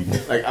eating what I'm eating.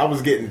 Like I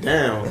was getting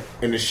down,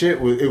 and the shit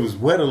was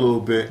wet a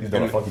little bit. He's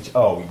doing a funky.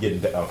 Oh, we getting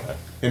down. Okay.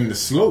 And the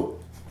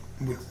slope,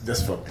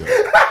 that's fucked up.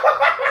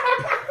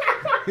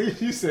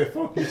 You said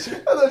funky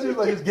shit. I thought you was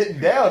like just getting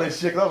down and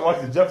shit. Cause I was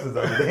watching the Jeffersons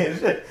the other day and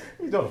shit.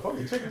 He's doing a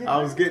funky shit.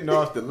 I was getting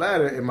off the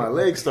ladder, and my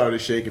legs started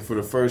shaking for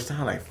the first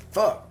time. Like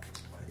fuck.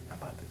 I'm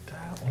about to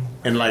die.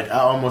 And like I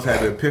almost had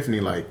the epiphany.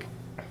 Like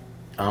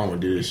I don't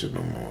want to do this shit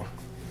no more.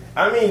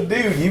 I mean,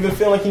 dude, you been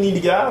feeling like you need to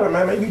get out of it,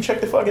 man. Maybe you check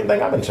the fucking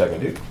thing I've been checking,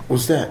 dude.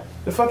 What's that?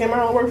 The fucking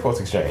Maryland Workforce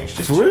Exchange.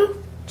 Just for real?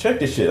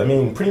 Check this shit. I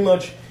mean, pretty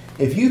much,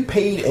 if you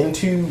paid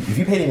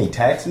any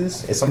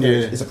taxes, it's something.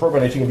 Yeah. It's a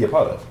program that you can be a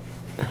part of.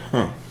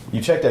 Huh. You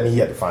check that, I mean,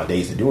 you have to find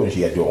days to do it.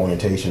 You have to do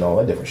orientation, all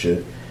that different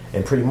shit.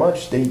 And pretty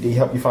much, they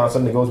help you find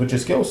something that goes with your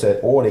skill set,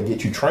 or they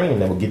get you training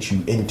that will get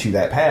you into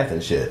that path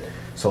and shit.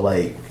 So,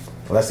 like,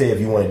 let's say if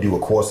you want to do a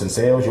course in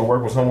sales, you'll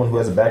work with someone who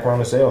has a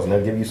background in sales, and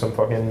they'll give you some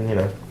fucking,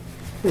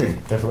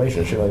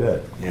 information, shit like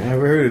that. Yeah, I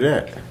never heard of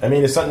that. I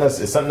mean, it's something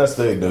that's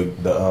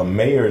the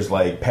mayor's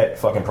like pet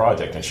fucking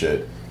project and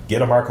shit.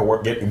 Get America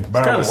work. Get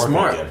America working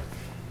smart. Again.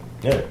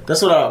 Yeah,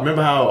 that's what I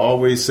remember. How I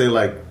always say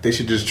like they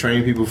should just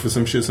train people for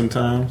some shit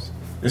sometimes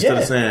instead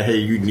of saying, "Hey,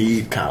 you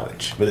need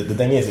college." But the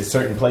thing is, it's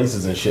certain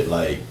places and shit.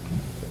 Like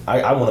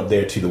I went up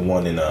there to the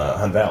one in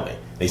Hunt Valley.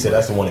 They said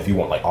that's the one if you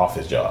want like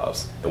office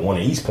jobs. The one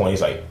in East Point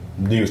is like,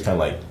 dude, was kind of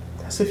like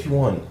that's if you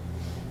want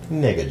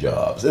nigga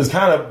jobs. It's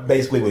kind of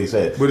basically what he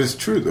said. But it's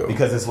true though,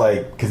 because it's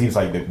like he was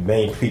like the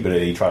main people that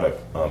they try to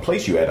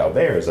place you at out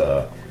there is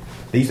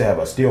they used to have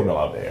a steel mill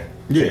out there.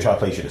 Yeah. They try to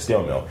place you at a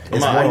steel mill.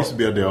 I used to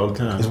be out there all the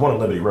time. It's one on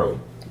Liberty Road.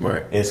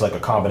 Right. It's like a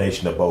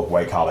combination of both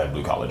white collar and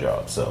blue collar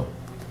jobs. So,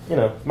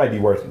 it might be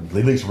worth at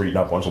least reading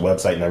up on the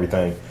website and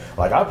everything.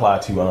 Like I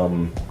applied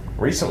to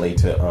recently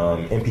to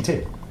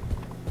MPT.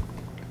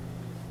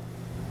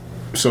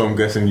 So I'm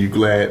guessing you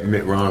glad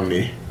Mitt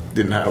Romney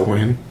did not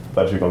win.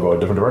 Thought you were gonna go a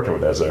different direction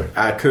with that, sir.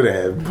 I could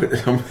have,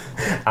 but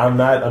I'm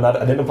not.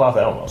 I didn't apply for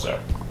Elmo, sir.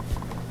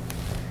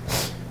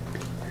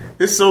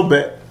 It's so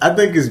bad. I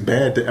think it's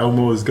bad that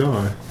Elmo is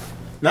gone.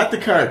 Not the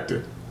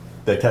character.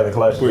 That Kevin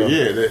Clash. But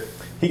yeah, that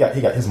he got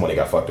his money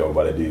got fucked over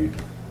by that dude.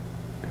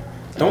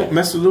 Don't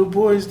mess with little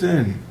boys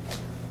then.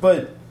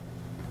 But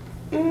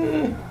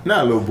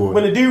not little boy.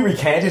 When the dude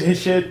recanted his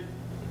shit.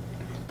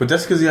 But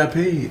that's because he got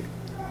paid.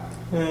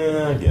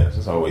 I guess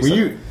it's always.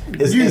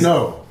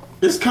 Well,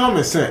 it's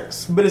common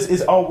sense. But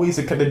it's always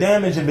the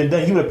damage had been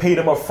done. You would have paid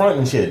him up front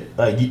and shit.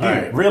 Like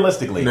right.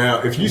 Realistically,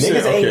 now if you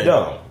niggas say, ain't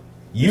dumb.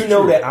 You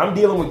know that I'm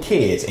dealing with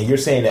kids, and you're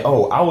saying that,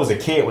 oh, I was a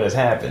kid when this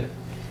happened.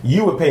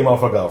 You would pay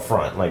motherfucker up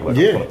front. Like, look,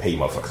 I'm going to pay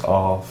motherfuckers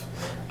off.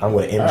 I'm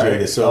going to MJ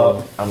this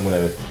up. I'm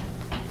going to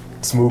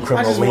smooth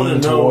criminal lean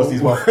towards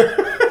these motherfuckers.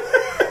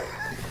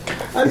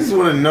 I just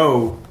want to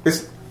know.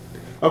 It's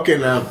okay,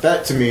 now,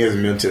 that to me is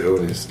mental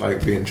illness,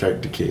 like being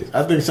attracted to kids.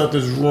 I think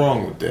something's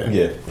wrong with that.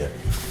 Yeah.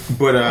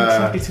 But,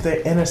 attracted to their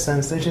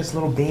innocence. They're just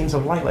little beams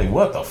of light. Like,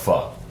 what the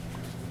fuck?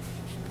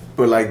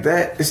 But, like,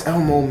 that, it's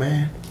Elmo,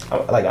 man.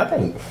 I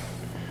think...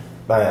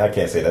 I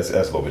can't say that's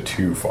a little bit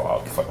too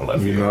far fucking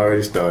left. You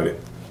already started.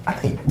 I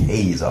think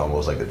gays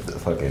almost like the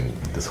fucking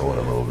disorder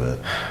a little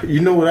bit. You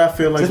know what I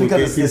feel like? Just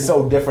because it's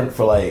so different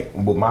for like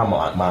what my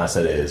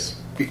mindset is.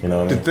 You know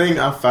what I mean? The thing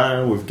I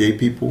find with gay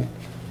people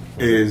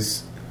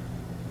is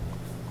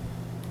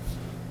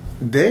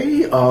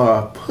they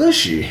are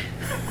pushy.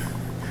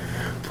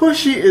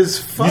 Pushy as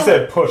fuck. You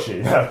said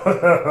pushy.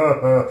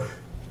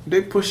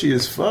 They pushy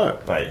as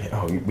fuck. Like,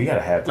 we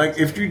gotta have. Like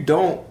if you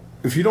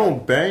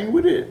don't bang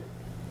with it.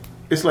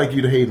 It's like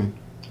you to hate him.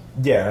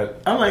 Yeah.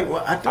 I'm like,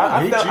 well, I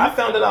hate you. I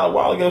found it out a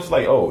while ago. It's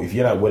like, oh, if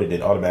you're not with it,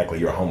 then automatically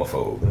you're a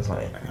homophobe. It's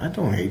like, I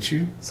don't hate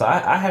you. So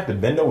I have to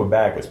bend over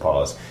backwards,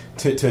 pause,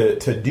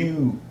 to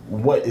do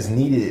what is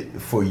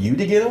needed for you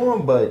to get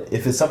on. But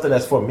if it's something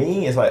that's for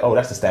me, it's like, oh,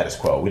 that's the status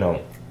quo. We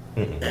don't.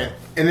 And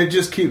it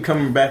just keep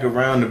coming back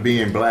around to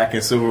being black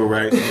and civil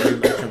rights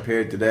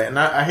compared to that. And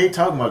I hate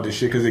talking about this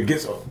shit because it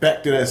gets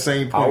back to that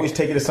same point. I always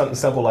take it as something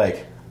simple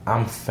like,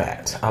 I'm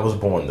fat. I was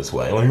born this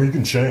way. Like, you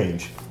can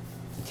change.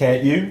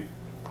 Can't you?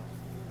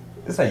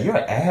 It's like you're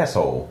an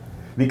asshole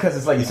because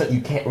it's like you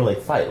can't really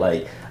fight.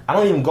 Like I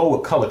don't even go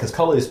with color because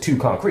color is too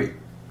concrete.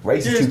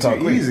 Race is too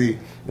concrete. Easy.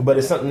 But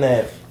it's something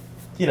that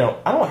I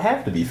don't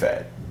have to be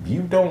fat.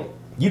 You don't.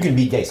 You can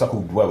be gay, suck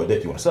whoever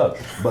dick you want to suck,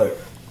 but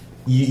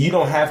you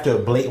don't have to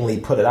blatantly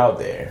put it out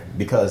there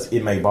because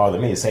it may bother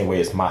me the same way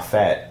as my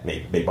fat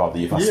may bother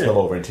you if I spill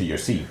over into your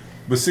seat.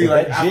 But see, if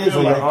like that jizz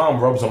on your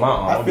arm rubs on my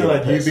arm. I feel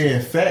like you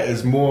being fat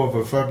is more of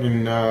a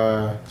fucking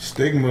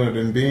stigma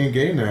than being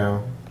gay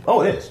now.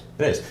 Oh, it is.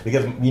 It is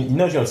because you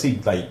don't see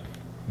like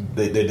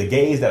the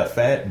gays that are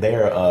fat.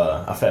 They're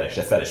a fetish.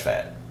 They're fetish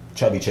fat.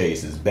 Chubby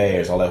chases,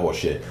 bears, all that horse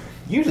shit.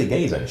 Usually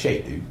gays are in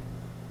shape, dude.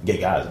 Gay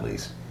guys at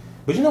least.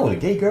 But you know what? The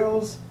gay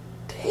girls,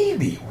 they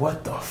be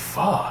what the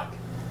fuck.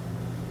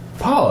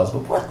 Pause.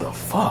 But what the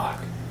fuck?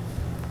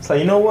 It's like,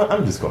 you know what?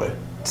 I'm just gonna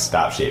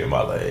stop shaving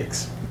my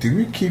legs. Do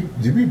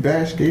we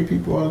bash gay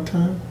people all the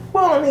time?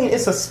 Well, I mean,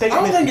 it's a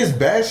statement. I don't think it's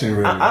bashing,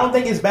 really. I don't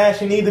think it's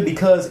bashing either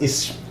because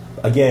it's,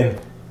 again,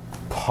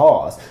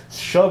 pause,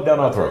 shoved down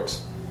our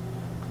throats.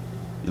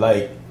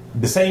 Like,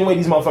 the same way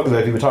these motherfuckers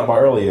that we were talking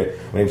about earlier,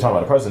 when they were talking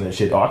about the president and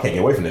shit, oh, I can't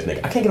get away from this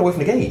nigga. I can't get away from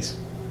the gays.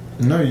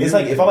 No, it's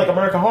like, if I like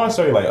American Horror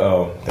Story, like,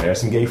 oh, there's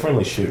some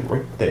gay-friendly shit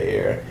right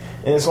there.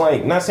 And it's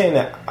like, not saying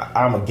that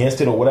I'm against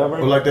it or whatever.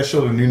 Well, like that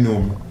show, The New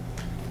Normal.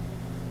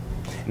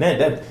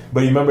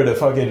 But you remember the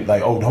fucking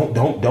like, oh,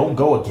 don't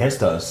go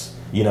against us,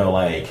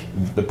 like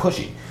the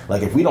pushy.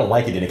 Like if we don't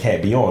like it, then it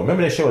can't be on.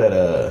 Remember that show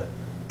that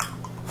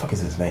fuck is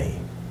his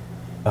name?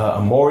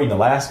 Amaury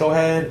Nolasco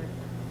had.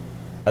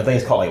 I think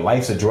it's called like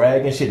Life's a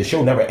Drag and shit. The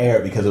show never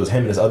aired because it was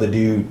him and this other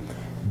dude.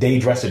 They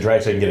dressed a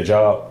drag so they can get a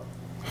job,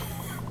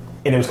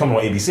 and it was coming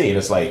on ABC. And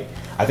it's like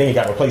I think it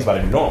got replaced by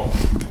The New Normal.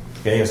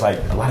 And it was like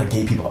a lot of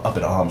gay people are up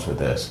in arms with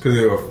this because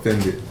they were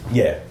offended.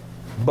 Yeah.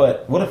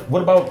 But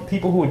what about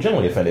people who are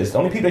generally offended? It's the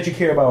only people that you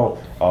care about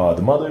are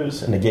the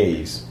mothers and the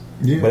gays.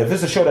 Yeah. But if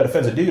it's a show that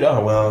offends a dude,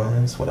 oh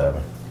well, it's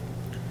whatever.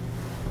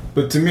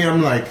 But to me,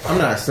 I'm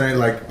not saying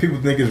like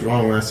people think it's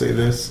wrong when I say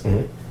this,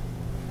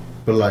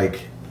 but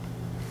like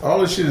all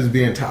this shit is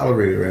being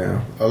tolerated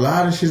around. A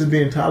lot of shit is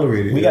being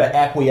tolerated. We gotta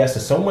acquiesce to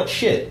so much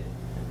shit.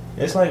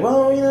 It's like,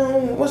 well,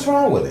 what's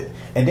wrong with it?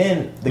 And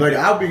then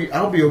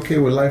I'll be okay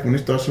with life when they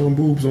start showing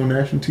boobs on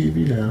national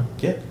TV now.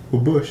 Yeah.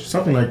 With Bush,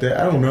 something like that.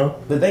 I don't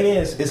know. The thing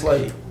is, it's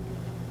like,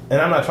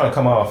 and I'm not trying to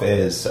come off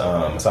as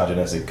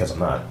misogynistic because I'm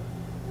not.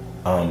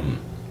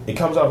 It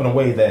comes off in a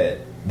way that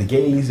the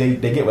gays, they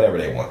get whatever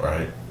they want,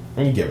 right?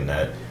 And you give them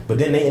that. But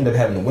then they end up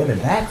having the women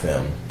back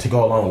them to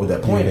go along with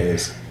what that point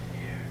is.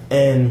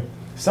 And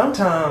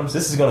sometimes,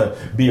 this is going to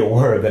be a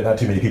word that not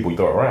too many people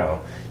throw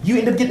around, you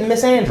end up getting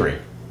misandry.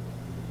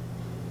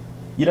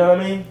 You know what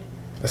I mean?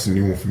 That's a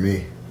new one for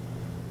me.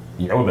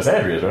 You know what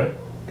misandry is, right?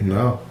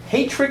 No.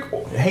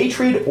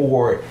 Hatred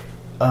or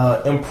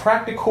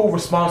impractical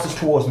responses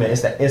towards men.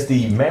 It's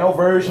the male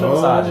version of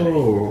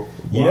misogyny.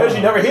 You notice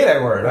you never hear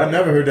that word, right? I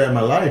never heard that in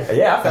my life.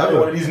 Yeah, I found it in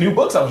one of these new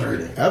books I was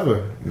reading.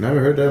 Ever. Never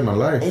heard that in my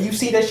life. And you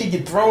see that shit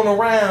get thrown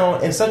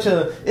around in such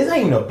a... It's not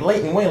even a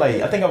blatant way.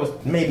 Like, I think I was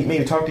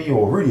maybe talk to you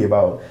or Rudy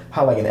about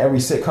how, like, in every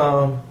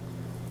sitcom,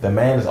 the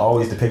man is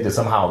always depicted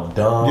somehow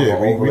dumb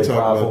or we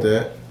talk about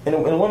that. And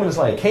the woman is,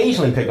 like,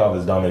 occasionally picked off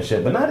as dumb and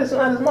shit, but not as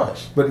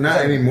much. But not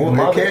anymore.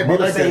 It can't be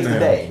like that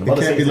now. It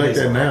can't be like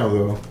that now,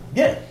 though.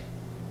 Yeah.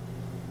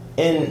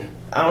 And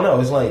I don't know.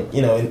 It's like,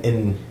 you know,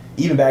 in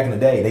even back in the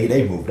day,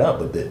 they moved up,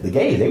 but the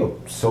gays, they were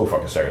so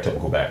fucking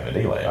stereotypical back in the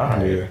day. Like, all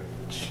right,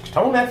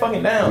 tone that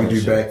fucking down. We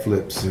do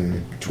backflips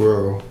and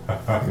twirl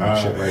and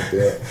shit like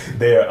that.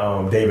 They're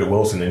David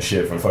Wilson and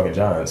shit from fucking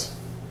Giants.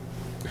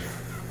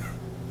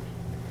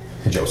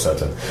 Joe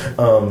Sutton.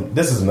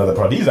 This is another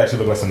part. These actually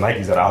look like some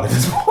Nikes that are out at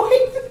this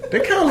point. They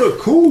kind of look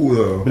cool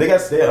though. But they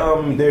got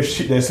their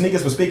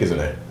sneakers with speakers in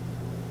there.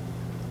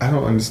 I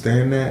don't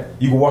understand that.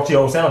 You can watch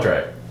your own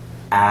soundtrack.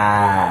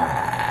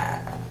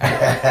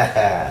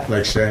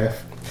 Like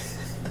Shaft.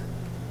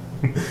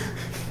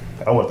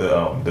 I want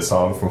the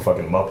song from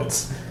fucking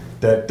Muppets.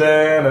 That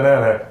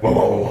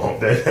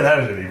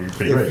should be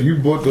pretty great. If you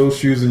bought those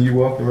shoes and you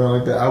walked around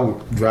like that, I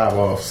would drive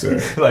off,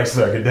 sir. Like,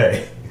 sir, good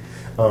day.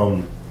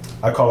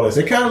 I call this.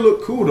 They kind of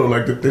look cool though.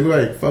 Like they look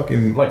like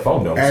fucking like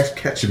foam domes. Ash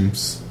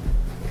Ketchums.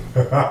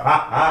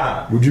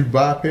 Would you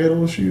buy a pair of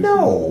those shoes?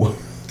 No.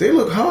 They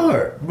look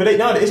hard. But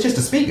it's just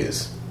the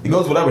speakers. It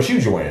goes with whatever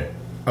shoes you're wearing.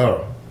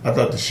 Oh, I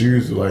thought the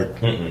shoes were like...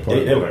 They look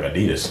like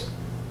Adidas.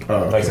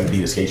 Oh, like some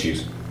Adidas skate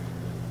shoes.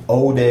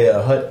 Oh,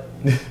 they're Hut.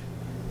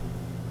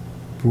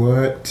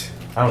 What?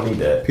 I don't need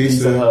that.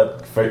 Pizza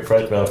Hut, fresh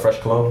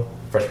cologne,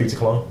 fresh pizza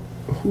cologne.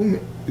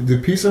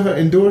 Did Pizza Hut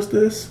endorse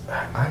this?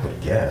 I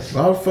would guess.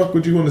 Why the fuck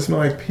would you want to smell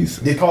like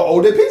pizza? They call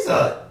Old Pizza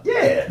Hut.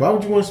 Yeah. Why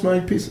would you want to smell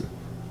like pizza?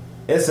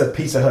 It's a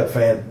Pizza Hut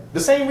fan. The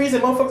same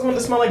reason motherfuckers wanted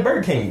to smell like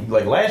Burger King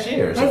like last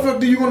year. Why the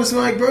fuck do you want to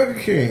smell like Burger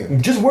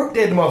King? Just work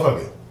there, the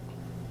motherfucker.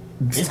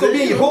 It's gonna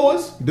be in your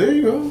pores. There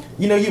you go.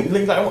 You know,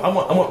 I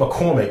want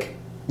McCormick.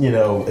 You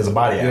know, as a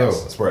body axe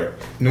spray.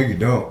 No, you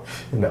don't.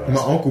 No,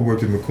 my uncle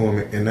worked at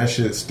McCormick, and that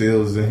shit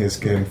still is in his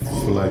skin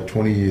for like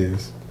 20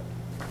 years.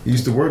 He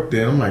used to work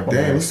there. And I'm like,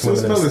 damn, it still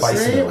smells the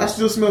same. I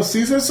still smell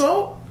seasoned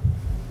salt.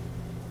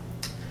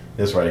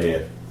 This right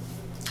here.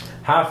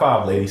 High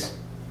five, ladies.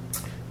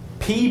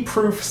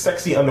 Pee-proof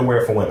sexy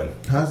underwear for women.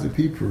 How's it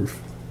pee-proof?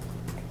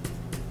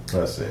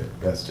 That's it.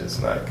 That's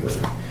just not good.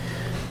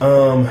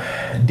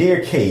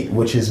 Dear Kate,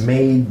 which is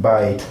made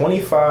by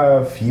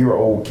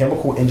 25-year-old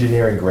chemical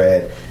engineering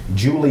grad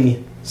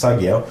Julie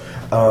Sagiel,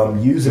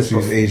 uses...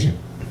 She's Asian.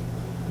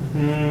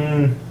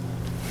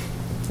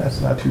 That's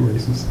not too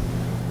racist.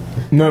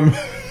 No,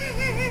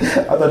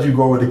 I thought you'd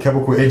go with the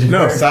chemical engineering.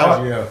 No,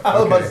 Sagiel. I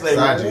was about to say,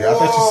 Sagiel. I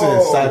thought you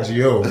said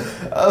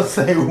Sagiel. I was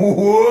saying,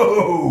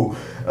 whoa.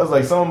 I was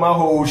like, some of my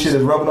whole shit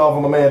is rubbing off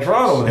on my man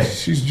Tron over there.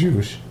 She's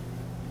Jewish.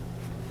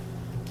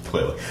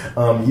 Clearly.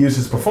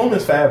 Uses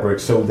performance fabric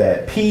so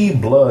that pee,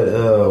 blood,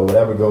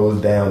 whatever goes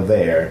down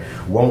there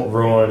won't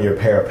ruin your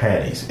pair of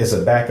panties. It's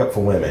a backup for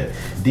women.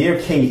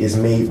 Dear Kate is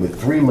made with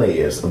 3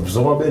 layers: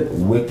 absorbent,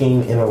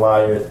 wicking inner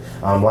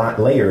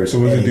layers, so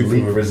what does it do for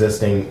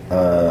leak-resisting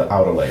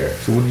outer layer.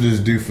 So what does this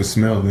do for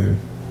smell then?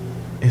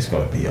 It's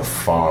going to be a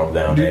farm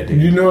down there, dude.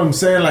 You know what I'm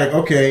saying? Like,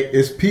 okay,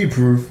 it's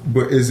pee-proof,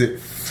 but is it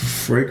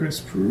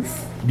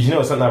fragrance-proof? You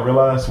know something I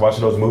realized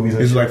watching those movies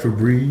and it's shit? like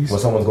Febreze. When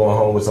someone's going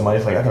home with somebody,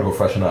 it's like, I gotta go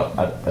freshen up.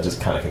 I just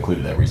kind of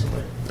concluded that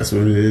recently. That's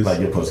what it is. Like,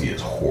 your pussy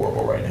is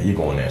horrible right now. You're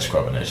going there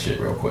scrubbing that shit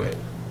real quick.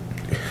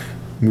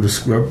 With a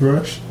scrub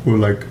brush? Or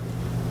like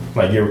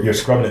you're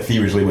scrubbing it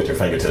feverishly with your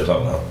fingertips. I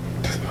don't know.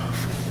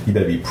 You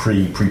better be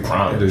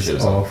pre-primed. It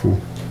is awful.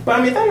 But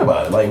I mean, think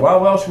about it. Like, why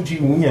else would you,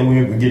 when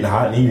you're getting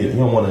hot and you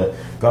don't want to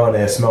go in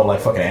there and smell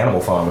like fucking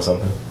Animal Farm or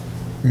something?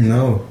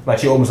 No. Like,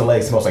 she opens her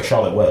legs, smells like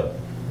Charlotte Webb.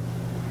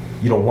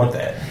 You don't want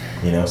that.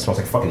 You know, it smells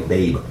like fucking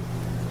Babe.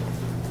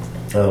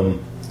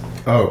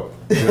 Oh,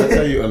 did I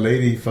tell you a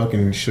lady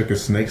fucking shook a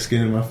snake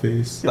skin in my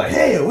face? You're like,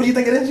 hey, what do you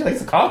think it is? You're like,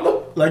 it's a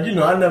condom? Like, you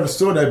know, I never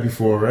saw that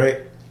before, right?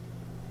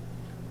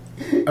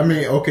 I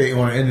mean, okay,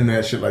 on the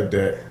internet, shit like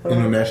that,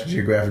 National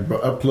Geographic,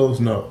 but up close,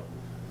 no.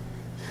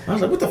 I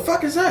was like, what the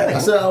fuck is that? I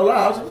said out loud,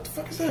 I was like, what the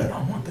fuck is that? I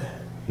don't want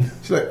that.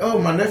 She's like, oh,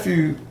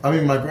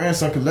 my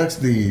grandson collects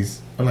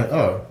these. I'm like,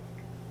 oh.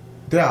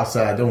 They're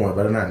outside, don't worry,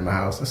 but they're not in my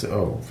house. I said,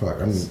 oh, fuck,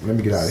 let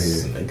me get out of here.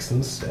 Snakes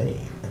and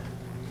stain.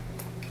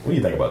 What do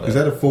you think about that? Is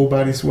that a full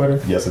body sweater?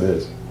 Yes, it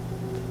is.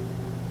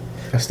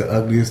 That's the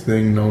ugliest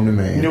thing known to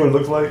man. You know what it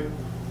looks like?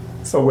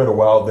 So where the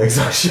wild things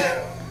are shit.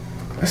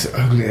 That's an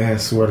ugly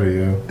ass sweater,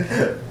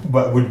 yo.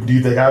 But do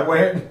you think I'd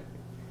wear it?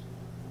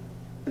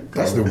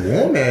 That's the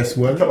warm ass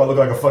I'm weather. talking about look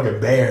like a fucking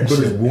bear and But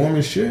shit. it's warm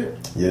as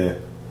shit. Yeah.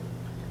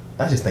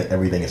 I just think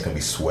everything is gonna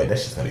be sweat.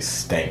 That's just gonna be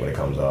stank when it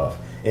comes off.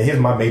 And here's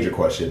my major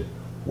question: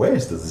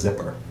 where's the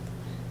zipper?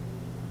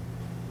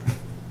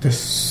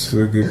 That's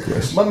a good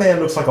question. My man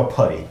looks like a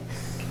putty.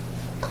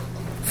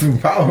 From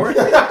Power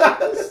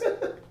Rangers.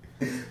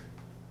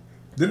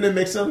 Didn't it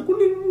make sound?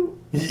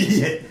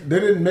 Yeah. They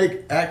didn't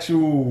make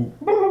actual.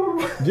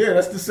 Yeah,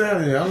 that's the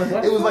sound. I'm like,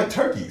 what It was the like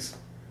fuck? turkeys.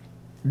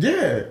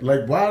 Yeah,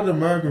 like why the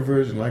American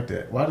version like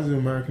that? Why does the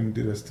American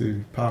do this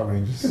to Power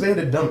Rangers? Because they had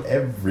to dump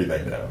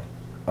everything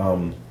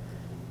down.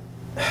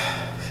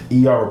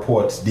 ER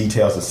reports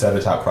details of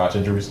 7 top crotch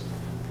injuries.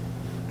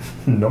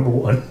 Number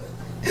 1,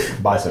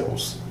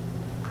 bicycles.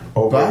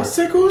 Over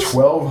Bicycles?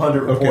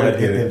 1,200 Okay, I reported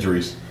get it.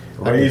 injuries.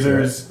 I get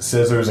Razors,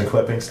 scissors, and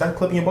clippings. Stop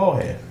clipping your ball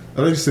head. I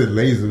thought you said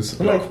lasers.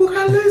 I'm like, who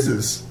got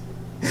lasers?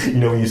 You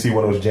know when you see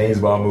one of those James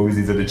Bond movies,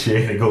 he's in the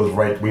chair and it goes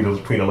right between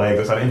the legs.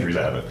 That's how the injuries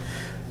happen.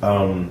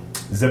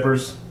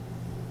 Zippers,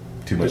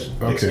 too much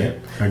dick Okay,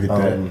 skin. I get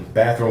that.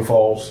 Bathroom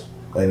falls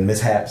and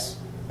mishaps.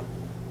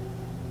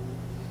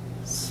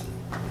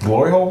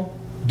 Glory hole?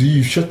 Do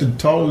you shut the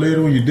toilet lid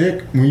on your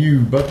dick when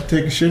you about to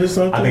take a shit or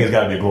something? I think it's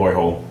got to be a glory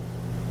hole.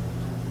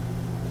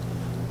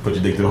 Put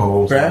your dick through the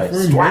hole.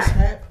 Bathroom Swat.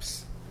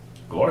 mishaps.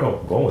 Glory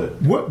hole. Go with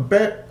it. What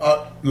bat?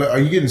 Like, are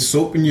you getting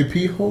soap in your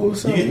pee hole or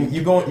something?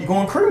 You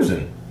going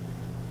cruising.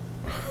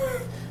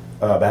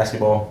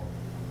 Basketball.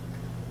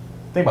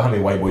 Think about how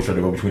many white boys try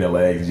to go between their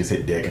legs and just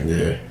hit dick.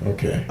 Yeah.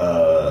 Okay.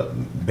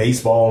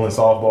 Baseball and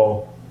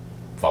softball.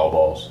 Foul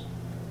balls.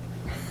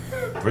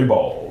 3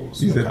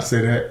 balls. You just had to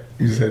say that.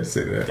 You just had to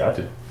say that.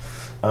 Gotcha.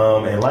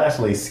 And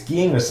lastly,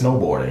 skiing or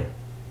snowboarding.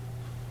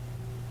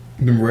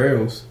 Them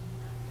rails.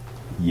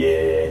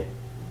 Yeah.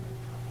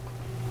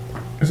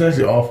 It's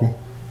actually awful.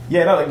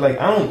 Yeah, no, like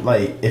I don't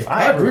like if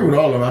I I agree with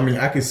all of them. I mean,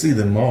 I can see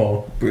them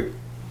all, but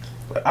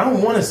I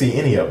don't want to see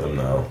any of them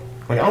though.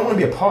 Like I don't want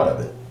to be a part of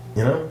it.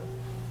 You know.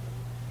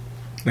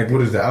 like, what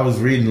is that? I was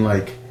reading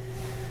like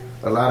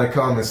a lot of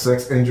common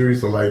sex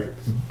injuries are like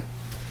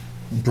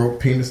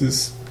broke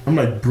penises. I'm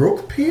like,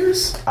 broke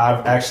penis?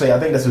 I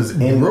think this was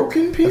in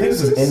Broken I think this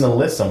was penises? in the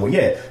list somewhere.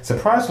 Yeah,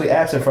 surprisingly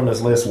absent from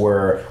this list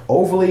were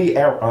overly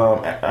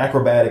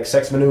acrobatic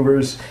sex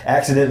maneuvers,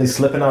 accidentally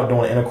slipping out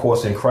during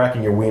intercourse and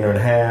cracking your wiener in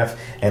half,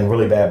 and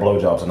really bad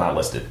blowjobs are not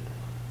listed.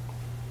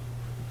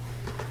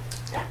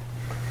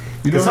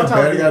 You know how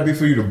sometimes bad it gotta be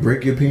for you to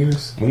break your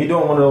penis? When you're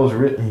doing one of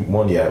those,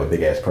 one, you have a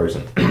big ass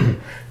person.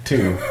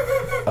 2,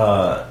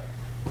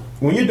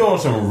 when you're doing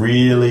some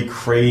really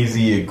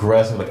crazy,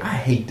 aggressive, like I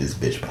hate this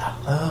bitch, but I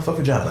love her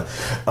vagina.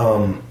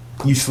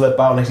 You slip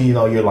out, next thing you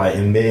know, you're like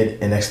in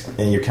mid,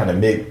 and you're kind of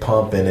mid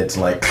pump, and it's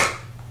like,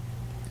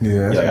 Yeah,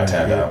 you're like I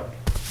tapped out.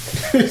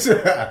 I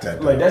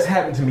tapped Like out. that's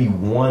happened to me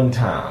one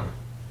time,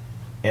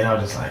 and I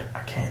was just like,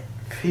 I can't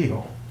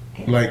feel.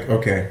 Like,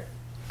 okay,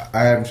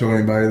 I haven't shown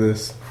anybody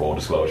this, Full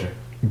disclosure.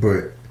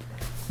 but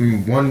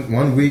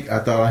one week I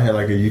thought I had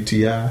like a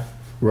UTI,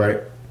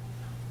 right?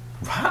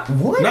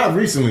 What? Not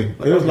recently.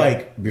 It was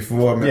like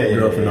before I met my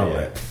girlfriend and all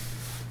yeah. that.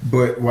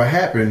 But what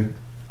happened,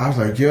 I was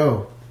like,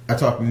 yo, I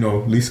talked to,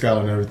 Lee Scott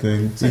and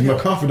everything. He's my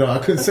confidant. I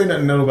couldn't say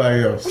nothing to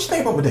nobody else. What you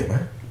think about my dick,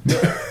 man?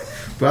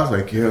 But I was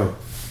like, yo,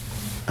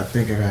 I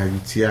think I got a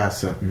UTI or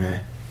something,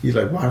 man. He's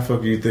like, why the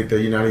fuck do you think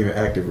that you're not even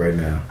active right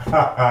now?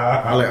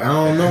 I'm like, I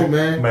don't know,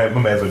 man. My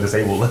man's a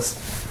disabled list.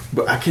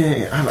 But I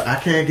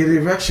can't get an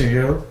erection,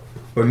 yo.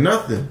 Or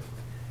nothing.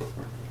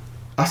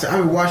 I said,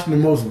 I've been watching the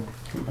most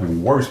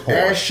Worst porn.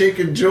 ass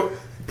shaking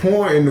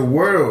porn in the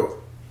world,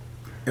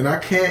 and I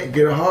can't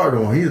get a hard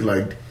on. He's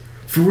like,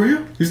 for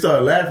real? He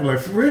started laughing like,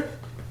 for real?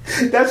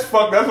 That's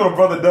fuck. That's what a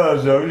brother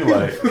does, yo. You're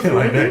like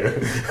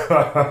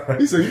nigga.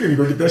 He said, you need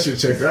to go get that shit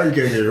checked out. You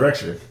can't get an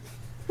erection.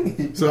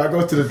 So I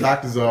go to the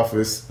doctor's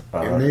office,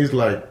 and he's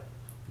like,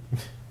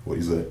 What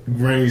he said?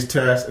 ran these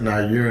tests, and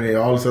I urinate,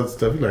 all this other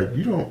stuff. He's like,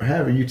 you don't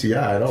have a UTI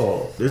at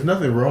all. There's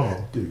nothing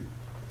wrong. Dude,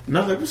 And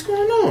I was like, what's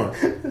going on?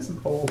 this is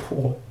all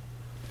porn.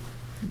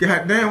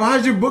 God damn, why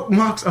is your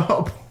bookmarks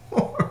all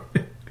porn?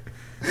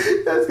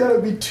 That's gotta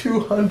be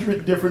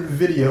 200 different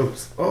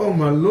videos. Oh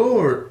my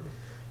lord.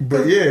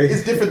 But yeah,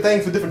 It's different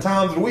things for different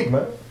times of the week,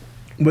 man.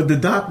 but the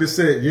doctor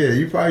said, yeah,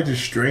 you probably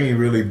just strained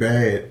really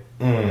bad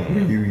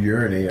when you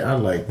urinate. I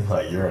Like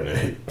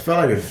urinate. I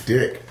felt like a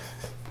dick.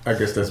 I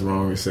guess that's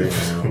wrong to say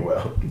now.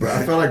 Well, But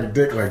I felt like a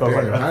dick. Like,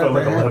 damn, I how felt did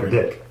like that a left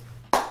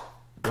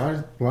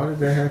happen? dick. Why did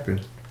that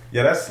happen?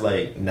 Yeah, that's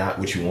like not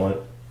what you want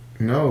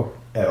No,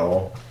 at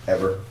all,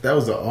 ever. that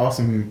was an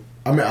awesome.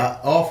 I mean,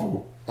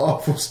 awful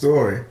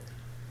story.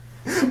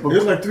 It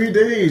was like 3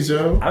 days,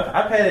 yo.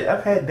 I've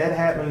had that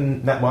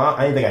happen. Not well,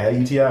 I didn't think I had a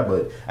UTI,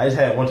 but I just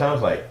had it one time. I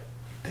was like,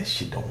 this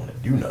shit don't want to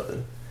do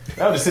nothing.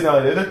 I was just sitting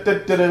out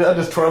there, I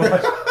just twirling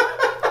like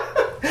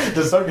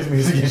the circus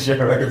music and shit.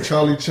 Right? Like a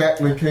Charlie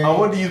Chaplin came. I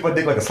wanted to use my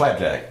dick like a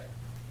slapjack.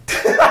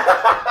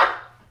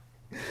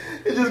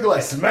 It just go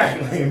like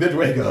smack, like, bitch,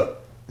 wake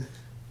up.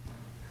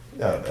 I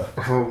don't know.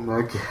 Oh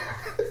my god.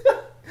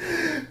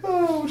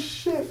 Oh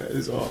shit. That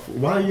is awful.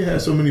 Why do you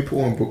have so many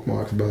porn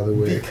bookmarks, by the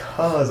way?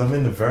 Because I'm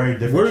into very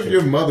different What if shit.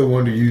 your mother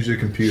wanted to use your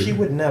computer? She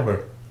would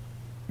never.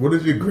 What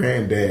if your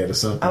granddad or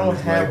something? I don't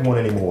was have like, one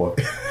anymore.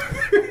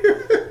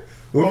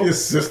 What if your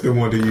sister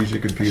wanted to use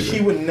your computer?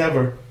 She would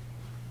never.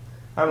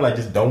 I'm like,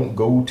 just don't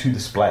go to the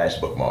splash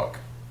bookmark.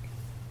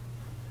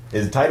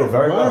 It's titled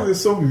very Why well.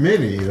 is there so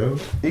many, yo?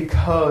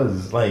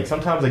 Because, like,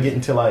 sometimes I get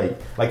into, like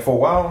for a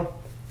while,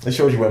 it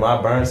shows you where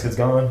my burns has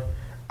gone.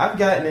 I've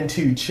gotten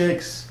into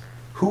chicks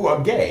who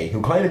are gay,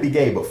 who claim to be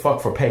gay, but fuck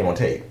for pay on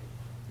tape.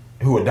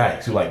 Who are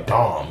dykes, who like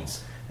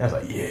doms. And I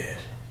was like, yeah,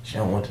 she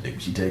don't want the dick,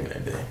 but she taking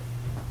that dick.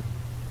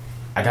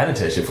 I got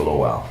into that shit for a little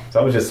while. So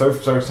I was just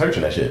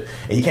searching that shit.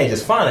 And you can't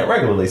just find it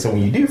regularly, so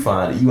when you do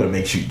find it, you want to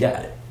make sure you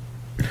got it.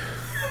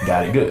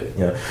 Got it good,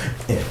 you know?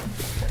 Yeah.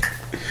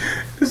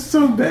 It's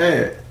so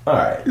bad.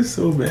 Alright. It's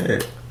so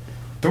bad.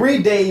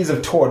 3 days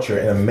of torture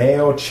in a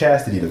male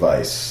chastity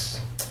device.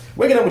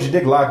 Waking up with your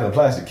dick locked in a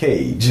plastic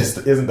cage just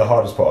isn't the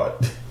hardest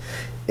part.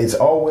 It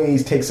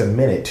always takes a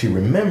minute to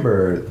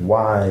remember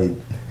why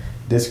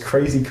this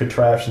crazy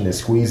contraption is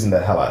squeezing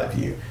the hell out of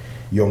you.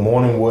 Your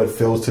morning wood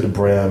fills to the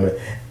brim,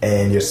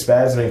 and your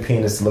spasming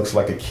penis looks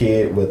like a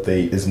kid with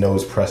his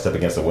nose pressed up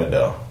against a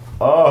window.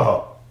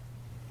 Oh.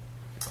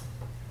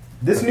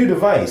 This new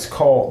device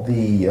called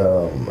the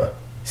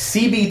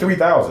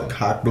CB3000.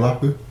 Cock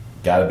blocker?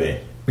 Gotta be.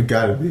 It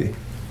gotta be.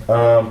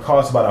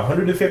 Costs about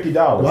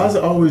 $150. Why is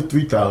it always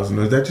 3,000?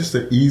 Is that just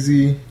an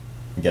easy?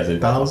 You guys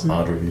said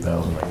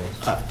 150,000.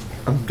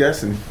 I'm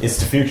guessing. It's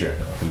the future.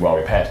 We're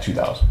already past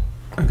 2,000.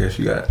 I guess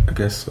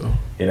so.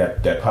 And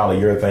that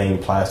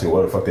polyurethane, plastic,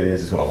 whatever the fuck that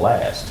is going to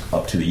last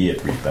up to the year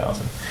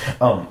 3,000.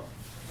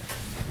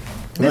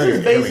 This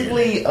is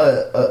basically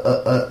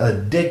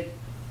a dick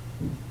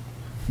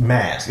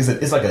mask.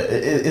 It's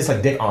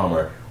like dick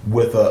armor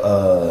with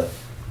a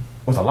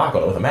lock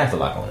on it, with a master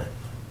lock on it.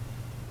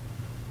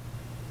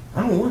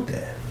 I don't want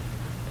that.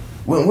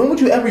 When would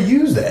you ever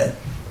use that?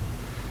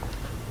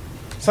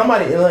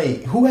 Somebody,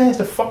 like, who has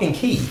the fucking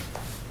key?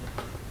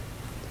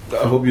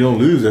 I hope you don't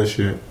lose that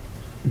shit.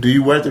 Do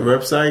you work the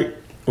website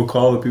or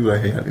call the people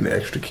like, hey, I need an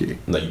extra key?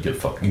 No, you get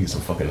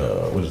some fucking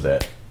what is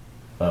that?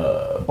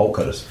 Bolt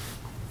cutters.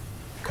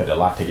 Cut that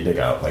lock, take your dick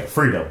out, like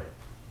freedom.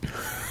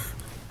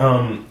 You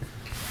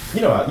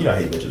know I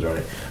hate bitches,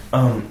 right?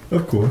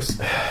 Of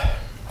course.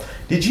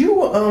 Did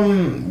you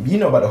you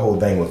know about the whole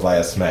thing with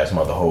last Smash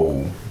Month, the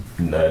whole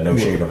no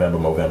shave November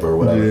or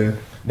whatever? Yeah.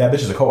 That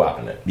bitch is a co-op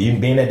in it.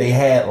 Being that they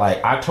had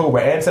like October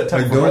and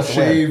September. Like, don't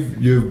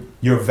shave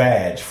your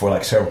vag for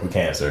like cervical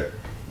cancer.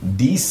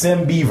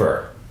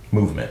 December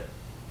movement.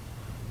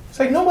 It's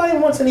like nobody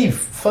wants any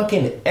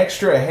fucking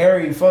extra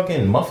hairy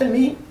fucking muffin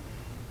meat.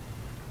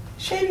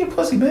 Shave your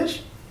pussy,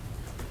 bitch.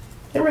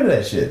 Get rid of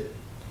that shit.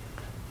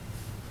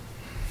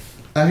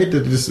 I hate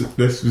that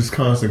there's this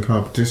constant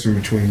competition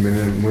between men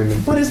and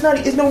women. But it's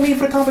no need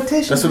for the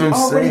competition. That's what I'm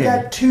saying. Already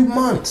got 2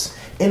 months.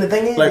 And the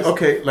thing is, like,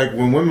 okay, like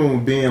when women were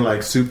being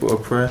like super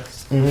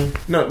oppressed.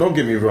 Mm-hmm. No, don't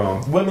get me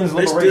wrong. Women's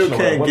liberation. They still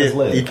can't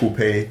get equal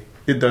pay.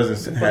 It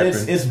doesn't happen.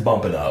 But it's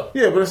bumping up.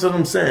 Yeah, but that's what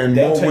I'm saying.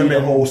 They'll tell you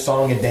the whole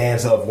song and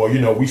dance of, well,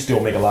 we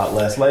still make a lot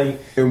less. Like,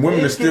 and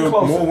women are still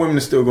more women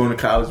are still going to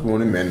college more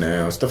than men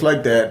now. Stuff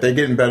like that. They're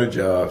getting better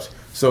jobs,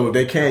 so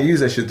they can't use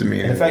that shit to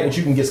me anymore. And the fact that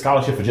you can get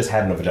scholarship for just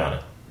having a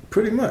vagina.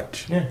 Pretty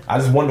much. Yeah. I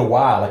just wonder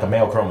why, like a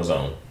male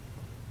chromosome.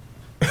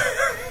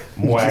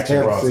 More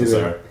action bronson,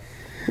 sir.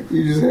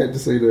 You just had to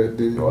say that,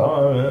 didn't you?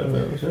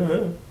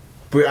 Well,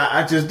 but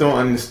I just don't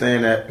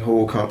understand that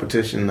whole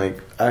competition. Like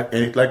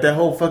that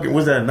whole fucking,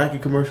 was that a Nike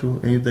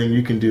commercial? Anything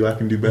you can do, I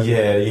can do better.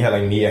 Yeah, you had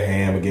like Nia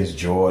Hamm against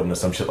Jordan or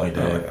some shit like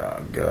that.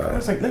 Oh god! I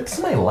was like, let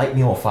somebody light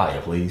me on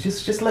fire, please.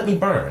 Just let me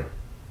burn.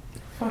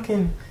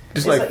 Fucking.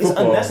 Just like it's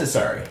football.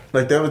 Unnecessary.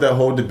 Like there was that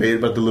whole debate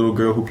about the little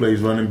girl who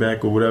plays running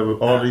back or whatever.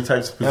 All these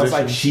types of positions. I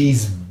was like,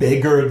 she's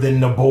bigger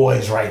than the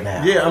boys right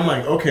now. Yeah, I'm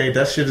like, okay,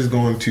 that shit is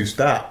going to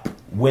stop.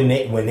 When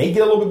they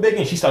get a little bit big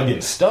and she started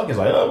getting stuck, it's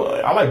like,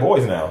 oh, I like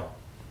boys now.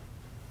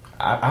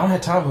 I don't have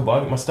time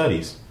for my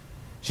studies.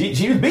 She was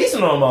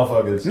beasting on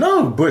motherfuckers.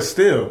 No, but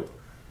still,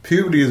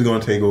 puberty is going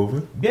to take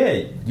over.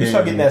 Yeah, you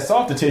start getting that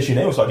softer tissue, and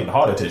they will start getting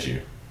harder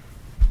tissue.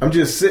 I'm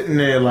just sitting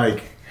there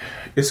like,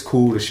 it's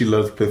cool that she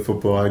loves to play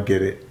football. I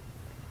get it.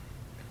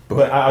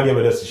 But I'll give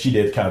her this. She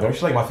did kind of thing.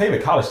 She's like, my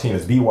favorite college team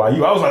is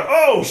BYU. I was like,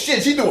 oh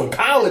shit, she doing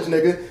college,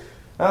 nigga.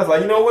 I was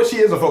like, you know what? She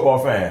is a football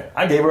fan.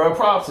 I gave her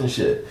props and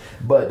shit.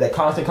 But that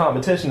constant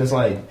competition is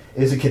like,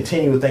 is a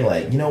continual thing.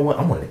 Like, you know what?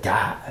 I'm one of the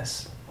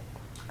guys.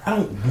 I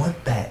don't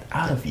want that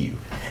out of you.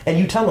 And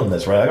you tell them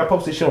this, right? Like I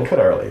posted shit on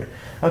Twitter earlier.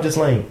 I was just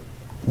like,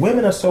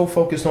 women are so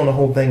focused on the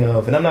whole thing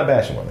of, and I'm not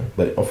bashing women,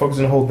 but I'm focused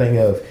on the whole thing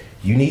of,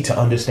 you need to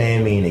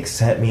understand me and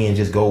accept me and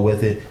just go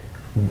with it.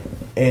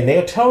 And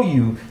they'll tell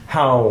you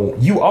how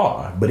you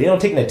are, but they don't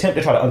take an attempt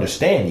to try to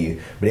understand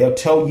you, but they'll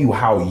tell you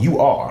how you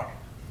are,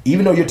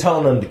 even though you're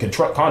telling them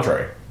the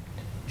contrary.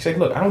 You say,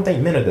 look, I don't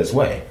think men are this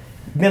way.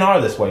 Men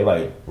are this way.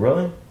 Like,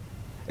 really?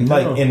 No.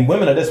 Like, and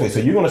women are this way. So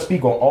you're going to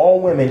speak on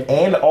all women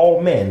and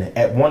all men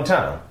at one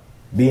time,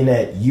 being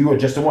that you are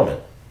just a woman.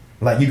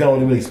 Like, you can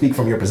only really speak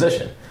from your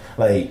position.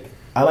 Like,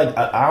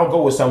 I'll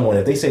go with someone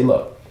if they say,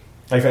 look,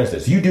 like for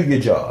instance, you do your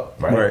job,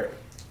 right? Right.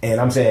 And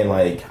I'm saying,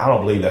 like, I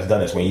don't believe that's done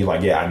this way. He's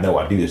like, yeah, I know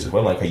I do this. But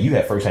I'm like, hey, you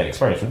have first-hand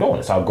experience from doing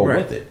this. I'll go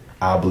with it.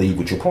 I'll believe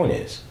what your point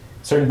is.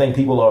 Certain things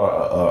people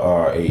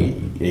are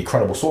a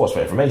credible source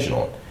for information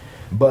on.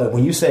 But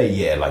when you say,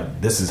 yeah,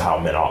 like, this is how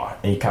men are,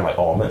 and you kind of like,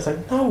 all men, it's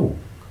like, no,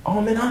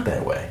 all men aren't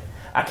that way.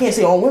 I can't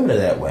say all women are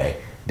that way.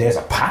 There's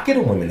a pocket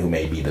of women who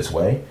may be this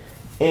way.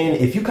 And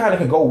if you kind of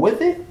can go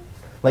with it,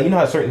 like, you know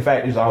how certain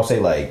factors, I'll say,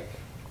 like,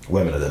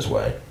 women are this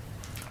way.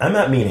 I'm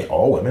not meaning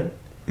all women.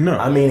 No.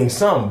 I'm meaning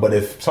some, but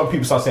if some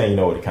people start saying, you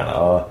know what, it kind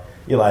of,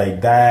 you're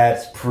like,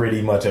 that's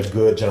pretty much a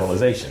good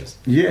generalizations.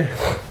 Yeah.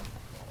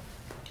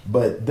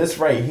 But this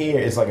right here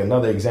is like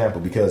another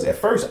example, because at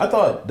first I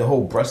thought the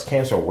whole breast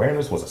cancer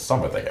awareness was a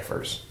summer thing at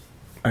first.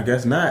 I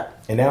guess not.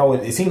 And now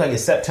it seems like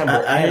it's September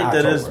I and hate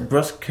October. that it's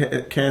breast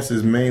cancer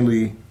is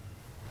mainly...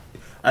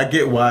 I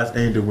get why it's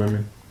aimed at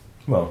women.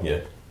 Well,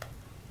 yeah.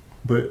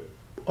 But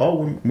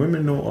all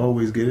women don't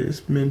always get it.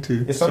 It's men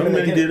too. It's Some men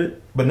men get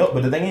it. But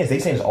the thing is, they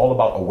say it's all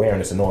about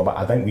awareness and knowing about.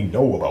 I think we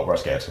know about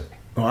breast cancer.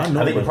 Oh, I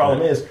know. I think the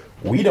problem is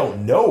we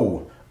don't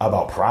know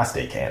about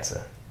prostate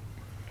cancer.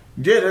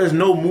 Yeah, there's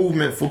no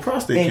movement for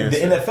prostate cancer.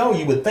 In the NFL,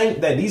 you would think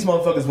that these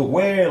motherfuckers would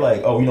wear,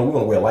 like, oh, you know, we're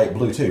going to wear light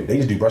blue too. They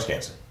just do breast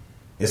cancer.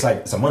 It's like,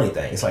 it's a money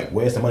thing. It's like,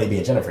 where's the money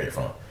being generated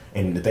from?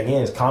 And the thing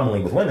is,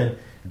 commonly with women,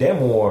 they're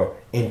more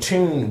in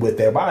tune with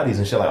their bodies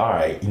and shit. Like, all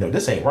right, you know,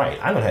 this ain't right.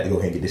 I'm going to have to go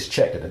ahead and get this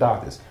checked at the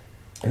doctor's.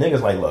 And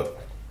niggas like, look,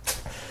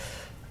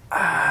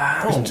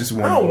 I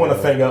don't want to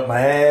finger up my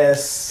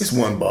ass. It's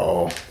one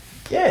ball.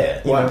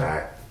 Yeah. Why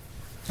not?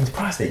 It's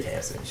prostate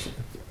cancer and shit.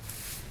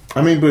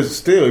 I mean, but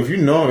still, if you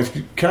know, if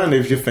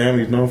your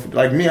family's known for,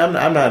 like me, I'm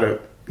not a,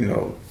 you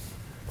know,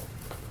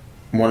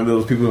 one of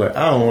those people like,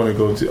 I don't want to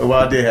go to,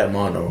 well, I did have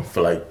mono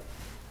for like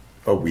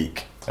a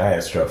week. I had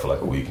strep for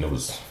like a week and it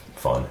was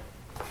fun.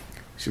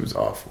 She was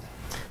awful.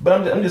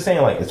 But I'm just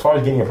saying, like, as far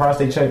as getting your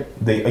prostate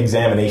checked, the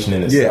examination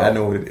in itself. Yeah, I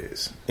know what it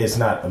is. It's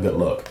not a good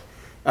look.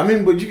 I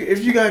mean, but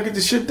if you gotta get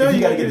the shit done,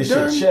 you gotta get the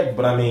shit checked.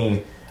 But I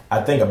mean,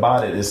 I think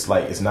about it, it's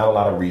like, it's not a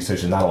lot of research,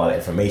 there's not a lot of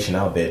information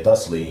out there.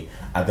 Thusly,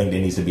 I think there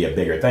needs to be a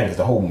bigger thing. Because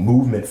the whole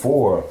movement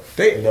for,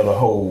 you know, the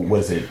whole, what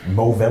is it,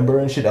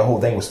 Movember and shit, that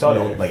whole thing was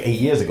started like 8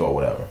 years ago or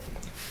whatever.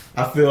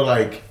 I feel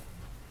like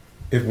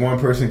if one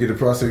person get a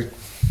prostate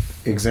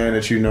exam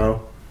that you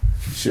know,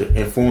 should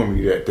inform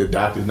you that the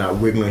doctor's not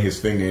wiggling his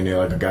finger in there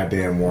like a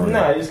goddamn worm.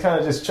 Nah, he's kind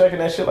of just checking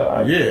that shit like, all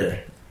right. Yeah.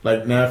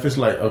 Like, now if it's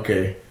like,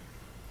 okay.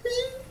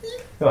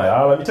 You're like,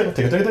 all right, let me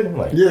take it. I'm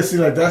like, yeah, see,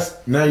 like, that's,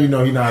 now you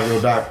know he's not a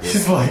real doctor.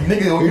 He's like,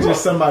 nigga, he's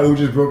just somebody who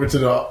just broke into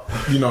the,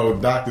 you know,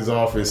 doctor's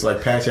office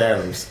like Patch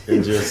Adams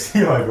and just.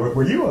 You're like,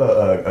 were you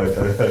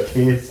a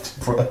kid's,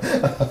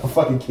 a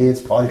fucking kid's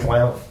party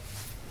clown?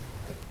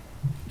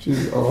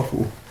 She's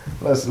awful.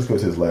 Let's go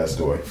to his last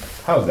story.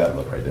 How does that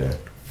look right there?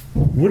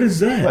 What is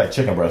that? Like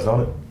chicken breast,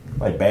 don't it?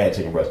 Like bad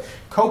chicken breast.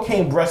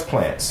 Cocaine breast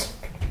plants.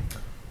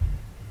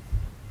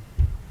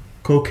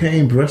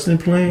 Cocaine breast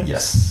implant?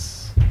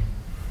 Yes.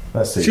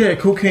 Let's see. She had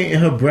cocaine in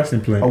her breast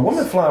implant. A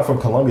woman flying from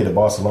Colombia to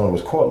Barcelona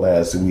was caught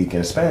last week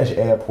in a Spanish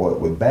airport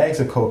with bags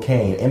of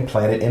cocaine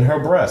implanted in her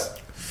breast.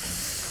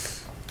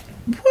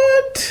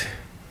 What?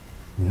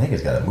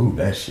 Niggas gotta move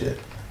that shit.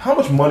 How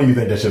much money do you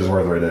think that shit is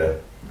worth right there?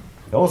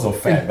 Those are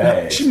fat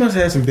bags. She must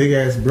have had some big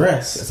ass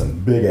breasts. That's some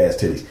big ass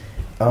titties.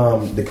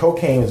 The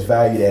cocaine is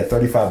valued at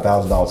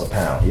 $35,000 a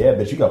pound. Yeah,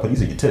 but you gotta put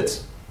these in your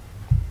tits.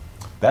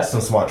 That's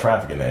some smart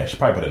trafficking there. She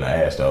probably put it in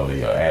her ass though,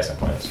 the ass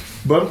implants.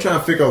 But I'm trying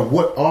to figure out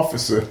what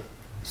officer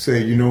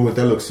said, you know what,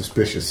 that looks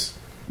suspicious.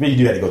 I mean, you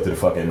do have to go through the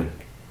fucking.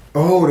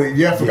 Oh,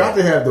 I forgot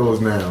they have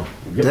those now.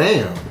 Yep.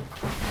 Damn.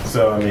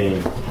 So I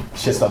mean,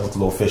 shit stuff looks a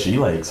little fishy. You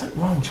like, what's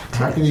wrong with your tits?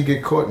 How can you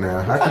get caught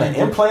now? What kind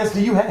of implants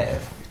do you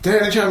have?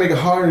 Damn, they're trying to make it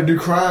harder to do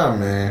crime,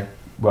 man.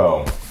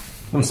 Well,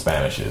 them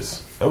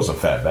Spanishes. Those some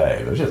fat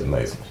bags. They're just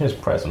nice. She's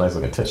pressed a nice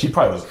looking tits. She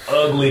probably was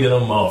ugly to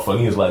them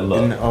motherfuckers. He was like,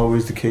 look. Isn't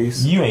always the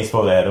case? You ain't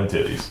supposed to have them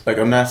titties. Like,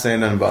 I'm not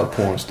saying nothing about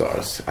porn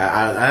stars.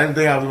 I didn't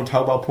think I was going to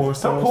talk about porn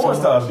stars. Some porn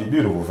stars be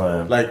beautiful,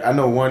 fam. Like, I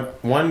know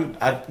one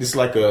it's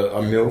like a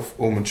MILF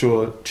or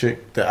mature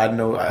chick that I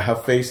know, her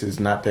face is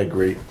not that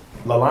great.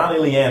 Lilani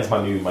Leanne's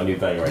my new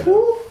thing right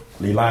now.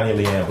 Lilani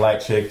Leanne,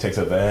 black chick, takes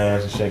up the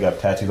ass and shit, got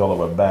tattoos all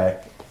over her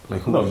back.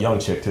 Like, who? No, young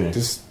chick too.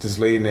 This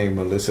lady named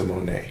Melissa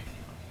Monet.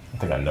 I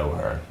think I know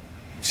her.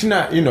 She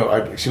not, you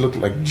know, she looked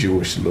like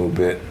Jewish a little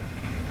bit.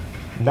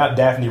 Not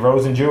Daphne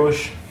Rosen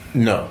Jewish?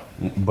 No.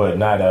 But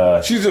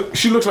not, she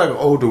looks like an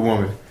older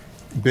woman.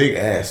 Big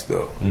ass,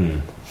 though.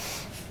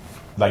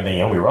 Like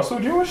Naomi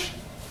Russell Jewish?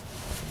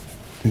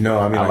 No,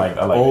 I mean, I like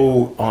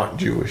old Aunt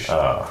Jewish.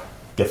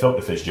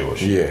 Gefilte fish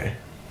Jewish. Yeah.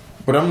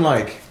 But I'm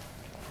like,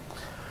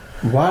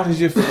 why does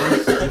your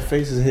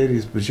face is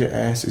hideous, but your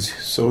ass is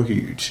so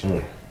huge?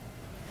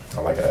 I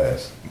like her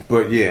ass.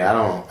 But yeah,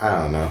 I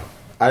don't know.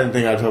 I didn't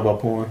think I'd talk about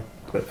porn,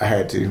 but I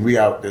had to. We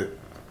out.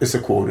 It's a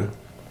quota.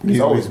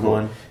 It's always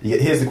one.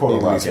 Here's the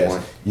quota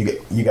Robcast.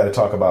 You got to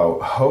talk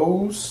about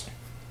hoes,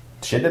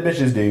 shit that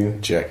bitches do.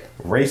 Check.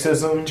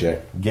 Racism.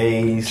 Check.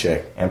 Gays.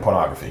 Check. And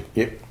pornography.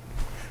 Yep.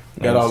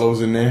 Got all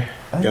those in there.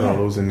 I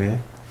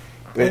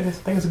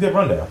think it's a good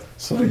rundown.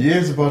 So the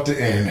year's about to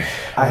end.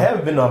 I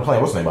haven't been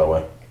playing. What's the name, by the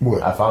way?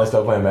 What? I finally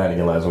started playing Madden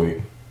again last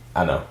week.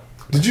 I know.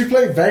 Did you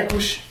play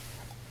Vanquish?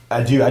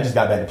 I do. I just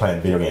got back to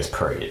playing video games.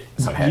 Period.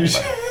 So I'm happy.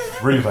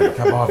 Really like,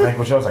 come on,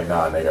 Vanquish. I was like,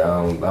 nah, nigga.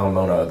 I don't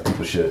know no other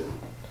people's shit.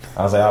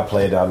 I was like, I'll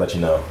play it. I'll let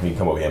you know. You can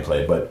come over here and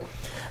play it. But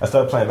I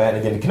started playing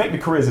Madden again. The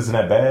connected careers isn't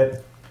that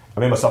bad. I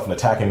made myself an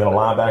attacking middle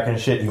linebacker and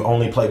shit. You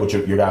only play what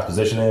your guy's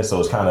position is, so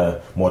it's kind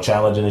of more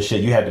challenging and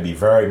shit. You have to be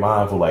very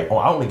mindful. Like,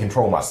 I only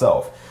control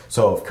myself.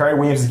 So if Kerry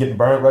Williams is getting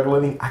burned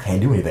regularly, I can't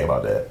do anything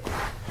about that.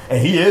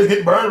 And he is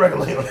getting burned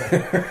regularly.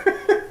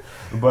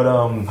 But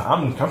I'm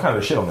kind of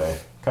the shit on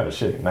that. Kind of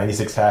shit.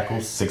 96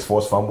 tackles, 6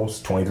 forced fumbles,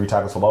 23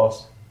 tackles for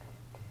loss.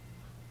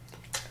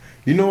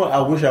 You know what? I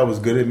wish I was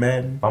good at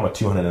Madden. I'm a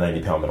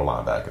 290-pound middle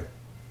linebacker.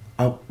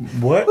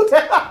 What?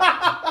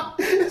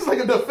 It's like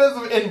a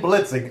defensive end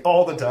blitzing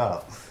all the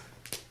time.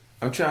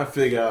 I'm trying to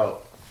figure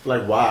out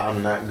like why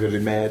I'm not good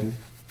at Madden,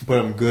 but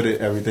I'm good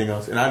at everything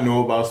else, and I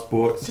know about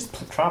sports.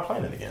 Just try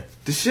playing it again.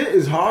 The shit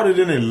is harder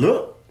than it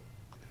look.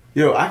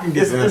 Yo, I can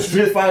get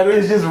Street Fighter.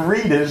 It's just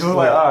read it. It's just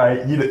like, all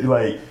right, you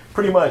like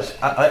pretty much.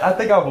 I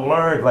think I've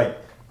learned like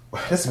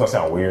this is gonna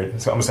sound weird.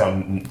 It's gonna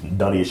sound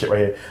nutty as shit right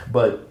here,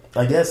 but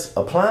I guess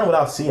applying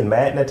without seeing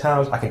Madden at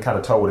times, I can kind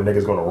of tell what a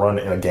nigga's gonna run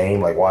in a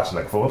game. Like watching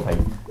like football, like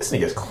this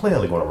nigga's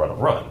clearly gonna run a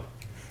run.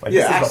 Like,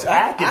 yeah,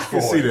 I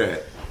can see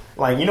that.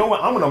 Like, you know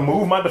what? I'm going to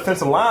move my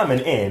defensive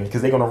lineman in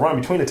because they're going to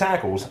run between the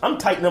tackles. I'm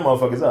tightening them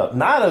motherfuckers up.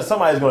 Neither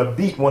somebody's going to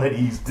beat one of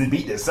these to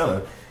beat this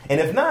center. And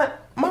if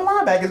not, my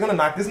linebacker is going to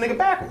knock this nigga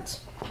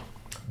backwards.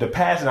 The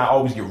passing, I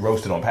always get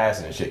roasted on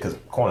passing and shit because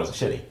corners are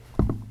shitty.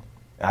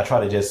 And I try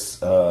to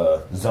just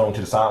zone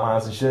to the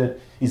sidelines and shit.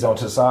 He zone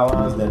to the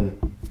sidelines, then,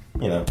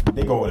 you know,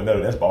 they go over the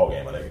middle. That's ball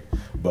game, my nigga.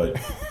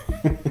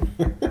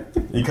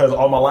 But because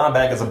all my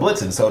linebackers are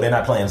blitzing, so they're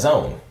not playing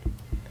zone.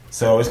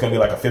 So it's going to be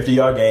like a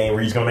 50-yard game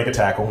where he's going to make a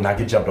tackle, not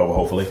get jumped over,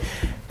 hopefully.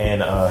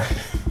 And I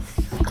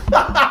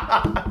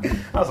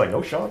was like,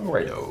 no Sean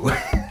Moreno.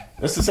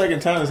 That's the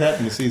second time this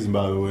happened this season,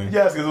 by the way.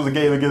 Yes, because it was a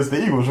game against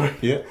the Eagles, right?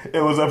 Yeah.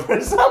 It was a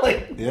Prince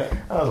Selling. Yeah.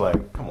 I was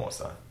like, come on,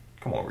 son.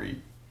 Come on,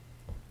 Reed.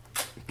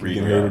 Reed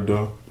can hurt him,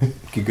 though.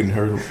 He couldn't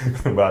hurt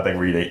him. But I think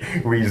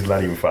Reed's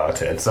not even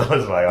 5'10", so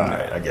it's like, all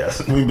right, I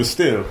guess. I mean, but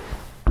still,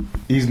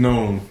 he's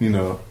known, you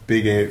know,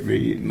 Big Ed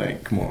Reed.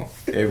 Like, come on,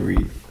 Ed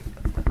Reed.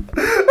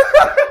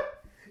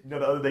 You know,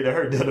 the other day that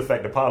hurt the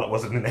fact that Pollard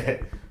wasn't in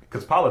there.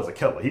 Because Pollard's a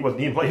killer. He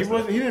didn't play.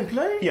 He didn't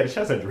play? He had a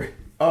chest injury.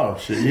 Oh,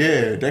 shit.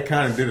 Yeah, that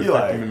kind of did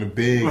affect him in a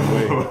big way.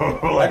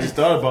 I just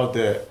thought about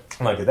that.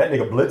 Like, if that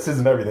nigga blitzes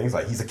and everything, he's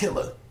like, he's a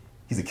killer.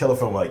 He's a killer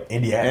from, like,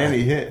 Indiana. And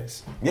he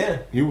hits. Yeah.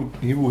 He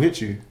will hit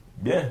you.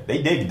 Yeah.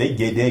 They did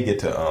get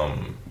to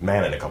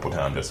Manning a couple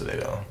times yesterday,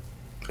 though.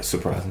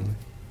 Surprisingly.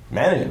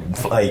 Manning,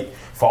 like,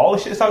 for all the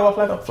shit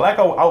talking about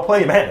Flacco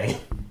outplayed Manning.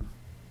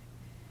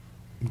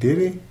 Did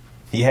he?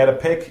 He had a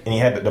pick, and he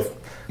had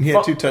he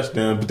had 2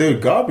 touchdowns, but they were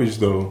garbage,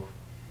 though.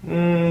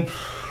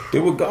 They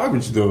were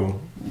garbage, though.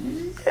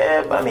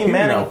 Yeah, but I mean,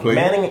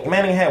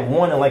 Manning had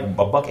one in like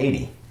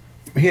 $180.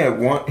 He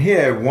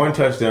had one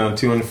touchdown,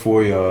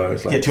 204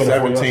 yards, like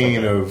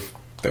 17 of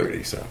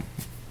 30 something.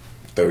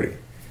 30.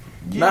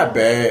 Yeah. Not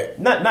bad.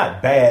 Not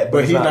bad,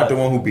 but he's not the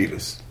one who beat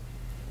us.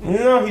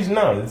 No, he's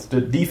not. It's the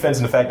defense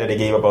and the fact that they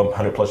gave up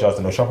 100 plus yards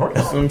to no Sean Horner.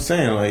 That's what I'm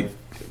saying. Like,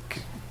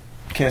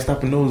 can't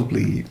stop a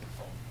nosebleed.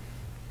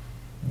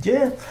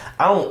 Yeah,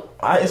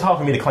 it's hard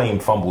for me to claim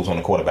fumbles on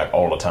the quarterback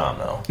all the time,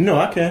 though. No,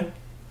 I can.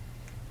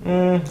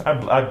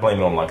 I blame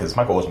it on because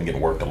Michael Orr's been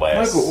getting worked the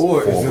last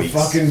 4 weeks. A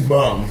fucking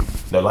bum.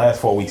 The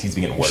last 4 weeks he's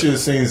been getting worked. You should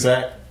have seen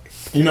Zach.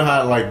 You know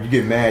how like you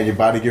get mad, your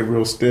body get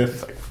real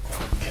stiff. Like,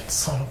 fucking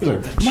son of a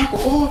bitch. Michael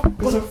Orr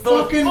was a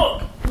fucking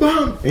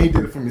bum. And he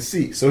did it from his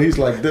seat, so he's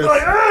like this,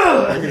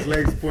 like his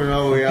legs pointing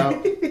all the way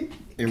out,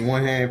 and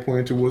one hand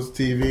pointing towards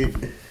the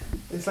TV.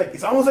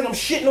 It's almost like I'm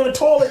shitting on the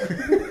toilet.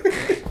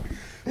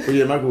 But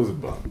yeah, Michael was a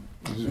bum.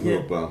 He was a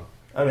real bum.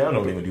 I mean, I don't know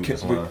what they're gonna do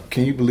this line.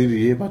 Can you believe the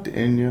year about to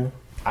end, yo?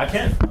 I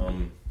can.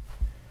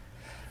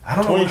 I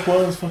don't know.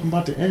 2012 is fucking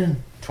about to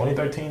end.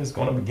 2013 is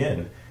going to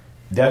begin.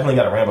 Definitely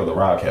got to ramp up the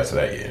Robcast for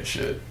that year and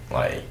shit.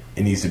 Like,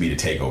 it needs to be the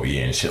takeover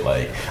year and shit.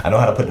 Like, I know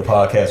how to put the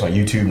podcast on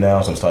YouTube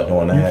now, so I'm starting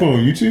doing that. You put it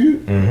on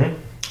YouTube? Mm-hmm.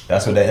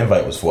 That's what that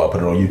invite was for. I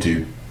put it on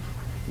YouTube.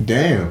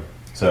 Damn.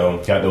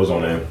 So, got those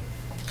on there.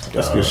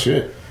 That's good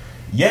shit.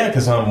 Yeah,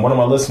 because one of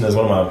my listeners,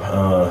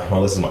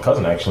 my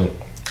cousin actually,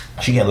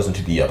 she can't listen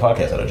to the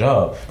podcast at her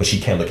job, but she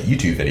can look at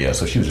YouTube videos.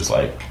 So she was just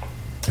like,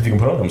 if you can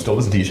put it on, I'm still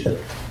listening to your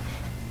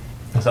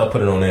shit. So I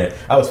put it on there.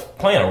 I was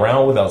playing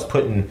around with it. I was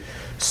putting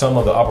some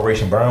of the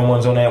Operation Burn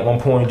ones on there at one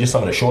point, just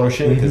some of the shorter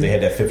shit, because they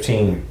had that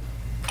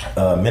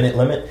 15-minute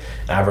limit.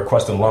 And I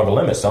requested a longer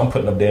limit, so I'm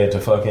putting up there to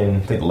fucking, I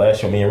think the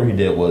last show me and Reed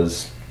did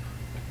was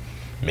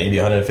maybe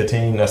 75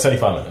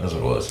 minutes. That's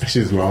what it was. That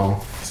shit's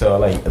long.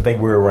 So I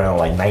think we're around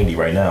like 90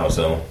 right now.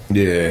 So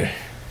yeah.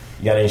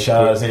 You got any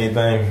shots,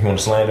 anything you want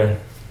to slander?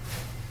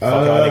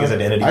 I think it's at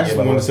the end of the year. I just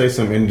want to say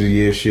some end of the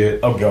year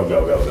shit. Oh,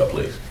 go,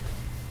 please.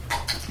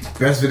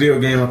 Best video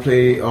game I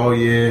played all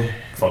year.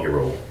 Funky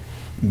Roll.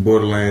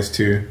 Borderlands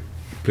 2,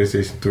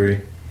 PlayStation 3. I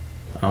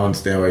don't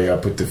understand why you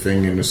gotta put the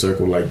finger in the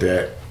circle like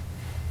that.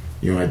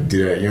 You don't have to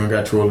do that. You don't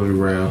gotta twirl it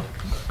around.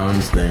 I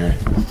understand.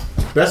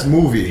 Best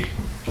movie.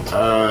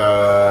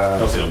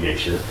 Don't say no gay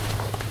shit.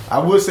 I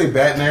would say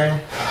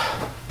Batman.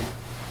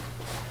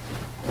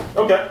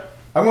 Okay.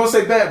 I'm gonna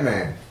say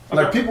Batman.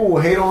 Like, people will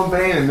hate on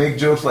Bane and make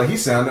jokes like he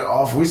sounded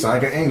awful. He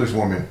sounded like an English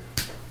woman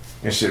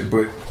and shit.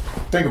 But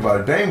think about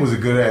it. Bane was a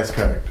good ass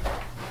character.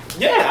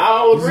 Yeah,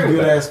 I'll He's a agree with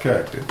good that. ass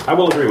character. I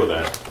will agree with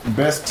that.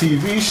 Best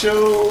TV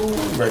show,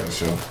 regular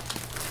show.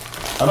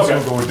 I'm just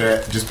gonna go with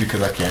that just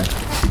because I can.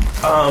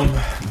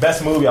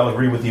 Best movie, I'll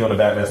agree with you on the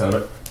Batman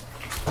sentiment.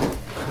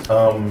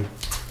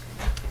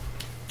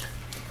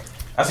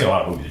 I've seen a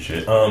lot of movies and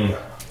shit.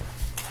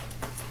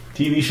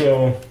 TV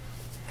show,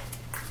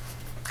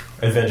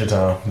 Adventure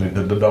Time,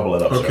 the double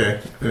it up. Okay,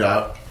 show.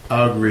 yeah,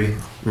 I'll agree.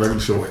 Regular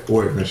show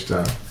or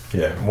Adventure Time.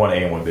 Yeah,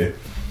 1A and 1B.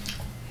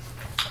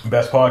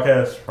 Best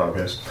podcast.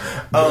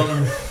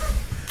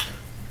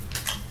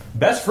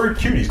 Best fruit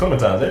cuties,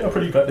 Clementines. They're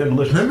pretty goddamn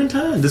delicious.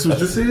 Clementine? This what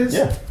this is?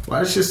 Yeah.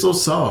 Why is shit so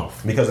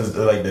soft? Because it's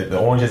like the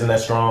orange isn't that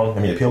strong.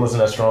 I mean, the peel isn't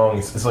that strong.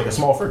 It's like a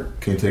small fruit.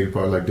 Can you take it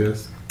apart like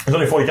this? It's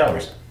only 40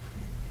 calories.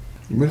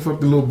 Where the fuck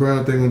the little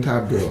brown thing on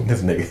top go?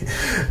 This nigga.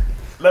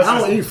 I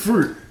don't eat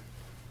fruit.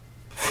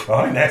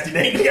 Oh, nasty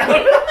nigga.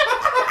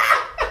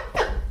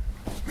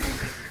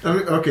 I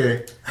mean,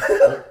 okay.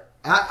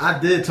 I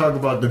did talk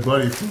about the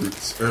buddy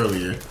fruits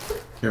earlier.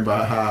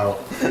 About how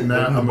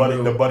now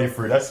the buddy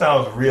fruit. That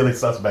sounds really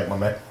suspect, my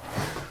man.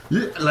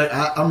 Yeah, like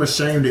I'm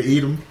ashamed to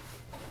eat them,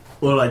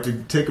 or like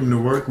to take them to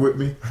work with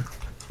me,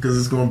 because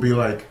it's gonna be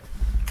like,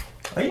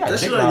 Oh, yeah, that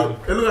shit like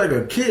it look like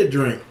a kid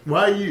drink.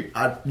 Why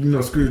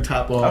screw the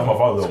top off, That's my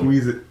father.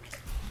 squeeze it.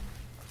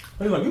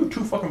 He's like, you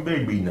too fucking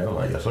big, beating that. I'm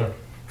like, yes, sir.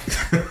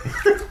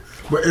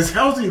 But it's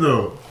healthy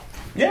though.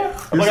 Yeah,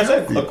 like I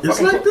said,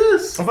 It's like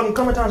this. I'm fucking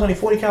Clementine's only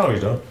 40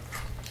 calories though.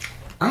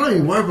 I don't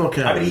even worry about I've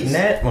calories. been eating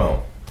that.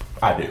 Well,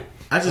 I do.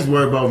 I just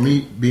worry about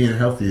me being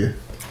healthier.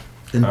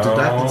 And the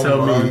doctor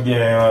tell me,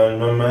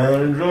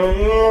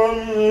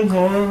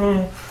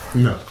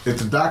 no. If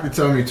the doctor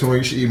tell me, Tony,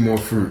 you should eat more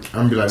fruit,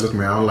 I'm gonna be like, look,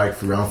 man, I don't like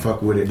fruit. I don't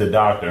fuck with it. The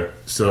doctor.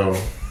 So,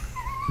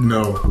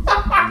 no.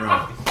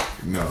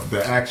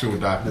 The actual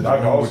doctor. The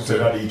doctor also said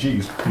not to eat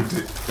cheese.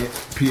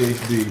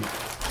 PhD.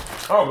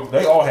 Oh,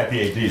 they all have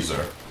PhDs,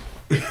 sir.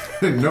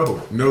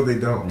 No, they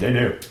don't. They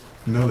do.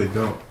 No, they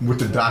don't. With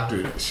the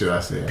doctor, should I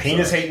say?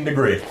 Penis hating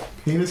degree.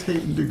 Penis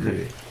hating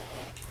degree.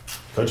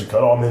 Cut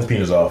all men's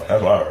penis off.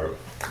 That's what I heard.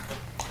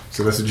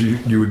 So that's what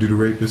you would do to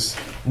rapists?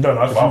 No,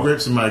 that's If what I you was.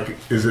 rape somebody,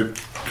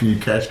 can you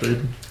castrate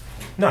them?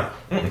 Nah.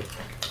 Mm-mm.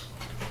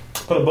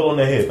 Put a bullet in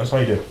their head. That's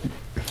what you do.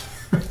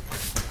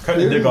 Cut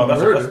the dick off.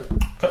 That's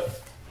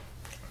cut.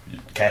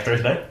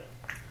 Castration, eh?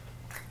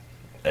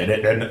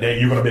 You're going to be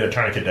able to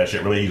tourniquet that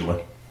shit really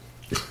easily.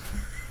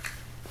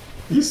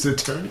 You said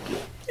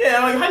tourniquet?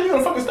 Yeah, like, how you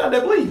going to fucking stop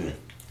that bleeding?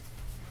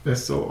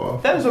 That's so awful.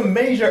 That is a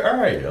major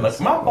area. Like,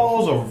 my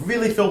balls are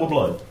really filled with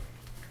blood.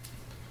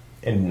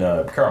 And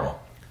caramel.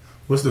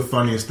 What's the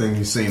funniest thing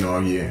you've seen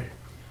all year?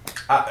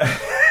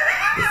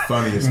 The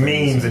funniest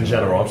thing Memes in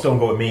general. I'm still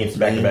going to go with memes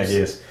back to back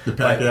years. The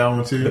Pacquiao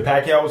one too? The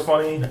Pacquiao was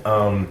funny.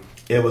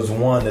 It was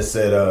one that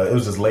said, it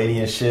was this lady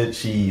and shit.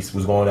 She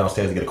was going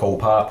downstairs to get a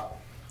cold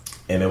pop.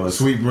 And it was...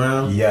 Sweet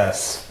Brown?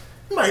 Yes.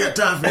 You might got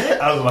time for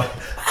that. I was like,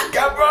 I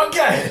got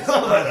bronchitis. I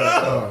was like,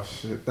 Oh,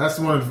 shit. That's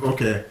one,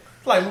 okay.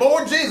 like,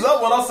 Lord Jesus,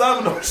 I went outside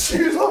with no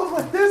shoes. I was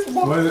like, this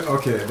one.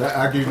 Okay,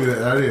 I give you that.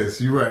 That is.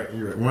 You're right.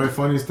 One of the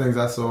funniest things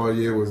I saw all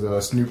year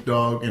was Snoop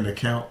Dogg in the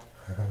Count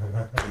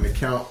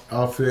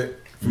outfit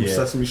from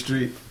Sesame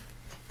Street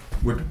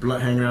with the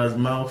blunt hanging out of his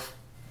mouth.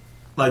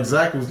 Like,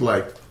 Zach was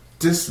like,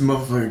 this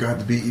motherfucker got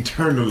to be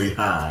eternally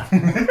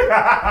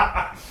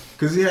high.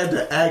 Because he had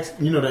to ask,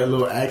 that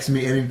little ask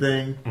me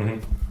anything.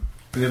 Mm-hmm.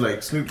 And they're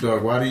like, Snoop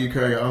Dogg, why do you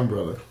carry an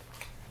umbrella?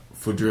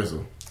 For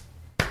drizzle.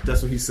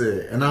 That's what he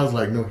said. And I was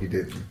like, no, he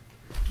didn't.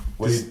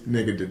 This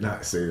nigga did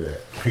not say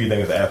that. Who do you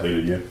think is the athlete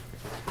of the year?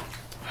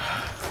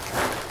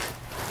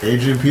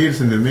 Adrian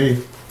Peterson to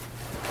me.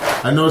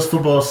 I know it's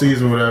football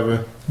season or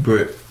whatever,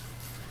 but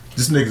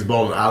this nigga's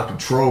balling out of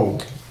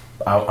control.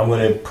 I'm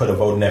going to put a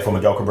vote in there for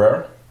Miguel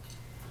Cabrera.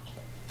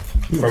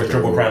 First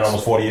triple crown in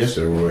almost 40 years.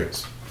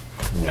 Steroids.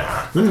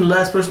 Nah. When the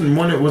last person who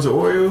won it was it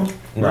Oreo?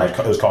 Nah,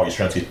 it was Carl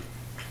Yastrzemski.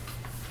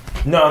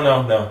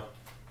 No.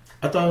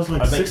 I thought it was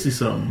like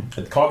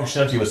 60-something. Carl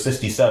Yastrzemski was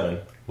 67,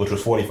 which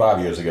was 45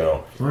 years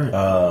ago. Right.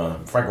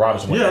 Frank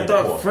Robinson won I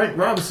thought Frank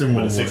Robinson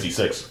won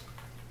 66.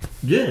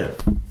 Yeah.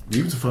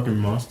 He was a fucking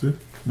monster,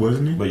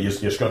 wasn't he? But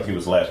Yastrzemski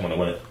was the last one to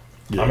win it.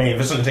 Yeah. I mean, if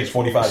this one takes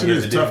 45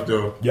 years to do, tough,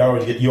 though. you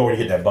already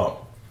get that bump.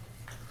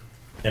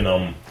 And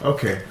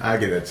okay, I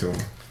get that to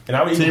him. And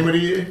I would Team of the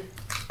year?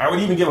 I would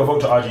even give a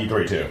vote to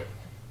RG3 too.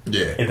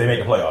 Yeah. If they make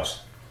the playoffs.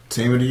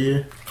 Team of the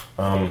year?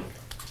 I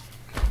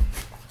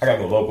gotta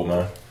go local,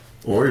 man.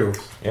 Orioles.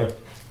 Yeah.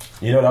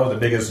 That was the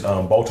biggest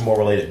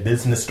Baltimore-related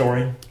business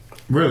story.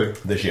 Really?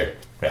 This year.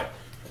 Yeah.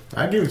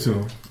 I give it to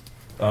him.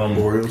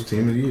 Orioles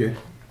Team of the year.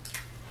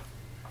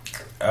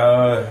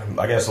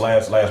 I guess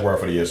last word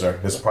for the year, sir.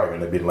 This is probably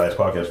going to be the last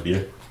podcast for the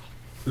year.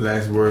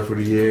 Last word for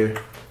the year.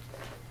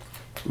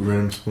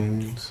 Rim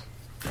spoons.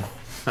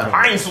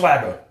 Iron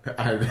swagger.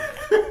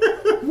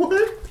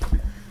 What?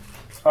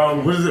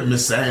 What is it?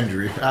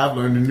 Misandry. I've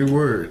learned a new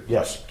word.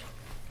 Yes.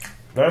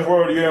 Last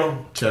word of the year.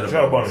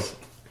 Cheddar bunnies.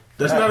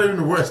 That's not even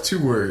the word. It's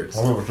 2 words.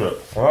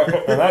 100%.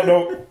 On that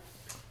note,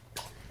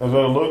 as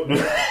I look,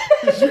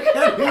 You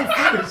can't even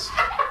finish.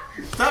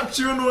 Stop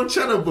chewing on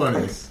cheddar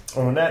bunnies.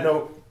 on that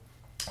note,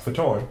 for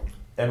Torn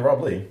and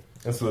Rob Lee,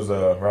 this was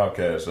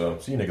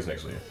Robcast. See you niggas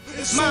next week.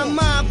 My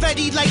mind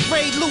ready like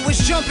Ray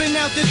Lewis jumping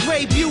out the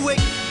gray Buick.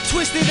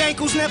 Twisted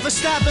ankles never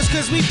stop us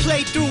cause we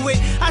play through it.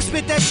 I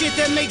spit that shit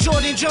that make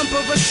Jordan jump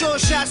over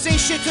short shots. Ain't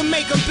shit to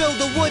make him build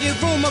a wooden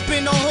room up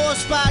in a horse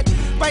spot.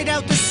 Right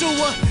out the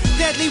sewer,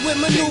 deadly with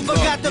maneuver.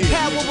 Got the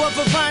power of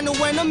a rhino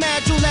and I'm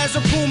agile as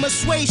a puma.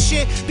 Sway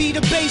shit, be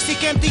the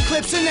basic, empty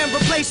clips and then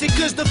replace it.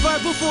 Cause the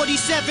verbal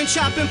 47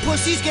 chopping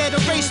pussies get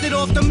erased it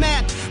off the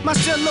map. My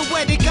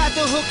silhouette, it got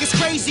the hook, it's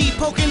crazy.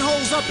 Poking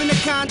holes up in the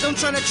condom,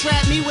 trying to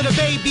trap me with a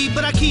baby.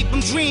 But I keep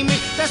them dreaming,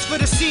 that's for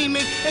the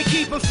semen. They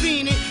keep them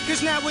fiending,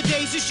 cause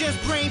nowadays it's just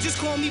brain. Just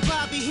call me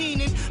Bobby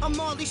Heenan. I'm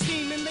Marley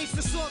steaming, lace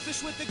the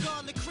swordfish with the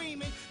garlic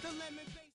creaming.